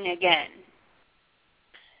drinking again."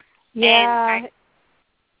 Yeah. And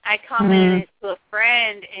I commented to a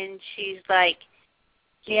friend, and she's like,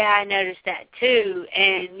 "Yeah, I noticed that too."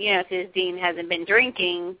 And because Dean hasn't been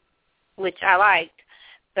drinking, which I liked,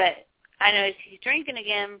 but I noticed he's drinking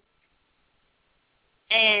again.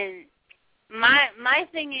 And my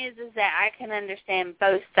thing is that I can understand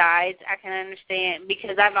both sides. I can understand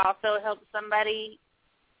because I've also helped somebody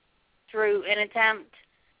through an attempt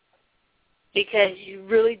because you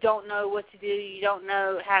really don't know what to do. You don't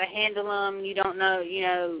know how to handle them. You don't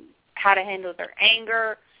know, how to handle their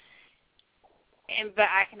anger. But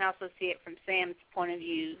I can also see it from Sam's point of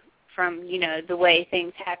view, from, the way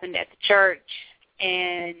things happened at the church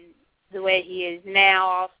and the way he is now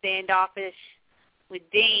all standoffish with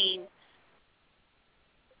Dean.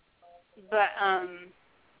 But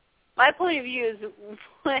my point of view is,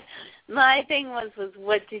 my thing was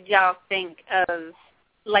what did y'all think of,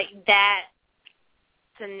 like, that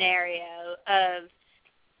scenario of,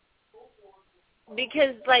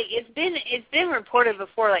 because, like, it's been reported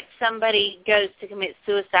before, like, somebody goes to commit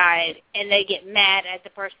suicide and they get mad at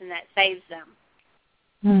the person that saves them.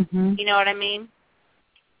 Mm-hmm. You know what I mean?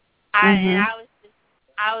 Mm-hmm.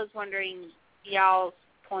 I was wondering y'all's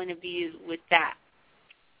point of view with that.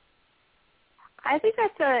 I think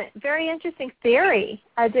that's a very interesting theory.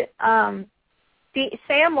 Sam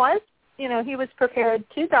was, he was prepared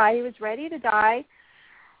to die. He was ready to die.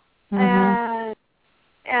 Mm-hmm.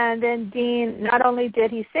 And then Dean, not only did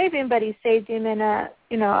he save him, but he saved him in a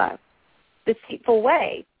deceitful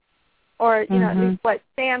way, or, at least what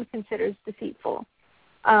Sam considers deceitful.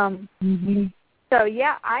 So,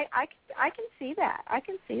 yeah, I can see that. I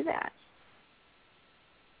can see that.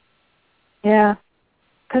 Yeah.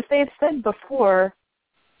 Because they've said before,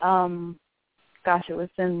 it was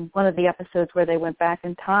in one of the episodes where they went back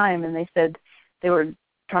in time and they said they were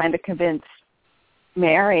trying to convince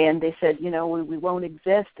Mary, and they said, we won't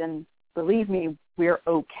exist, and believe me, we're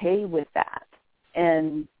okay with that.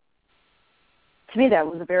 And to me, that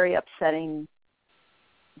was a very upsetting,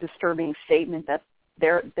 disturbing statement that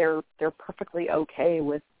they're perfectly okay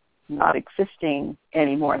with not existing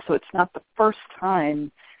anymore. So it's not the first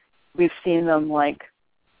time we've seen them like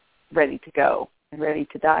ready to go and ready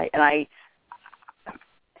to die. And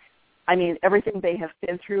I mean, everything they have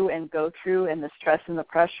been through and go through, and the stress and the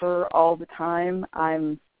pressure all the time,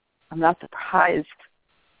 I'm not surprised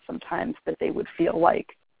sometimes that they would feel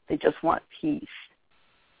like they just want peace.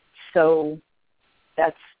 So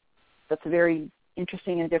that's a very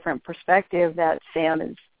interesting and different perspective, that Sam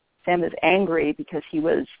is angry because he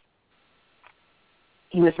was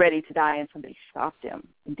ready to die and somebody stopped him,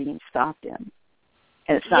 and Dean stopped him.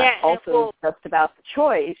 And it's not just about the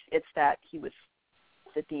choice, it's that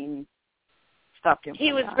Dean stopped him.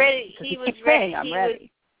 He was ready. He was ready. I'm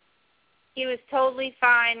ready. He was totally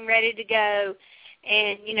fine, ready to go,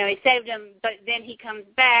 and he saved him. But then he comes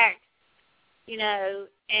back,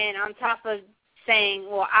 and on top of saying,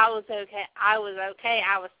 "Well, I was okay. I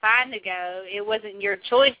was fine to go. It wasn't your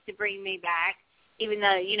choice to bring me back," even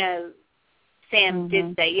though Sam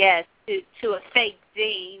did say yes to a fake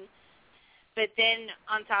Dean. But then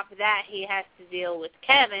on top of that, he has to deal with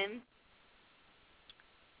Kevin.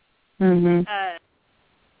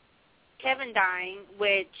 Kevin dying,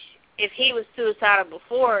 which if he was suicidal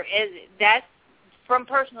before, that's from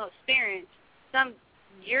personal experience.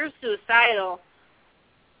 You're suicidal,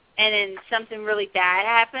 and then something really bad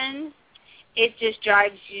happens, it just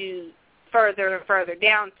drives you further and further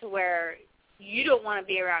down to where you don't want to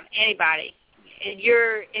be around anybody. And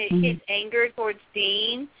his anger towards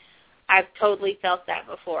Dean, I've totally felt that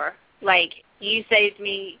before. Like, you saved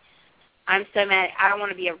me. I'm so mad. I don't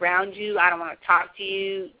want to be around you. I don't want to talk to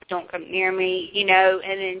you. Don't come near me, And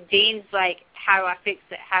then Dean's like, how do I fix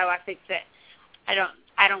it? How do I fix it?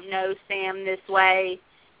 I don't know Sam this way.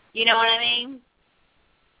 You know what I mean?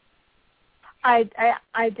 I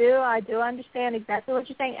do understand exactly what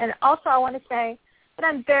you're saying. And also I want to say that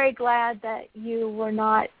I'm very glad that you were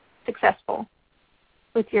not successful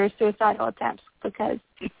with your suicidal attempts, because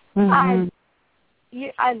I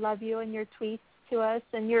love you and your tweets to us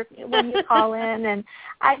and when you call in, and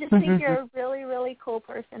I just think you're a really, really cool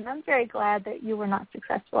person. I'm very glad that you were not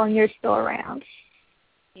successful and you're still around.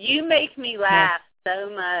 You make me laugh so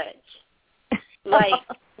much. Like,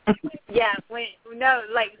 yeah,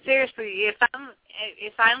 seriously, if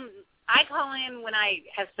I call in when I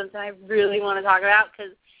have something I really want to talk about,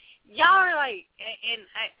 because y'all are like, and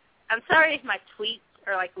I'm sorry if my tweets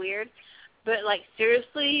are like weird, but like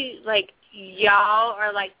seriously, like y'all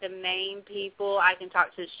are like the main people I can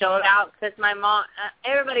talk to the show about, because my mom,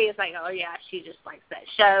 everybody is like, oh yeah, she just likes that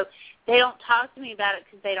show. They don't talk to me about it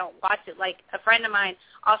because they don't watch it. Like a friend of mine,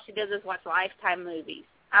 all she does is watch Lifetime movies.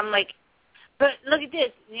 I'm like, but look at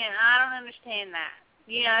this, I don't understand that,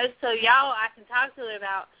 so y'all I can talk to it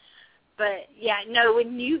about. But yeah, no,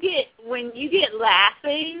 when you get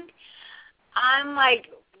laughing, I'm like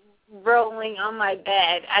rolling on my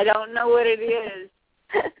bed. I don't know what it is,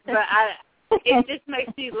 but it just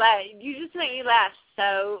makes me laugh. You just make me laugh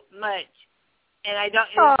so much, and I don't.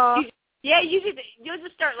 You'll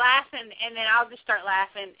just start laughing, and then I'll just start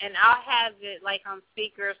laughing, and I'll have it like on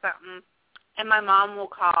speaker or something, and my mom will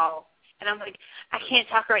call, and I'm like, I can't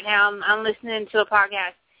talk right now. I'm listening to a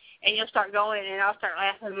podcast. And you'll start going, and I'll start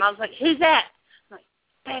laughing. And Mom's like, who's that? I'm like,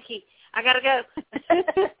 Becky, I got to go.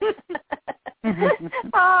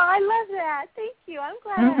 Oh, I love that. Thank you. I'm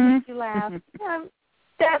glad I made you laugh.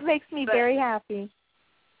 That makes me very happy.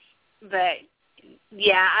 But,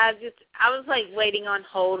 yeah, I was, like, waiting on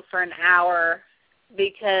hold for an hour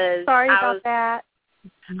because Sorry about that.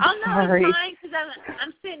 Oh, no, it's fine, because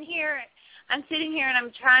I'm sitting here, and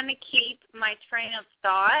I'm trying to keep my train of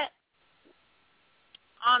thought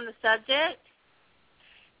on the subject,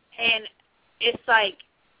 and it's like,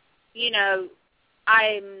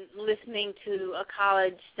 I'm listening to a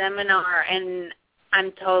college seminar, and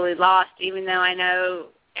I'm totally lost, even though I know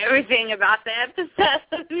everything about the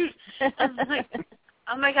episode. I'm like,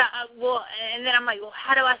 oh my God, and then I'm like, well,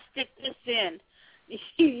 how do I stick this in,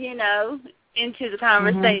 into the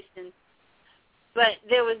conversation? But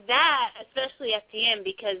there was that, especially at the end,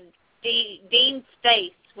 because Dean's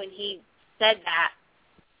face when he said that,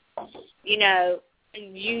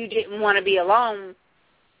 you didn't want to be alone.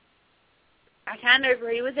 I kind of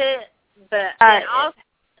agree with it, but also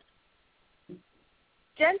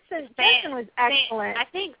Jensen was excellent. I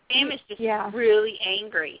think Sam is just really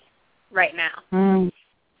angry right now, and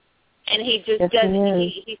he just doesn't.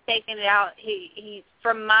 He's taking it out. He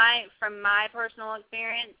from my personal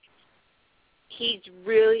experience, he's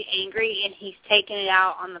really angry, and he's taking it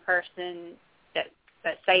out on the person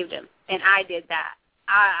that saved him, and I did that.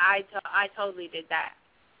 I totally did that.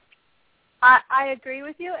 I agree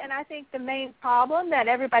with you, and I think the main problem that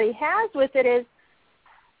everybody has with it is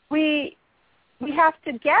we have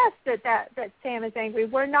to guess that Sam is angry.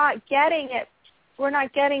 We're not getting it. We're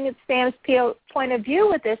not getting Sam's point of view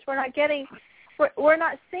with this. We're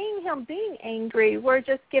not seeing him being angry. We're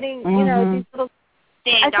just getting these little.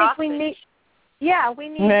 I think we need. Yeah, we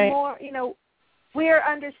need more.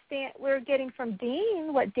 We're getting from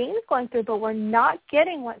Dean what Dean's going through, but we're not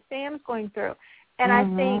getting what Sam's going through. And I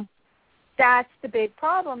think that's the big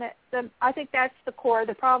problem. I think that's the core of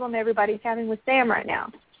the problem everybody's having with Sam right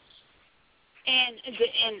now. And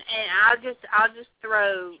I'll just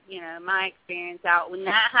throw my experience out when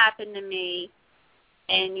that happened to me,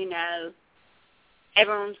 and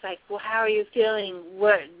everyone's like, well, how are you feeling?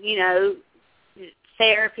 What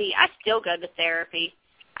therapy? I still go to therapy.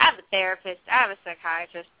 I have a therapist. I have a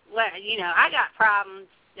psychiatrist. Well, I got problems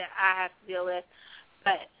that I have to deal with.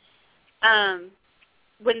 But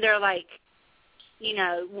when they're like,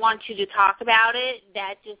 want you to talk about it,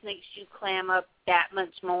 that just makes you clam up that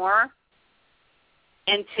much more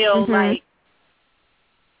until, like,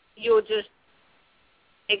 you'll just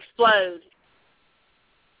explode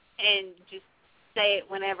and just say it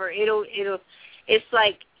whenever. It's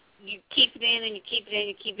like you keep it in and you keep it in,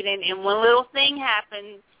 you keep it in, and one little thing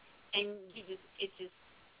happens and it just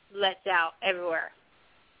lets out everywhere.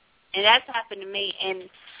 And that's happened to me. And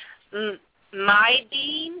my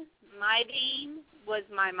dean was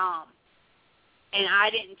my mom. And I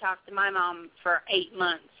didn't talk to my mom for 8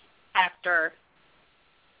 months after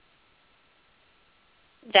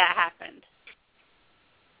that happened.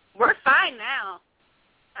 We're fine now.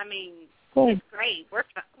 I mean, it's great.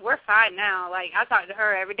 We're fine now. Like, I talk to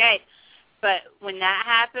her every day. But when that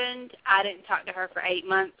happened, I didn't talk to her for 8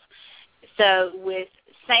 months. So with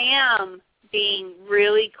Sam being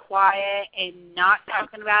really quiet and not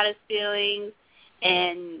talking about his feelings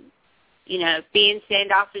and, being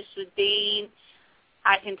standoffish with Dean,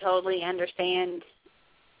 I can totally understand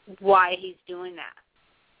why he's doing that,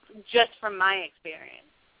 just from my experience.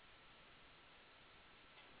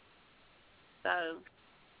 So,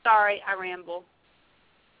 sorry, I ramble.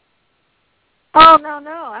 Oh, no.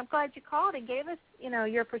 I'm glad you called and gave us,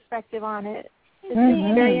 your perspective on it. It's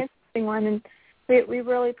a very interesting one, and we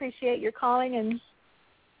really appreciate your calling and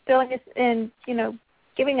filling us and,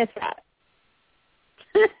 giving us that.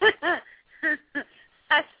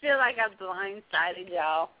 I feel like I'm blindsided,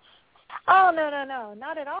 y'all. Oh, no,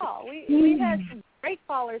 not at all. We've had some great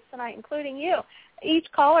callers tonight, including you.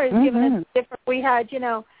 Each caller has given us different. We had,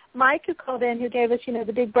 Mike who called in who gave us,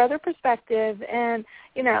 the big brother perspective, and,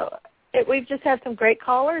 we've just had some great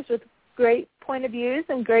callers with great point of views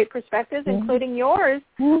and great perspectives, including yours.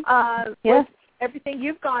 With everything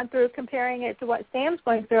you've gone through, comparing it to what Sam's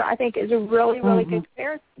going through, I think is a really, really good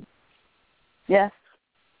comparison. Yes,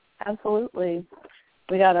 absolutely.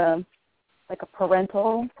 We got a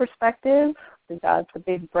parental perspective. We got the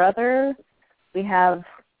big brother. We have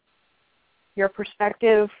your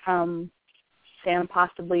perspective from Sam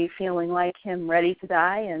possibly feeling like him ready to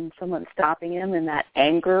die and someone stopping him in that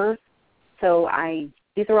anger. So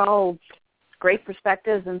these are all great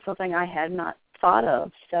perspectives and something I had not thought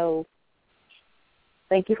of. So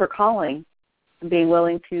thank you for calling and being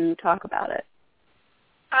willing to talk about it.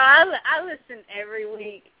 I listen every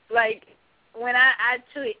week. Like, when I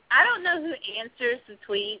tweet, I don't know who answers the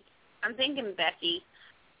tweets. I'm thinking Becky.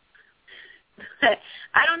 But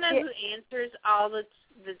I don't know who answers all the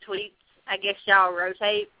tweets. I guess y'all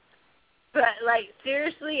rotate. But, like,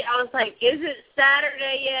 seriously, I was like, is it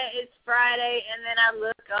Saturday yet? It's Friday. And then I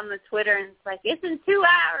look on the Twitter, and it's like, it's in 2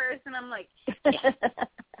 hours. And I'm like, yes.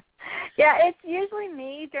 Yeah, it's usually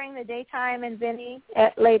me during the daytime and Vinny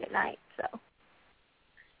late at night. So.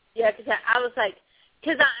 Yeah, because I was like,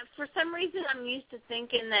 for some reason I'm used to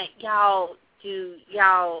thinking that y'all do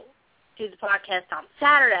the podcast on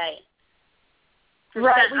Saturday.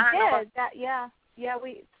 Right, we did.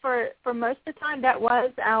 We for most of the time that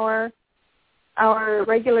was our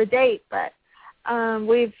regular date, but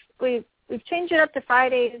we've changed it up to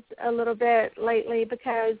Fridays a little bit lately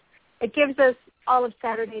because it gives us all of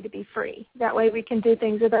Saturday to be free. That way we can do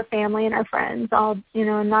things with our family and our friends, all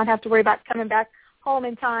and not have to worry about coming back home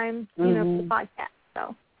in time, for the podcast.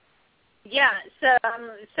 So. Yeah, so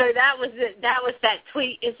that was it. That was that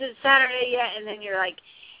tweet. Is it Saturday yet? And then you're like,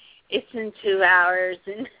 it's in 2 hours,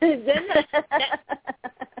 and then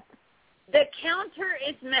the counter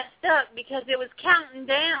is messed up because it was counting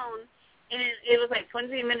down, and it was like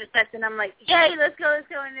 23 minutes left, and I'm like, yay, let's go, and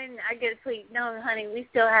then I get a tweet, no, honey, we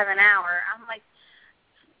still have an hour. I'm like,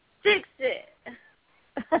 fix it.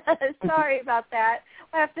 Sorry about that.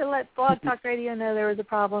 I have to let Blog Talk Radio know there was a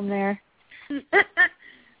problem there. But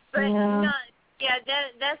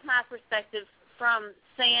that's my perspective from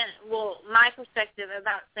Sam. Well, my perspective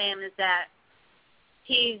about Sam is that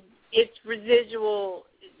it's residual.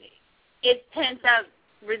 It's pent up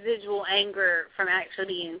residual anger from actually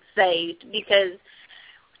being saved because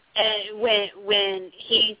when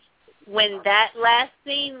that last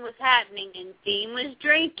scene was happening and Dean was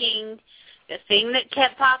drinking, the thing that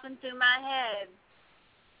kept popping through my head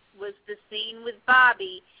was the scene with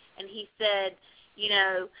Bobby, and he said,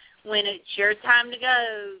 when it's your time to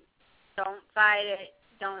go, don't fight it,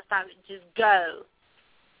 don't stop it, just go.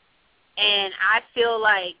 And I feel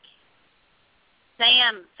like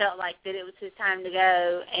Sam felt like that it was his time to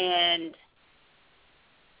go, and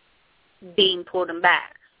Dean pulled him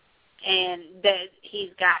back, and that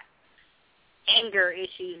he's got anger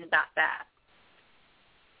issues about that.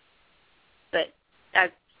 But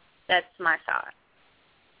that's my thought.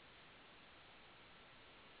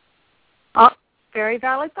 Oh, very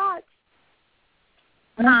valid thoughts.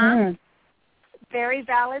 Very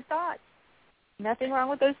valid thoughts. Nothing wrong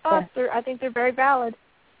with those thoughts. Yeah. I think they're very valid.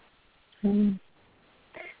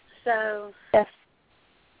 So yes,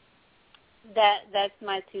 that's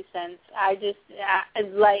my 2 cents. I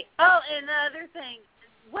like. Oh, and the other thing,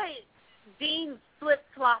 wait, Dean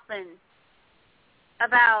flip-flopping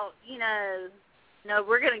about no,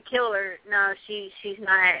 we're gonna kill her. No, she's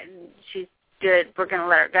not. She's good. We're gonna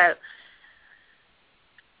let her go.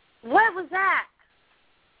 What was that?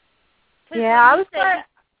 Yeah, I was like,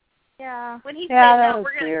 yeah. When he said, no,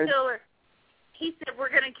 we're going to kill her, he said, we're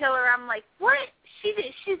going to kill her. I'm like, what?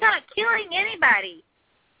 She's not killing anybody.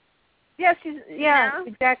 Yeah,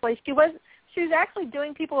 exactly. She was actually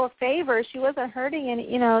doing people a favor. She wasn't hurting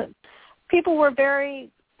any, people were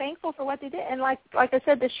very thankful for what they did. And like I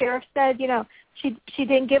said, the sheriff said, she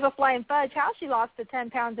didn't give a flying fudge how she lost the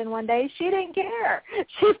 10 pounds in one day. She didn't care.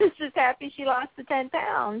 She was just happy she lost the 10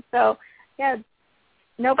 pounds. So, yeah,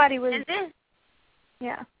 nobody was. And then,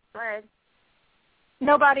 yeah. Go ahead.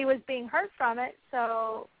 Nobody was being hurt from it.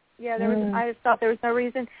 So, yeah, I just thought there was no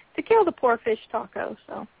reason to kill the poor fish taco.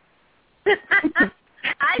 So. I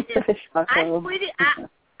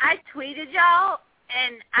tweeted y'all,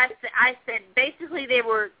 and I said basically they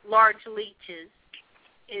were large leeches.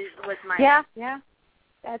 Was my yeah,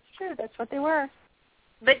 that's true. That's what they were.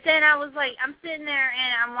 But then I was like, I'm sitting there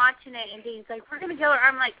and I'm watching it, and Dean's like, we're gonna kill her.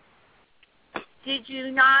 I'm like, did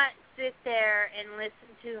you not sit there and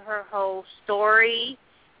listen to her whole story?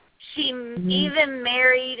 She even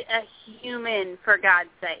married a human, for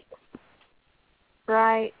God's sake.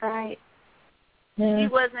 Right. Yeah. She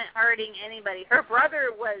wasn't hurting anybody. Her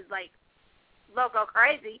brother was, like, loco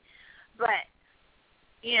crazy, but,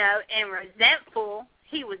 you know, and resentful.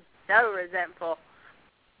 He was so resentful.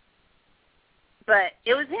 But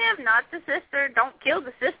it was him, not the sister. Don't kill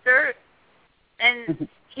the sister. And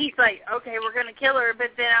he's like, okay, we're going to kill her.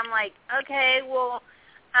 But then I'm like, okay, well,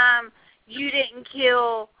 you didn't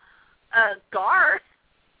kill Garth.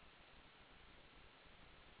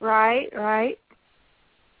 Right.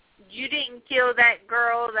 You didn't kill that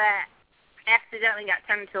girl that accidentally got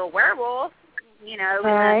turned into a werewolf, you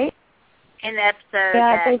know, in the episode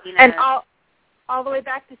that, you know. And all the way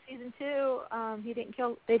back to season 2,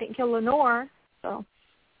 they didn't kill Lenore, so.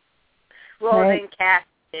 Well, then Cass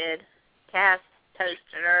did. Cass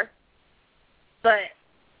toasted her. But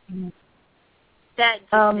that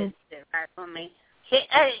just didn't sit right for me.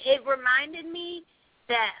 It reminded me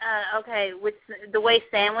that, with the way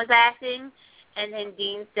Sam was acting, and then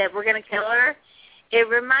Dean said, we're going to kill her, it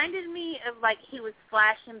reminded me of, like, he was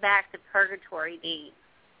flashing back to Purgatory Dean.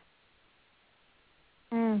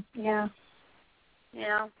 Yeah. You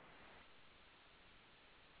know?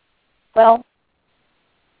 Well,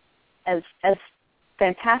 as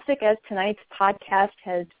fantastic as tonight's podcast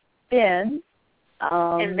has been,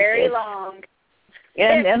 and very long.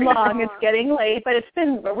 And long. It's getting late, but it's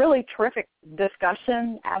been a really terrific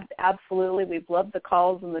discussion. Absolutely. We've loved the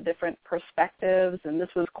calls and the different perspectives, and this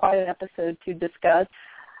was quite an episode to discuss.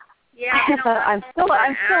 Yeah, I'm still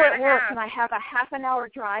at work, and I have a half an hour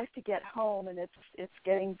drive to get home, and it's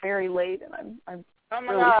getting very late, and I'm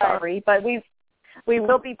really sorry. But we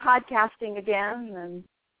will be podcasting again, and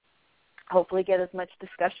hopefully get as much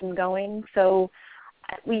discussion going. So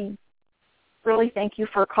we really thank you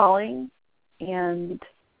for calling. And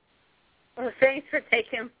thanks for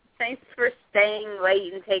staying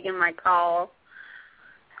late and taking my call.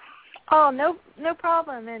 Oh, no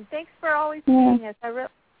problem. And thanks for always tweeting us. I really,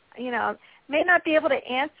 may not be able to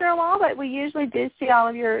answer them all, but we usually do see all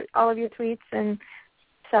of your tweets, and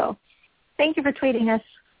so thank you for tweeting us.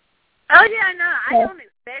 Oh yeah, no, I don't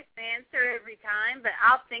expect to answer every time, but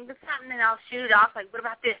I'll think of something and I'll shoot it off. Like, what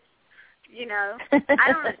about this? You know,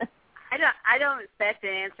 I don't expect an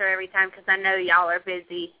answer every time because I know y'all are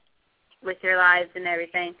busy with your lives and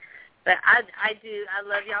everything. But I do. I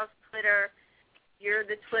love y'all's Twitter. You're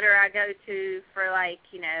the Twitter I go to for, like,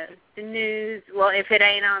 the news. Well, if it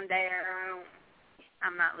ain't on there,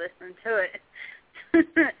 I'm not listening to it.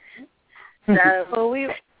 So well,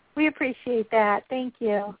 we appreciate that. Thank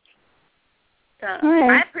you. So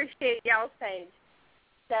I appreciate y'all's page.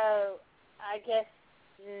 So I guess.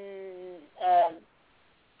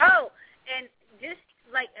 And just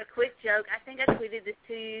like a quick joke, I think I tweeted this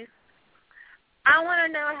to you. I want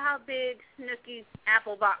to know how big Snooki's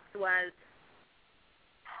apple box was.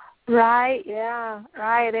 Right, yeah,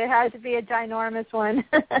 right. It has to be a ginormous one.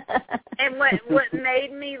 And what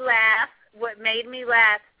made me laugh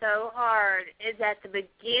so hard is at the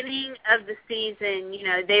beginning of the season,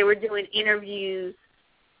 they were doing interviews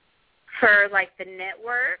for, like, the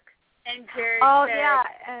network, and Jerry said, yeah.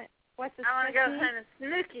 What's I want to go hunt a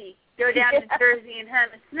Snooki. Go down to Jersey and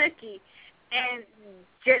hunt a Snooki. And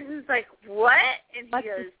Jensen's like, what? And he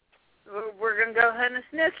goes, we're going to go hunt a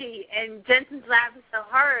Snooki. And Jensen's laughing so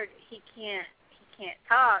hard he can't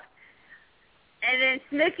talk. And then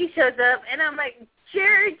Snooki shows up, and I'm like,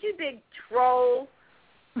 Jared, you big troll.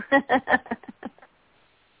 But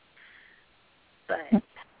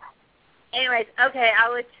anyways, okay,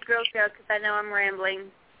 I'll let you girls go because I know I'm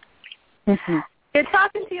rambling. Good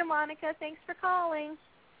talking to you, Monica. Thanks for calling.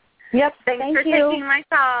 Yep, thanks for taking my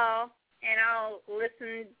call. And I'll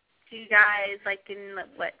listen to you guys, like, in,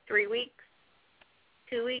 3 weeks?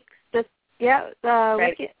 2 weeks? The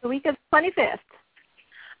week of 25th.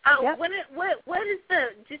 Oh, yep. What is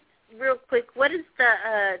the, just real quick, what is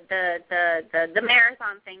the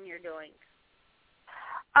marathon thing you're doing?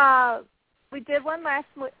 We did one last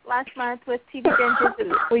month with TV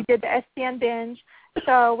Binges. We did the SPN Binge.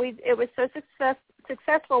 So it was so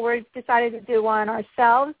successful, we decided to do one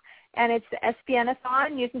ourselves, and it's the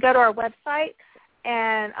SPN-a-thon. You can go to our website,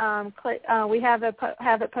 and we have it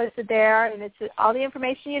posted there, and it's all the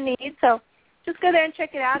information you need. So just go there and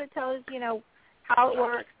check it out. It tells, how it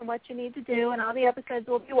works and what you need to do and all the episodes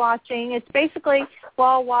we'll be watching. It's basically we'll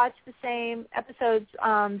all watch the same episodes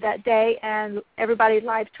that day, and everybody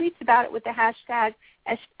live tweets about it with the hashtag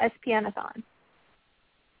SPNathon.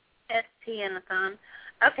 SPNathon.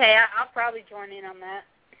 Okay, I'll probably join in on that.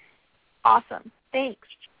 Awesome. Thanks.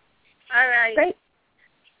 All right. Great.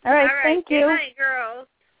 All right. Thank you. Good night, girls.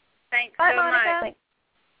 Thanks Bye, so Monica. much.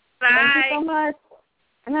 Bye. Thank you so much.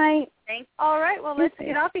 Good night. Thanks. All right. Well, let's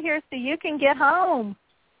get off of here so you can get home.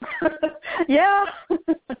 Yeah.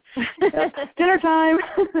 Dinner time.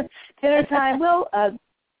 Dinner time. Well,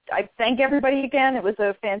 I thank everybody again. It was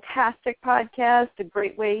a fantastic podcast, a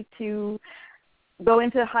great way to go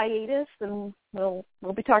into hiatus, and we'll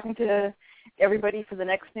be talking to everybody for the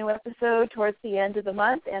next new episode towards the end of the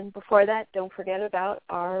month. And before that, don't forget about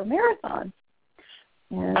our marathon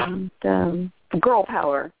and girl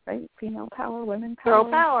power, right? Female power, women power.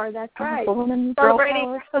 Girl power, that's right. Women, girl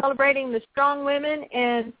power. Celebrating the strong women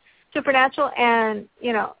in Supernatural. And,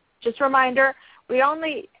 just a reminder, we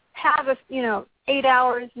only have 8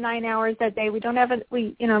 hours, 9 hours that day. We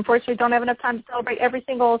unfortunately don't have enough time to celebrate every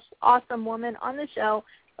single awesome woman on the show,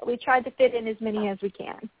 but we tried to fit in as many as we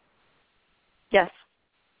can. Yes.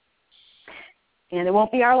 And it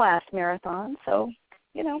won't be our last marathon, so,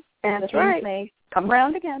 That's right. May come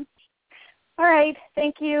around again. All right.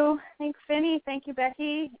 Thank you. Thanks, Vinny. Thank you,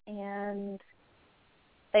 Becky. And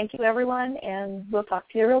thank you, everyone. And we'll talk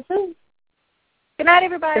to you real soon. Good night,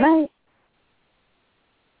 everybody. Good night.